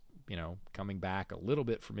defense is coming back a little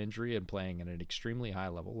bit from injury and playing at an extremely high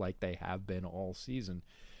level like they have been all season.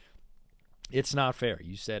 It's not fair.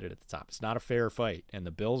 You said it at the top. It's not a fair fight. And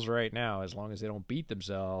the Bills right now, as long as they don't beat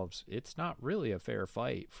themselves, it's not really a fair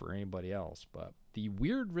fight for anybody else. But the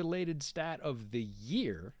weird related stat of the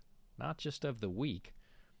year, not just of the week.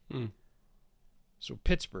 So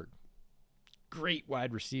Pittsburgh, great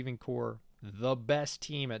wide receiving core, the best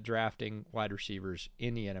team at drafting wide receivers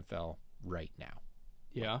in the NFL right now.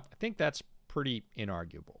 Yeah. I think that's pretty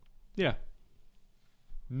inarguable. Yeah.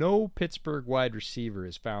 No Pittsburgh wide receiver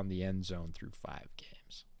has found the end zone through 5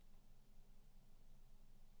 games.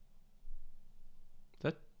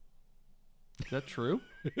 Is that true?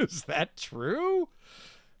 Is that true?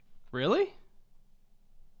 Really?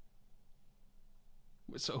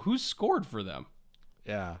 So who's scored for them?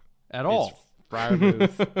 Yeah. At all?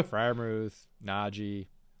 Freiermuth, Najee.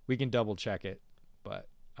 We can double check it, but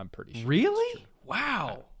I'm pretty sure. Really?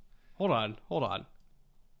 Wow. Hold on.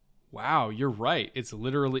 Wow, you're right. It's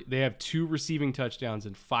literally, they have 2 receiving touchdowns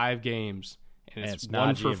in 5 games, and it's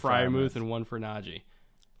one Najee for Freiermuth and one for Najee.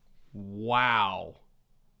 Wow.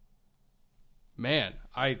 Man,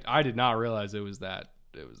 I did not realize it was that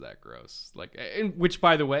gross. Like, and which,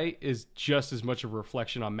 by the way, is just as much a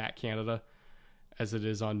reflection on Matt Canada as it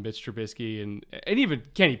is on Mitch Trubisky and even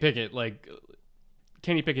Kenny Pickett. Like,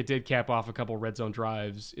 Kenny Pickett did cap off a couple red zone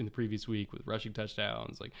drives in the previous week with rushing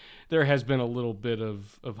touchdowns. Like, there has been a little bit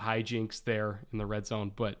of hijinks there in the red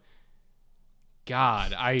zone, but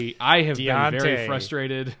God, I have been very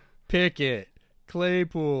frustrated. Pickett,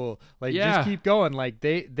 Claypool, just keep going. Like,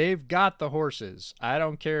 they've got the horses. I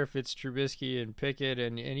don't care if it's Trubisky and Pickett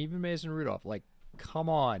and even Mason Rudolph. Like, come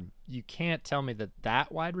on. You can't tell me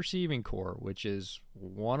that wide receiving core, which is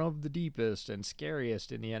one of the deepest and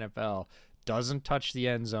scariest in the NFL, doesn't touch the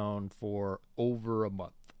end zone for over a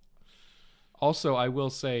month. Also, I will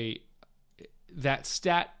say that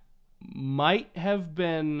stat might have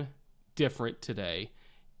been different today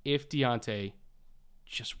if Deontay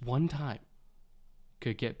just one time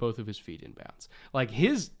could get both of his feet in bounds. Like,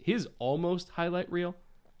 his almost highlight reel,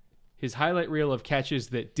 his highlight reel of catches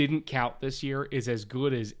that didn't count this year is as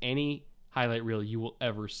good as any highlight reel you will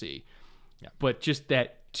ever see. Yeah. But just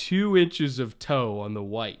that 2 inches of toe on the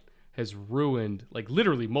white has ruined, like,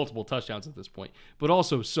 literally multiple touchdowns at this point, but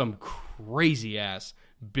also some crazy ass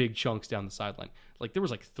big chunks down the sideline. Like, there was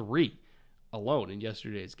like 3 alone in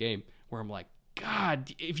yesterday's game where I'm like,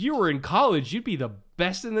 God, if you were in college, you'd be the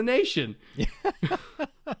best in the nation.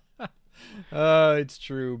 It's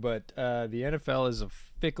true, but the NFL is a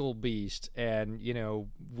fickle beast, and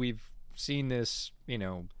we've seen this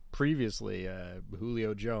previously.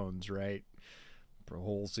 Julio Jones, right? For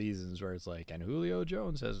whole seasons where it's like, and Julio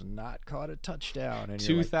Jones has not caught a touchdown, and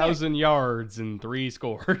 2,000 yards and 3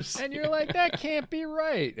 scores, and you're like, that can't be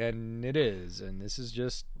right, and it is, and this is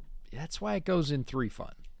just, that's why it goes in 3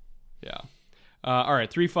 fun. Yeah. All right,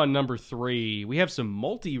 3 fun number 3. We have some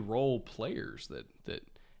multi-role players that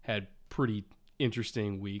had pretty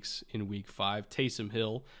interesting weeks in week 5. Taysom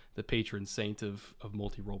Hill, the patron saint of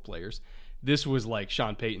multi-role players. This was like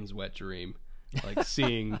Sean Payton's wet dream. Like,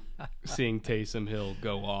 seeing Taysom Hill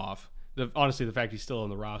go off. Honestly, the fact he's still on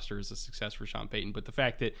the roster is a success for Sean Payton. But the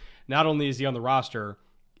fact that not only is he on the roster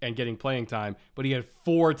and getting playing time, but he had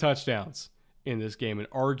 4 touchdowns in this game and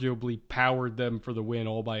arguably powered them for the win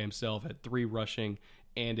all by himself. Had 3 rushing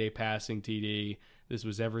and a passing TD. This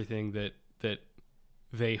was everything that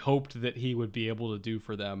they hoped that he would be able to do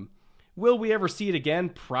for them. Will we ever see it again?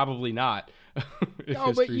 Probably not.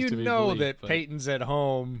 No, but that Peyton's at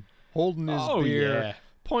home holding his beer,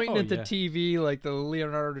 pointing at the TV like the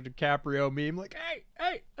Leonardo DiCaprio meme, like,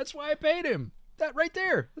 hey, that's why I paid him. That right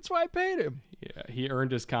there, that's why I paid him. Yeah, he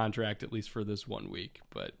earned his contract at least for this 1 week.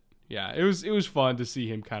 But yeah, it was fun to see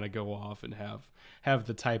him kind of go off and have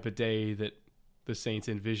the type of day that the Saints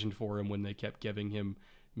envisioned for him when they kept giving him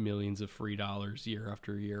millions of free dollars year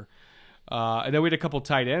after year. And then we had a couple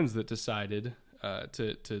tight ends that decided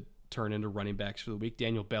to turn into running backs for the week.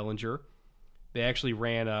 Daniel Bellinger. They actually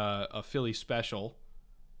ran a Philly special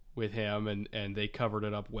with him, and they covered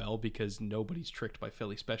it up well because nobody's tricked by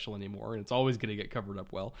Philly special anymore, and it's always going to get covered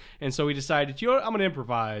up well. And so he decided, I'm going to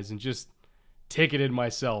improvise and just ticketed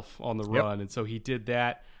myself on the run. And so he did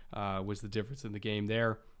that, was the difference in the game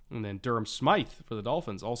there. And then Durham Smythe for the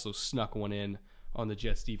Dolphins also snuck one in on the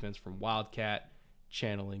Jets defense from Wildcat,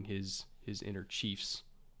 channeling his inner Chiefs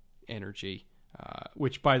energy.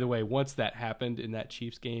 Which, by the way, once that happened in that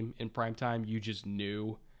Chiefs game in primetime, you just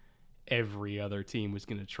knew every other team was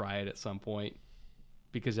going to try it at some point,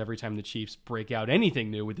 because every time the Chiefs break out anything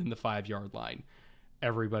new within the 5-yard line,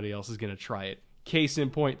 everybody else is going to try it Case in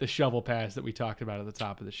point, the shovel pass that we talked about at the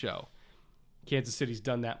top of the show. Kansas City's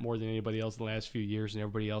done that more than anybody else in the last few years, and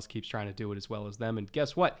everybody else keeps trying to do it as well as them. And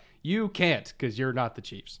guess what? You can't, because you're not the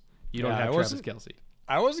Chiefs. You don't have Travis Kelce.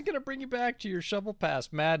 I wasn't going to bring you back to your shovel pass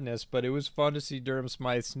madness, but it was fun to see Durham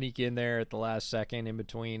Smythe sneak in there at the last second in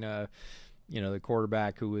between, the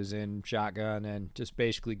quarterback who was in shotgun and just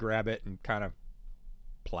basically grab it and kind of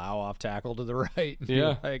plow off tackle to the right.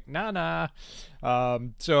 Yeah. Like, nah.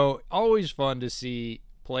 So always fun to see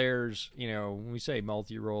players, when we say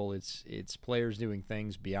multi-role, it's players doing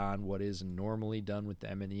things beyond what is normally done with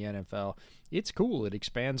them in the NFL. It's cool. It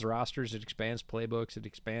expands rosters. It expands playbooks. It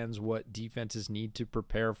expands what defenses need to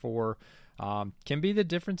prepare for. Can be the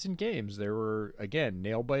difference in games. There were, again,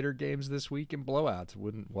 nail-biter games this week and blowouts.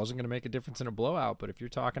 Wasn't going to make a difference in a blowout, but if you're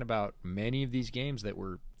talking about many of these games that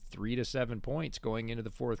were 3 to 7 points going into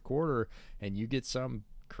the fourth quarter, and you get some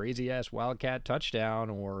crazy ass Wildcat touchdown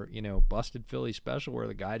or busted Philly special where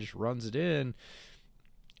the guy just runs it in,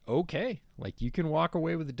 okay, like you can walk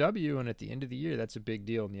away with a W, and at the end of the year that's a big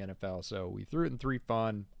deal in the NFL. So we threw it in 3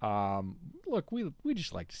 fun. Look, we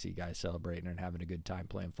just like to see guys celebrating and having a good time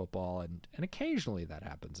playing football, and occasionally that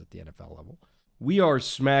happens at the NFL level. We are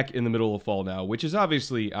smack in the middle of fall now, which is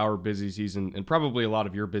obviously our busy season and probably a lot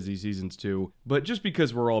of your busy seasons too. But just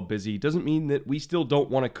because we're all busy doesn't mean that we still don't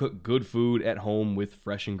want to cook good food at home with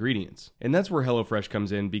fresh ingredients. And that's where HelloFresh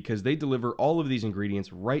comes in, because they deliver all of these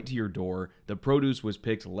ingredients right to your door. The produce was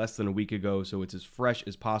picked less than a week ago, so it's as fresh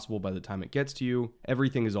as possible by the time it gets to you.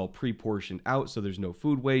 Everything is all pre-portioned out, so there's no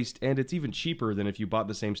food waste, and it's even cheaper than if you bought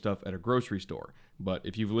the same stuff at a grocery store. But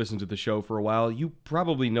if you've listened to the show for a while, you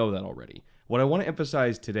probably know that already. What I want to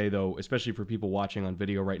emphasize today, though, especially for people watching on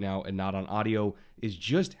video right now and not on audio, is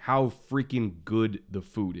just how freaking good the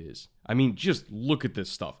food is. I mean, just look at this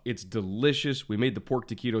stuff. It's delicious. We made the pork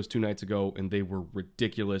taquitos 2 nights ago, and they were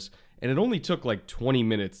ridiculous. And it only took like 20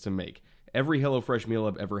 minutes to make. Every HelloFresh meal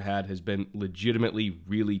I've ever had has been legitimately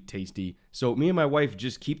really tasty. So me and my wife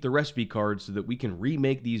just keep the recipe card so that we can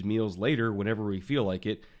remake these meals later whenever we feel like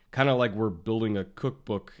it. Kind of like we're building a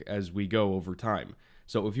cookbook as we go over time.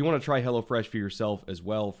 So if you want to try HelloFresh for yourself as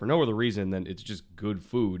well, for no other reason than it's just good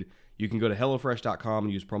food, you can go to HelloFresh.com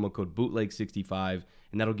and use promo code BOOTLEG65,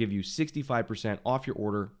 and that'll give you 65% off your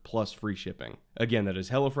order plus free shipping. Again, that is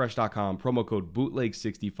HelloFresh.com, promo code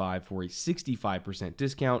BOOTLEG65 for a 65%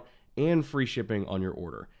 discount and free shipping on your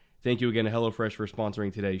order. Thank you again to HelloFresh for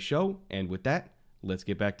sponsoring today's show, and with that, let's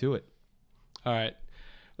get back to it. All right,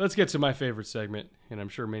 let's get to my favorite segment, and I'm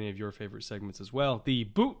sure many of your favorite segments as well, the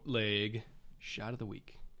Bootleg Shot of the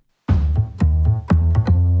Week.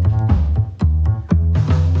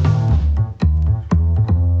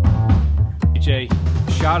 DJ,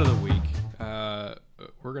 Shot of the Week.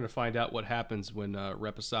 We're going to find out what happens when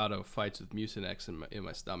Reposado fights with Mucinex in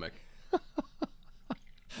my stomach.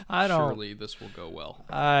 Surely this will go well.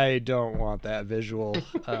 I don't want that visual.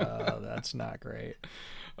 That's not great.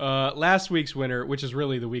 Last week's winner, which is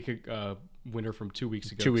really the week winner from 2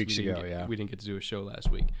 weeks ago. 2 weeks ago, yeah. We didn't get to do a show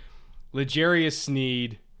last week. L'Jarius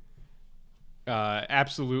Sneed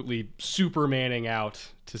absolutely supermaning out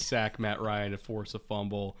to sack Matt Ryan to force a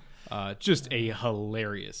fumble. Just a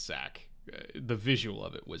hilarious sack. The visual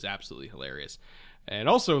of it was absolutely hilarious. And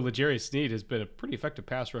also, L'Jarius Sneed has been a pretty effective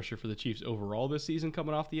pass rusher for the Chiefs overall this season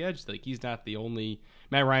coming off the edge. Like, he's not the only...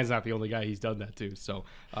 Matt Ryan's not the only guy he's done that to. So,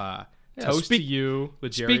 toast to you,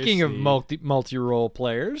 L'Jarius Speaking Sneed. of multi-role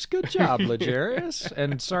players, good job, L'Jarius.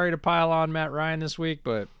 And sorry to pile on Matt Ryan this week,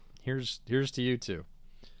 but... Here's to you two.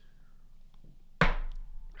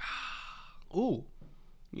 Ooh,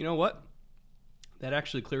 you know what? That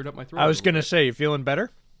actually cleared up my throat. I was going to say, you feeling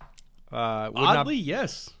better? Oddly,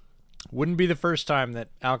 yes. Wouldn't be the first time that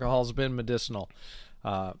alcohol's been medicinal.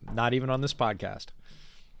 Not even on this podcast.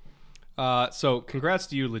 So congrats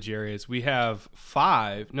to you, L'Jarius. We have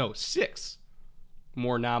 6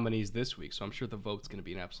 more nominees this week, so I'm sure the vote's going to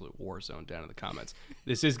be an absolute war zone down in the comments.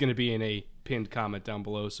 This is going to be in a pinned comment down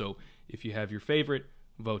below, so if you have your favorite,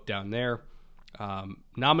 vote down there.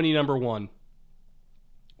 Nominee number 1,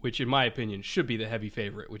 which in my opinion should be the heavy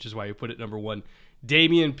favorite, which is why we put it number 1,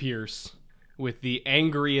 Dameon Pierce, with the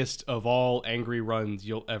angriest of all angry runs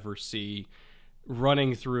you'll ever see,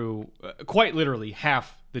 running through quite literally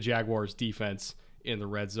half the Jaguars' defense in the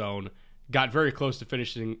red zone. Got very close to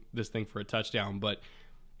finishing this thing for a touchdown, but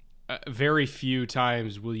very few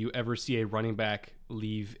times will you ever see a running back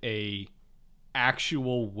leave a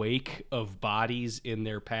actual wake of bodies in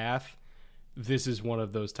their path. This is one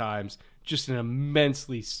of those times. Just an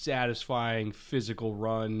immensely satisfying physical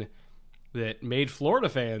run. that made Florida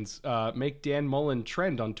fans make Dan Mullen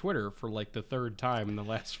trend on Twitter for like the third time in the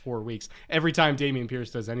last 4 weeks. Every time Dameon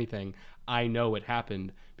Pierce does anything, I know it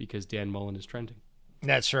happened because Dan Mullen is trending.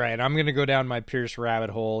 That's right. I'm going to go down my Pierce rabbit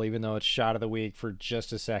hole, even though it's shot of the week, for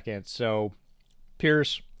just a second. So,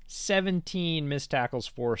 Pierce, 17 missed tackles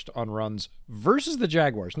forced on runs versus the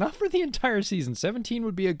Jaguars. Not for the entire season. 17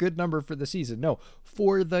 would be a good number for the season. No,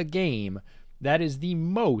 for the game. That is the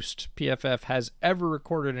most PFF has ever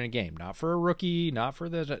recorded in a game. Not for a rookie, not for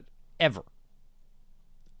the... ever.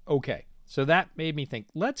 Okay, so that made me think,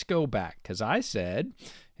 let's go back, because I said,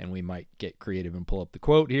 and we might get creative and pull up the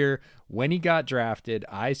quote here, when he got drafted,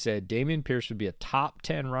 I said Dameon Pierce would be a top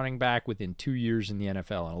 10 running back within 2 years in the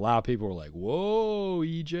NFL. And a lot of people were like, whoa,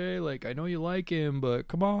 EJ, like, I know you like him, but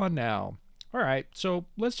come on now. All right, so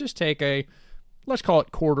let's just take a, let's call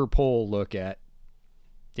it quarter poll look at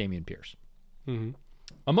Dameon Pierce. Mm-hmm.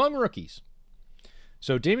 Among rookies,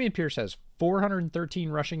 so Dameon Pierce has 413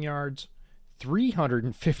 rushing yards,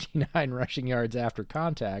 359 rushing yards after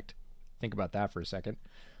contact. Think about that for a second.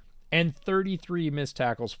 And 33 missed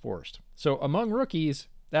tackles forced. So among rookies,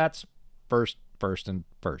 that's first.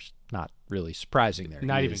 Not really surprising there.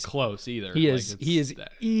 Not even close either. He is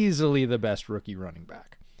easily the best rookie running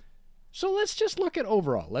back. So let's just look at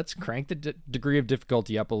overall. Let's crank the degree of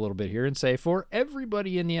difficulty up a little bit here and say, for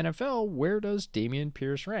everybody in the NFL, where does Dameon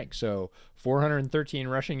Pierce rank? So 413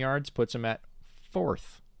 rushing yards puts him at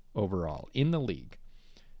 4th overall in the league.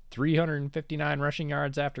 359 rushing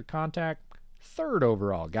yards after contact, 3rd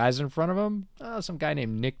overall. Guys in front of him, some guy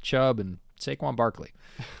named Nick Chubb and Saquon Barkley.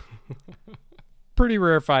 Pretty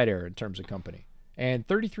rarefied air in terms of company. And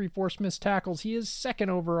 33 forced missed tackles. He is 2nd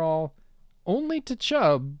overall, only to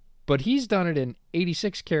Chubb, but he's done it in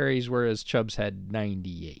 86 carries, whereas Chubb's had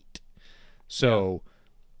 98. So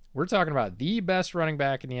we're talking about the best running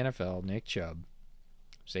back in the NFL, Nick Chubb.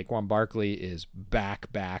 Saquon Barkley is back.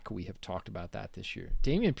 We have talked about that this year.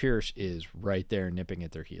 Dameon Pierce is right there nipping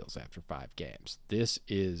at their heels after 5 games. This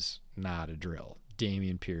is not a drill.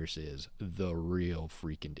 Dameon Pierce is the real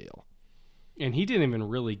freaking deal. And he didn't even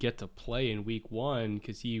really get to play in week 1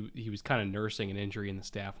 because he was kind of nursing an injury and the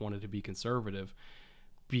staff wanted to be conservative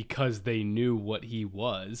because they knew what he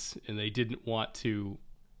was and they didn't want to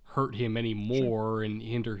hurt him anymore and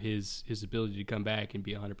hinder his ability to come back and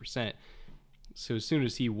be 100%. So as soon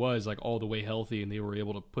as he was like all the way healthy and they were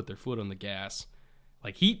able to put their foot on the gas,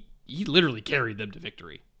 like he literally carried them to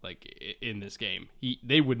victory. Like in this game,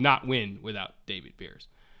 they would not win without Dameon Pierce.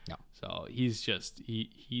 No. So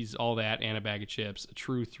he's all that and a bag of chips, a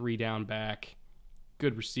true 3-down back,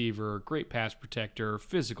 good receiver, great pass protector,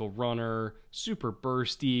 physical runner, super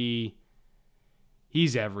bursty.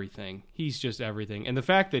 He's everything. He's just everything. And the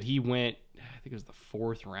fact that he went, I think it was the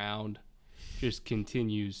 4th round, just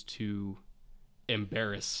continues to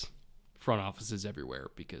embarrass front offices everywhere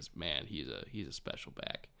because, man, he's a special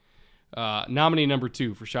back. Nominee number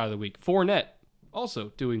 2 for Shot of the Week, Fournette.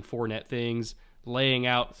 Also doing Fournette things, laying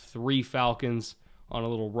out 3 Falcons on a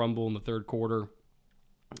little rumble in the 3rd quarter.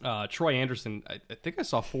 Troy Anderson, I think I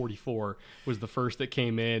saw 44 was the first that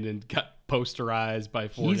came in and got posterized by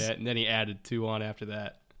Fournette, and then he added 2 on after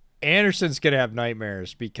that. Anderson's going to have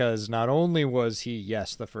nightmares because not only was he,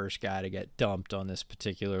 the first guy to get dumped on this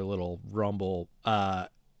particular little rumble,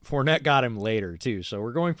 Fournette got him later too. So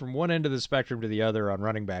we're going from one end of the spectrum to the other on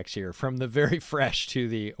running backs here, from the very fresh to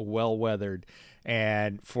the well-weathered.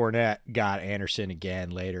 And Fournette got Anderson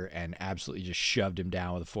again later and absolutely just shoved him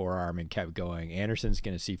down with a forearm and kept going. Anderson's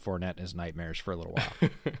going to see Fournette in his nightmares for a little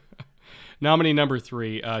while. Nominee number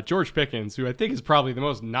 3, George Pickens, who I think is probably the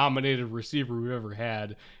most nominated receiver we've ever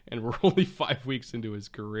had, and we're only 5 weeks into his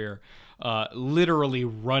career, literally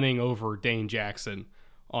running over Dane Jackson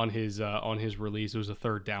on his release. It was a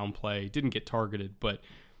 3rd down play. Didn't get targeted, but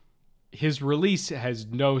his release has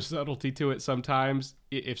no subtlety to it sometimes.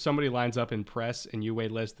 If somebody lines up in press and you weigh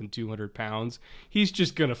less than 200 pounds, he's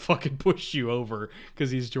just going to fucking push you over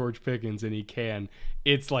because he's George Pickens and he can.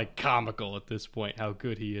 It's like comical at this point how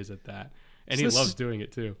good he is at that. And he loves doing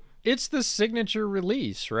it too. It's the signature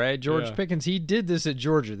release, right? George Pickens, he did this at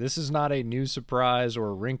Georgia. This is not a new surprise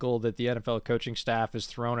or wrinkle that the NFL coaching staff has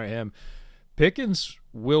thrown at him. Pickens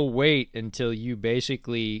will wait until you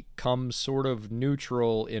basically come sort of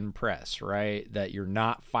neutral in press, right? That you're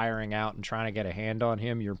not firing out and trying to get a hand on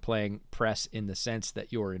him. You're playing press in the sense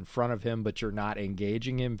that you're in front of him, but you're not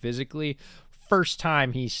engaging him physically. first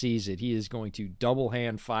time he sees it, he is going to double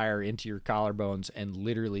hand fire into your collarbones and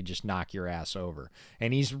literally just knock your ass over.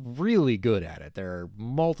 And he's really good at it. There are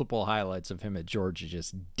multiple highlights of him at Georgia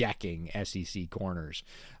just decking SEC corners.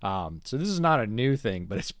 So this is not a new thing,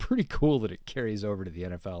 but it's pretty cool that it carries over to the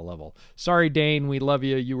NFL level. Sorry, Dane, we love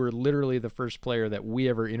you. You were literally the first player that we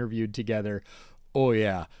ever interviewed together. Oh,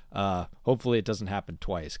 yeah. Hopefully it doesn't happen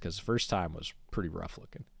twice, because the first time was pretty rough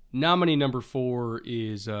looking. Nominee number 4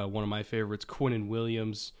 is one of my favorites, Quinnen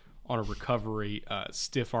Williams, on a recovery,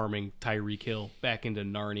 stiff-arming Tyreek Hill back into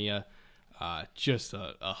Narnia. Just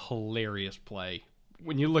a hilarious play.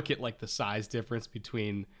 When you look at like the size difference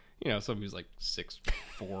between, somebody who's like 6'4",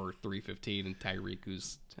 315, and Tyreek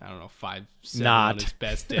who's, 5'7" on his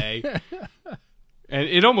best day. And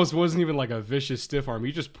it almost wasn't even like a vicious stiff arm.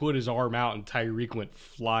 He just put his arm out and Tyreek went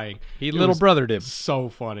flying. He little brothered him. So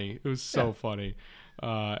funny. It was so funny.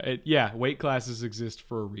 Weight classes exist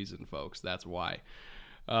for a reason, folks. That's why.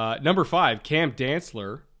 Number 5, Cam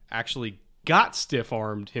Dantzler actually got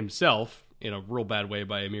stiff-armed himself in a real bad way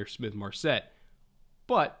by Ihmir Smith-Marsette,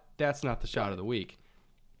 but that's not the shot of the week.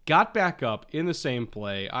 Got back up in the same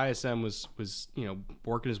play. ISM was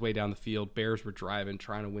working his way down the field. Bears were driving,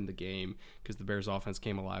 trying to win the game because the Bears offense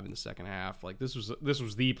came alive in the second half. Like this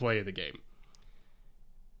was the play of the game.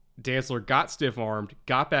 Dantzler got stiff-armed,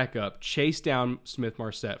 got back up, chased down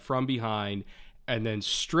Smith-Marsette from behind, and then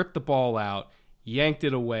stripped the ball out, yanked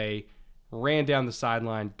it away, ran down the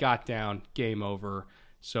sideline, got down, game over.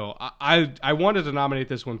 So I wanted to nominate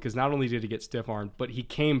this one because not only did he get stiff-armed, but he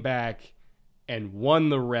came back and won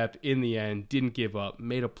the rep in the end, didn't give up,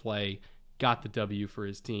 made a play, got the W for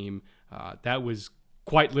his team. That was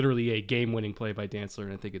quite literally a game-winning play by Dantzler,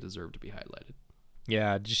 and I think it deserved to be highlighted.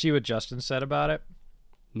 Yeah, did you see what Justin said about it?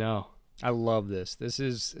 No. I love this. This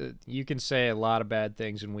is, you can say a lot of bad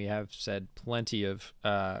things, and we have said plenty of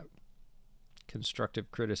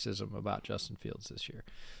constructive criticism about Justin Fields this year.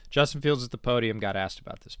 Justin Fields at the podium got asked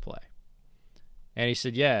about this play. And he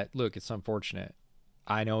said, yeah, look, it's unfortunate.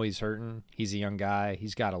 I know he's hurting. He's a young guy.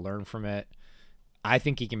 He's got to learn from it. I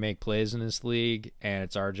think he can make plays in this league, and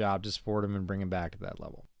it's our job to support him and bring him back to that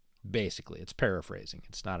level. Basically, it's paraphrasing.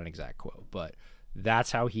 It's not an exact quote, but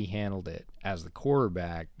that's how he handled it as the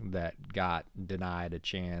quarterback that got denied a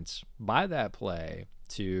chance by that play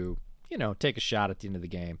to, take a shot at the end of the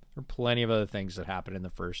game. There are plenty of other things that happened in the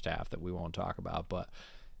first half that we won't talk about, but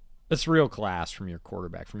it's real class from your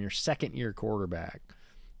quarterback, from your second-year quarterback,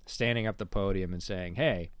 standing up the podium and saying,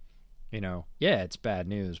 hey, it's bad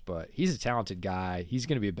news, but he's a talented guy. He's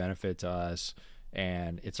going to be a benefit to us,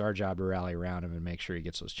 and it's our job to rally around him and make sure he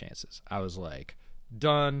gets those chances. I was like,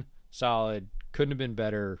 done, solid, couldn't have been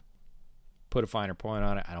better, put a finer point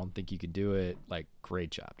on it. I don't think you could do it. Like,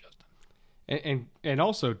 great job, Justin. And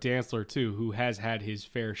also Dantzler, too, who has had his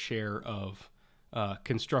fair share of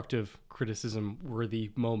constructive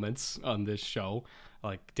criticism-worthy moments on this show.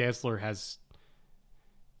 Like, Dantzler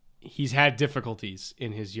he's had difficulties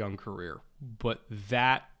in his young career, but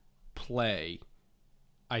that play,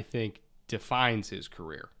 I think, defines his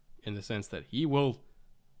career in the sense that he will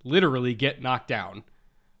literally get knocked down,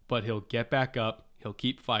 but he'll get back up, he'll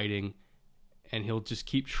keep fighting, and he'll just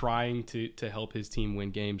keep trying to help his team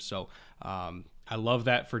win games. So I love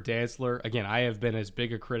that for Dantzler. Again, I have been as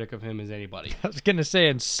big a critic of him as anybody. I was going to say,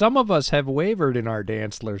 and some of us have wavered in our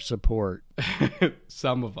Dantzler support.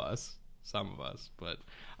 Some of us. But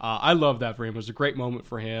I love that for him. It was a great moment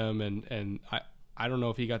for him, and I don't know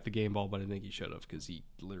if he got the game ball, but I think he should have because he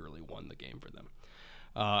literally won the game for them.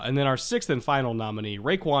 And then our 6th and final nominee,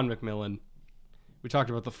 Raekwon McMillan. We talked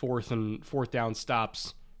about the fourth down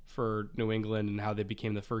stops for New England and how they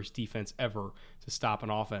became the first defense ever to stop an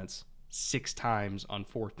offense 6 times on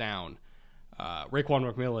 4th down. Raekwon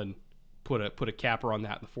McMillan put a capper on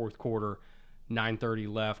that in the fourth quarter.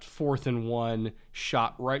 9:30 left, 4th and 1,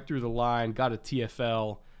 shot right through the line, got a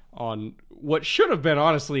TFL on what should have been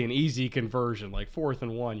honestly an easy conversion. Like 4th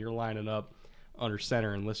and 1, you're lining up under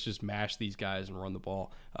center and let's just mash these guys and run the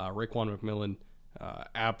ball. Raekwon McMillan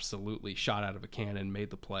absolutely shot out of a cannon,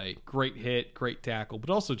 made the play. Great hit, great tackle, but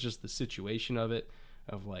also just the situation of it,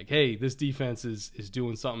 of like, hey, this defense is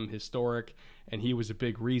doing something historic, and he was a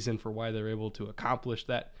big reason for why they're able to accomplish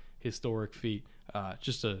that historic feat.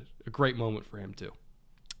 Just a great moment for him too.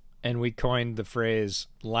 And we coined the phrase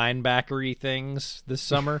linebackery things this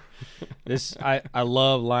summer. I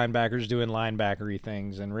love linebackers doing linebackery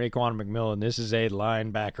things, and Raekwon McMillan, this is a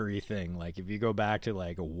linebackery thing. Like, if you go back to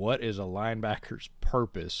like what is a linebacker's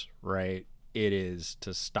purpose, right? It is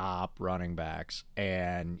to stop running backs,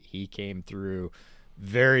 and he came through.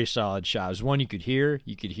 Very solid shot. It was one you could hear.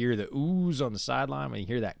 You could hear the ooze on the sideline when you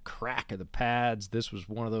hear that crack of the pads. This was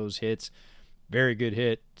one of those hits. very good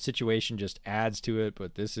hit. Situation just adds to it,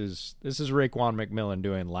 but this is Raekwon McMillan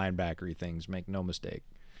doing linebackery things, make no mistake.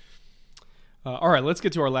 All right, let's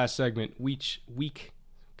get to our last segment. Week.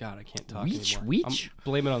 God, I can't talk anymore. I'm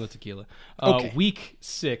blaming it on the tequila. Okay. Week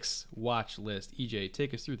 6 watch list. EJ,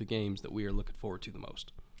 take us through the games that we are looking forward to the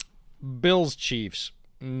most. Bills Chiefs.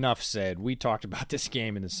 Enough said. We talked about this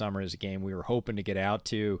game in the summer as a game we were hoping to get out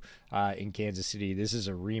to in Kansas City. This is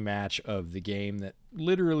a rematch of the game that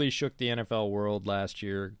literally shook the NFL world last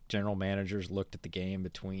year. General managers looked at the game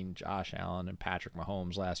between Josh Allen and Patrick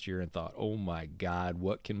Mahomes last year and thought, oh my God,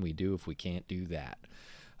 what can we do if we can't do that?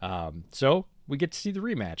 So we get to see the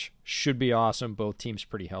rematch. Should be awesome. Both teams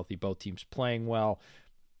pretty healthy. Both teams playing well.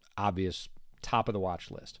 Obvious top of the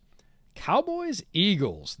watch list. Cowboys,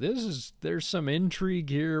 Eagles. There's some intrigue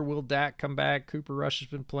here. Will Dak come back? Cooper Rush has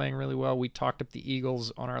been playing really well. We talked up the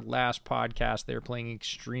Eagles on our last podcast. They're playing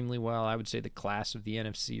extremely well. I would say the class of the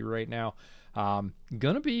NFC right now.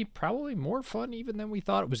 Gonna be probably more fun even than we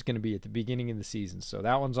thought it was gonna be at the beginning of the season. So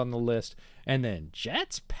that one's on the list. And then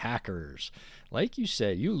Jets, Packers. Like you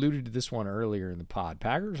said, you alluded to this one earlier in the pod.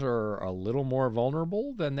 Packers are a little more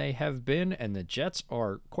vulnerable than they have been, and the Jets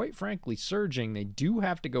are, quite frankly, surging. They do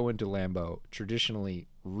have to go into Lambeau, traditionally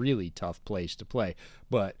really tough place to play.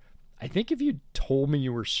 But I think if you told me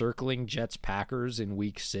you were circling Jets, Packers in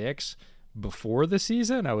week 6 before the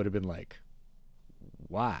season, I would have been like,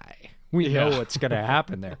 why? We know what's going to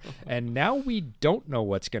happen there. And now we don't know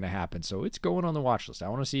what's going to happen. So it's going on the watch list. I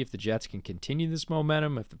want to see if the Jets can continue this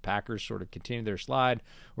momentum, if the Packers sort of continue their slide,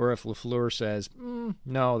 or if LaFleur says,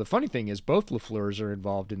 no. The funny thing is both LaFleurs are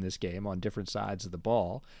involved in this game on different sides of the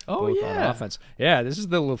ball. Oh, both yeah. on offense. Yeah, this is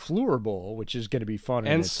the LaFleur Bowl, which is going to be fun.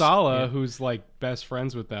 And Saleh, who's like best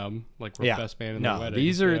friends with them, like we're best man in the wedding.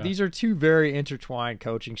 These are two very intertwined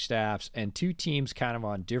coaching staffs and two teams kind of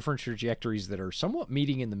on different trajectories that are somewhat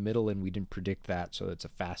meeting in the middle, and we didn't predict that, so it's a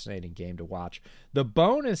fascinating game to watch. The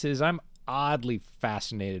bonus is I'm oddly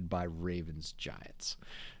fascinated by Ravens-Giants.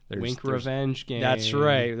 Wink revenge game. That's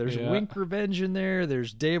right. There's wink revenge in there.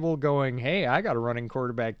 There's Dable going, hey, I got a running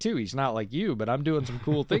quarterback too. He's not like you, but I'm doing some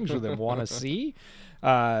cool things with him. Want to see?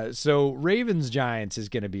 So Ravens-Giants is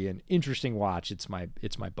going to be an interesting watch. It's my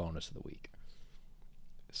bonus of the week.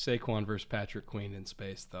 Saquon versus Patrick Queen in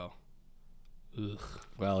space, though. Ugh.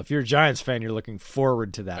 Well, if you're a Giants fan, you're looking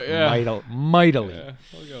forward to that mightily. Yeah,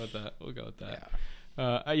 we'll go with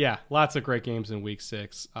that. Lots of great games in week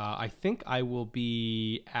 6. I think I will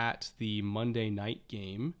be at the Monday night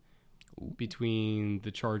game between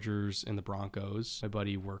the Chargers and the Broncos. My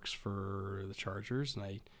buddy works for the Chargers, and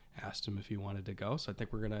I asked him if he wanted to go. So I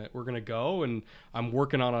think we're gonna go, and I'm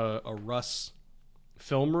working on a Russ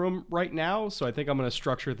film room right now, so I think I'm going to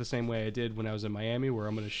structure it the same way I did when I was in Miami, where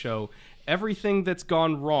I'm going to show everything that's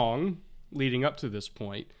gone wrong leading up to this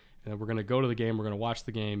point, and then we're going to go to the game, we're going to watch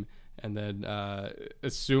the game, and then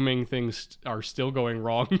assuming things are still going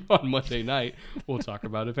wrong on Monday night, we'll talk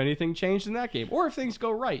about if anything changed in that game, or if things go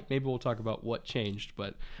right, maybe we'll talk about what changed.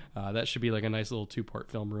 But that should be like a nice little 2-part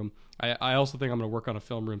film room. I also think I'm going to work on a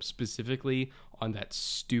film room specifically on that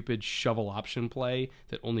stupid shovel option play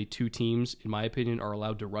that only 2 teams, in my opinion, are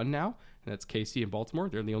allowed to run now, and that's KC and Baltimore.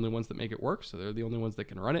 They're the only ones that make it work, so they're the only ones that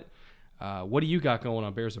can run it. What do you got going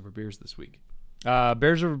on Bears Over Beers this week?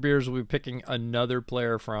 Bears Over Beers will be picking another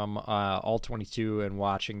player from all 22 and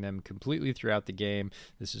watching them completely throughout the game.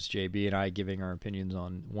 This is JB and I giving our opinions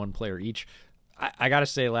on one player each. I got to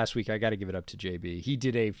say, last week, I got to give it up to JB. He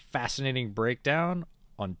did a fascinating breakdown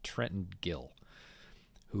on Trenton Gill,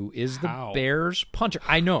 who is the Bears punter.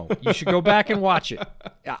 I know. You should go back and watch it.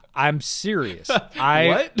 I'm serious.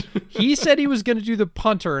 What? He said he was going to do the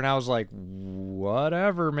punter, and I was like,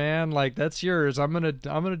 whatever, man. Like, that's yours. I'm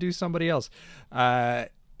gonna do somebody else.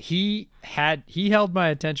 He held my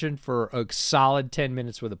attention for a solid 10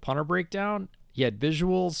 minutes with a punter breakdown. He had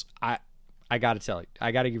visuals. I got to tell you,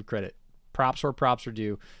 I got to give credit. Props where props are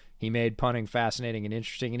due. He made punting fascinating and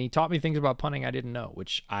interesting, and he taught me things about punting I didn't know,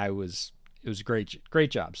 which it was a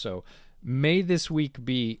great job. So may this week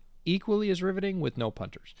be equally as riveting with no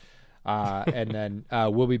punters. And then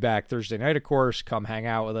we'll be back Thursday night, of course. Come hang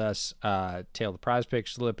out with us. Tail the prize pick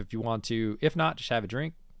slip if you want to. If not, just have a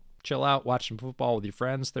drink, chill out, watch some football with your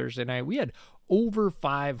friends Thursday night. We had over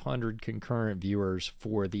 500 concurrent viewers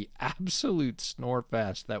for the absolute snore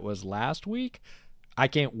fest that was last week. I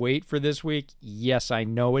can't wait for this week. Yes, I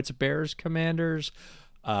know it's Bears Commanders.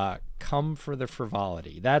 Come for the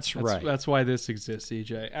frivolity. That's right. That's why this exists,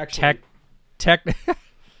 EJ. Actually,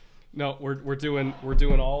 no, we're doing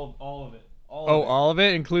all of it. All of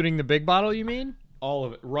it, including the big bottle, you mean? All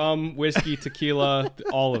of it. Rum, whiskey, tequila,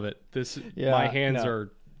 all of it. My hands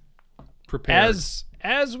are prepared.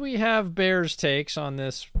 as we have Bears takes on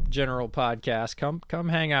this general podcast, come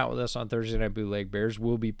hang out with us on Thursday Night Bootleg. Bears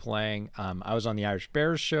will be playing. I was on the Irish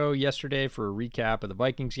Bears show yesterday for a recap of the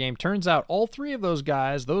Vikings game. Turns out all three of those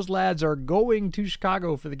guys, those lads, are going to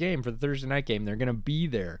Chicago for the game, for the Thursday night game. They're going to be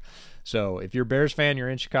there. So if you're a Bears fan, you're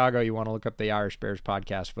in Chicago, you want to look up the Irish Bears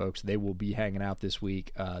podcast, folks. They will be hanging out this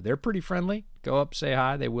week. They're pretty friendly. Go up, say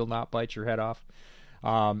hi. They will not bite your head off.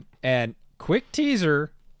 And quick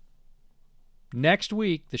teaser, next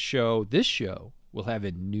week, this show will have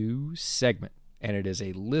a new segment, and it is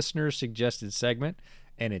a listener-suggested segment,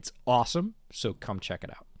 and it's awesome, so come check it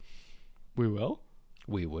out. We will?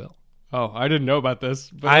 We will. Oh, I didn't know about this.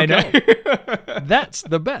 But I okay. know. That's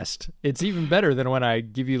the best. It's even better than when I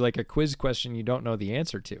give you like a quiz question you don't know the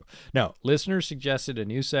answer to. No, listeners suggested a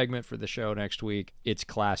new segment for the show next week. It's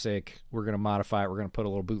classic. We're going to modify it. We're going to put a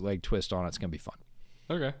little bootleg twist on it. It's going to be fun.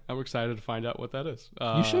 Okay. I'm excited to find out what that is.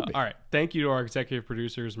 You should be. All right. Thank you to our executive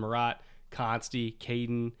producers, Marat, Consti,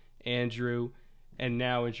 Caden, Andrew, and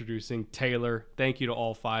now introducing Taylor. Thank you to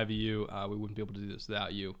all five of you. We wouldn't be able to do this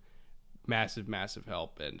without you. Massive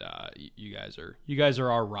help, and you guys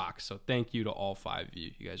are our rocks. So thank you to all five of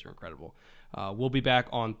you. You guys are incredible. We'll be back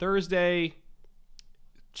on Thursday,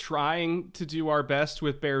 trying to do our best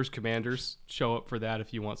with Bears Commanders. Show up for that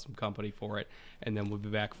if you want some company for it, and then we'll be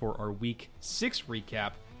back for our Week 6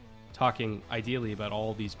 recap, talking ideally about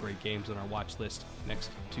all these great games on our watch list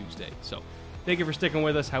next Tuesday. So thank you for sticking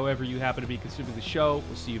with us. However you happen to be consuming the show,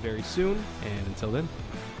 we'll see you very soon, and until then,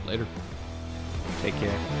 later. Take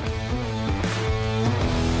care.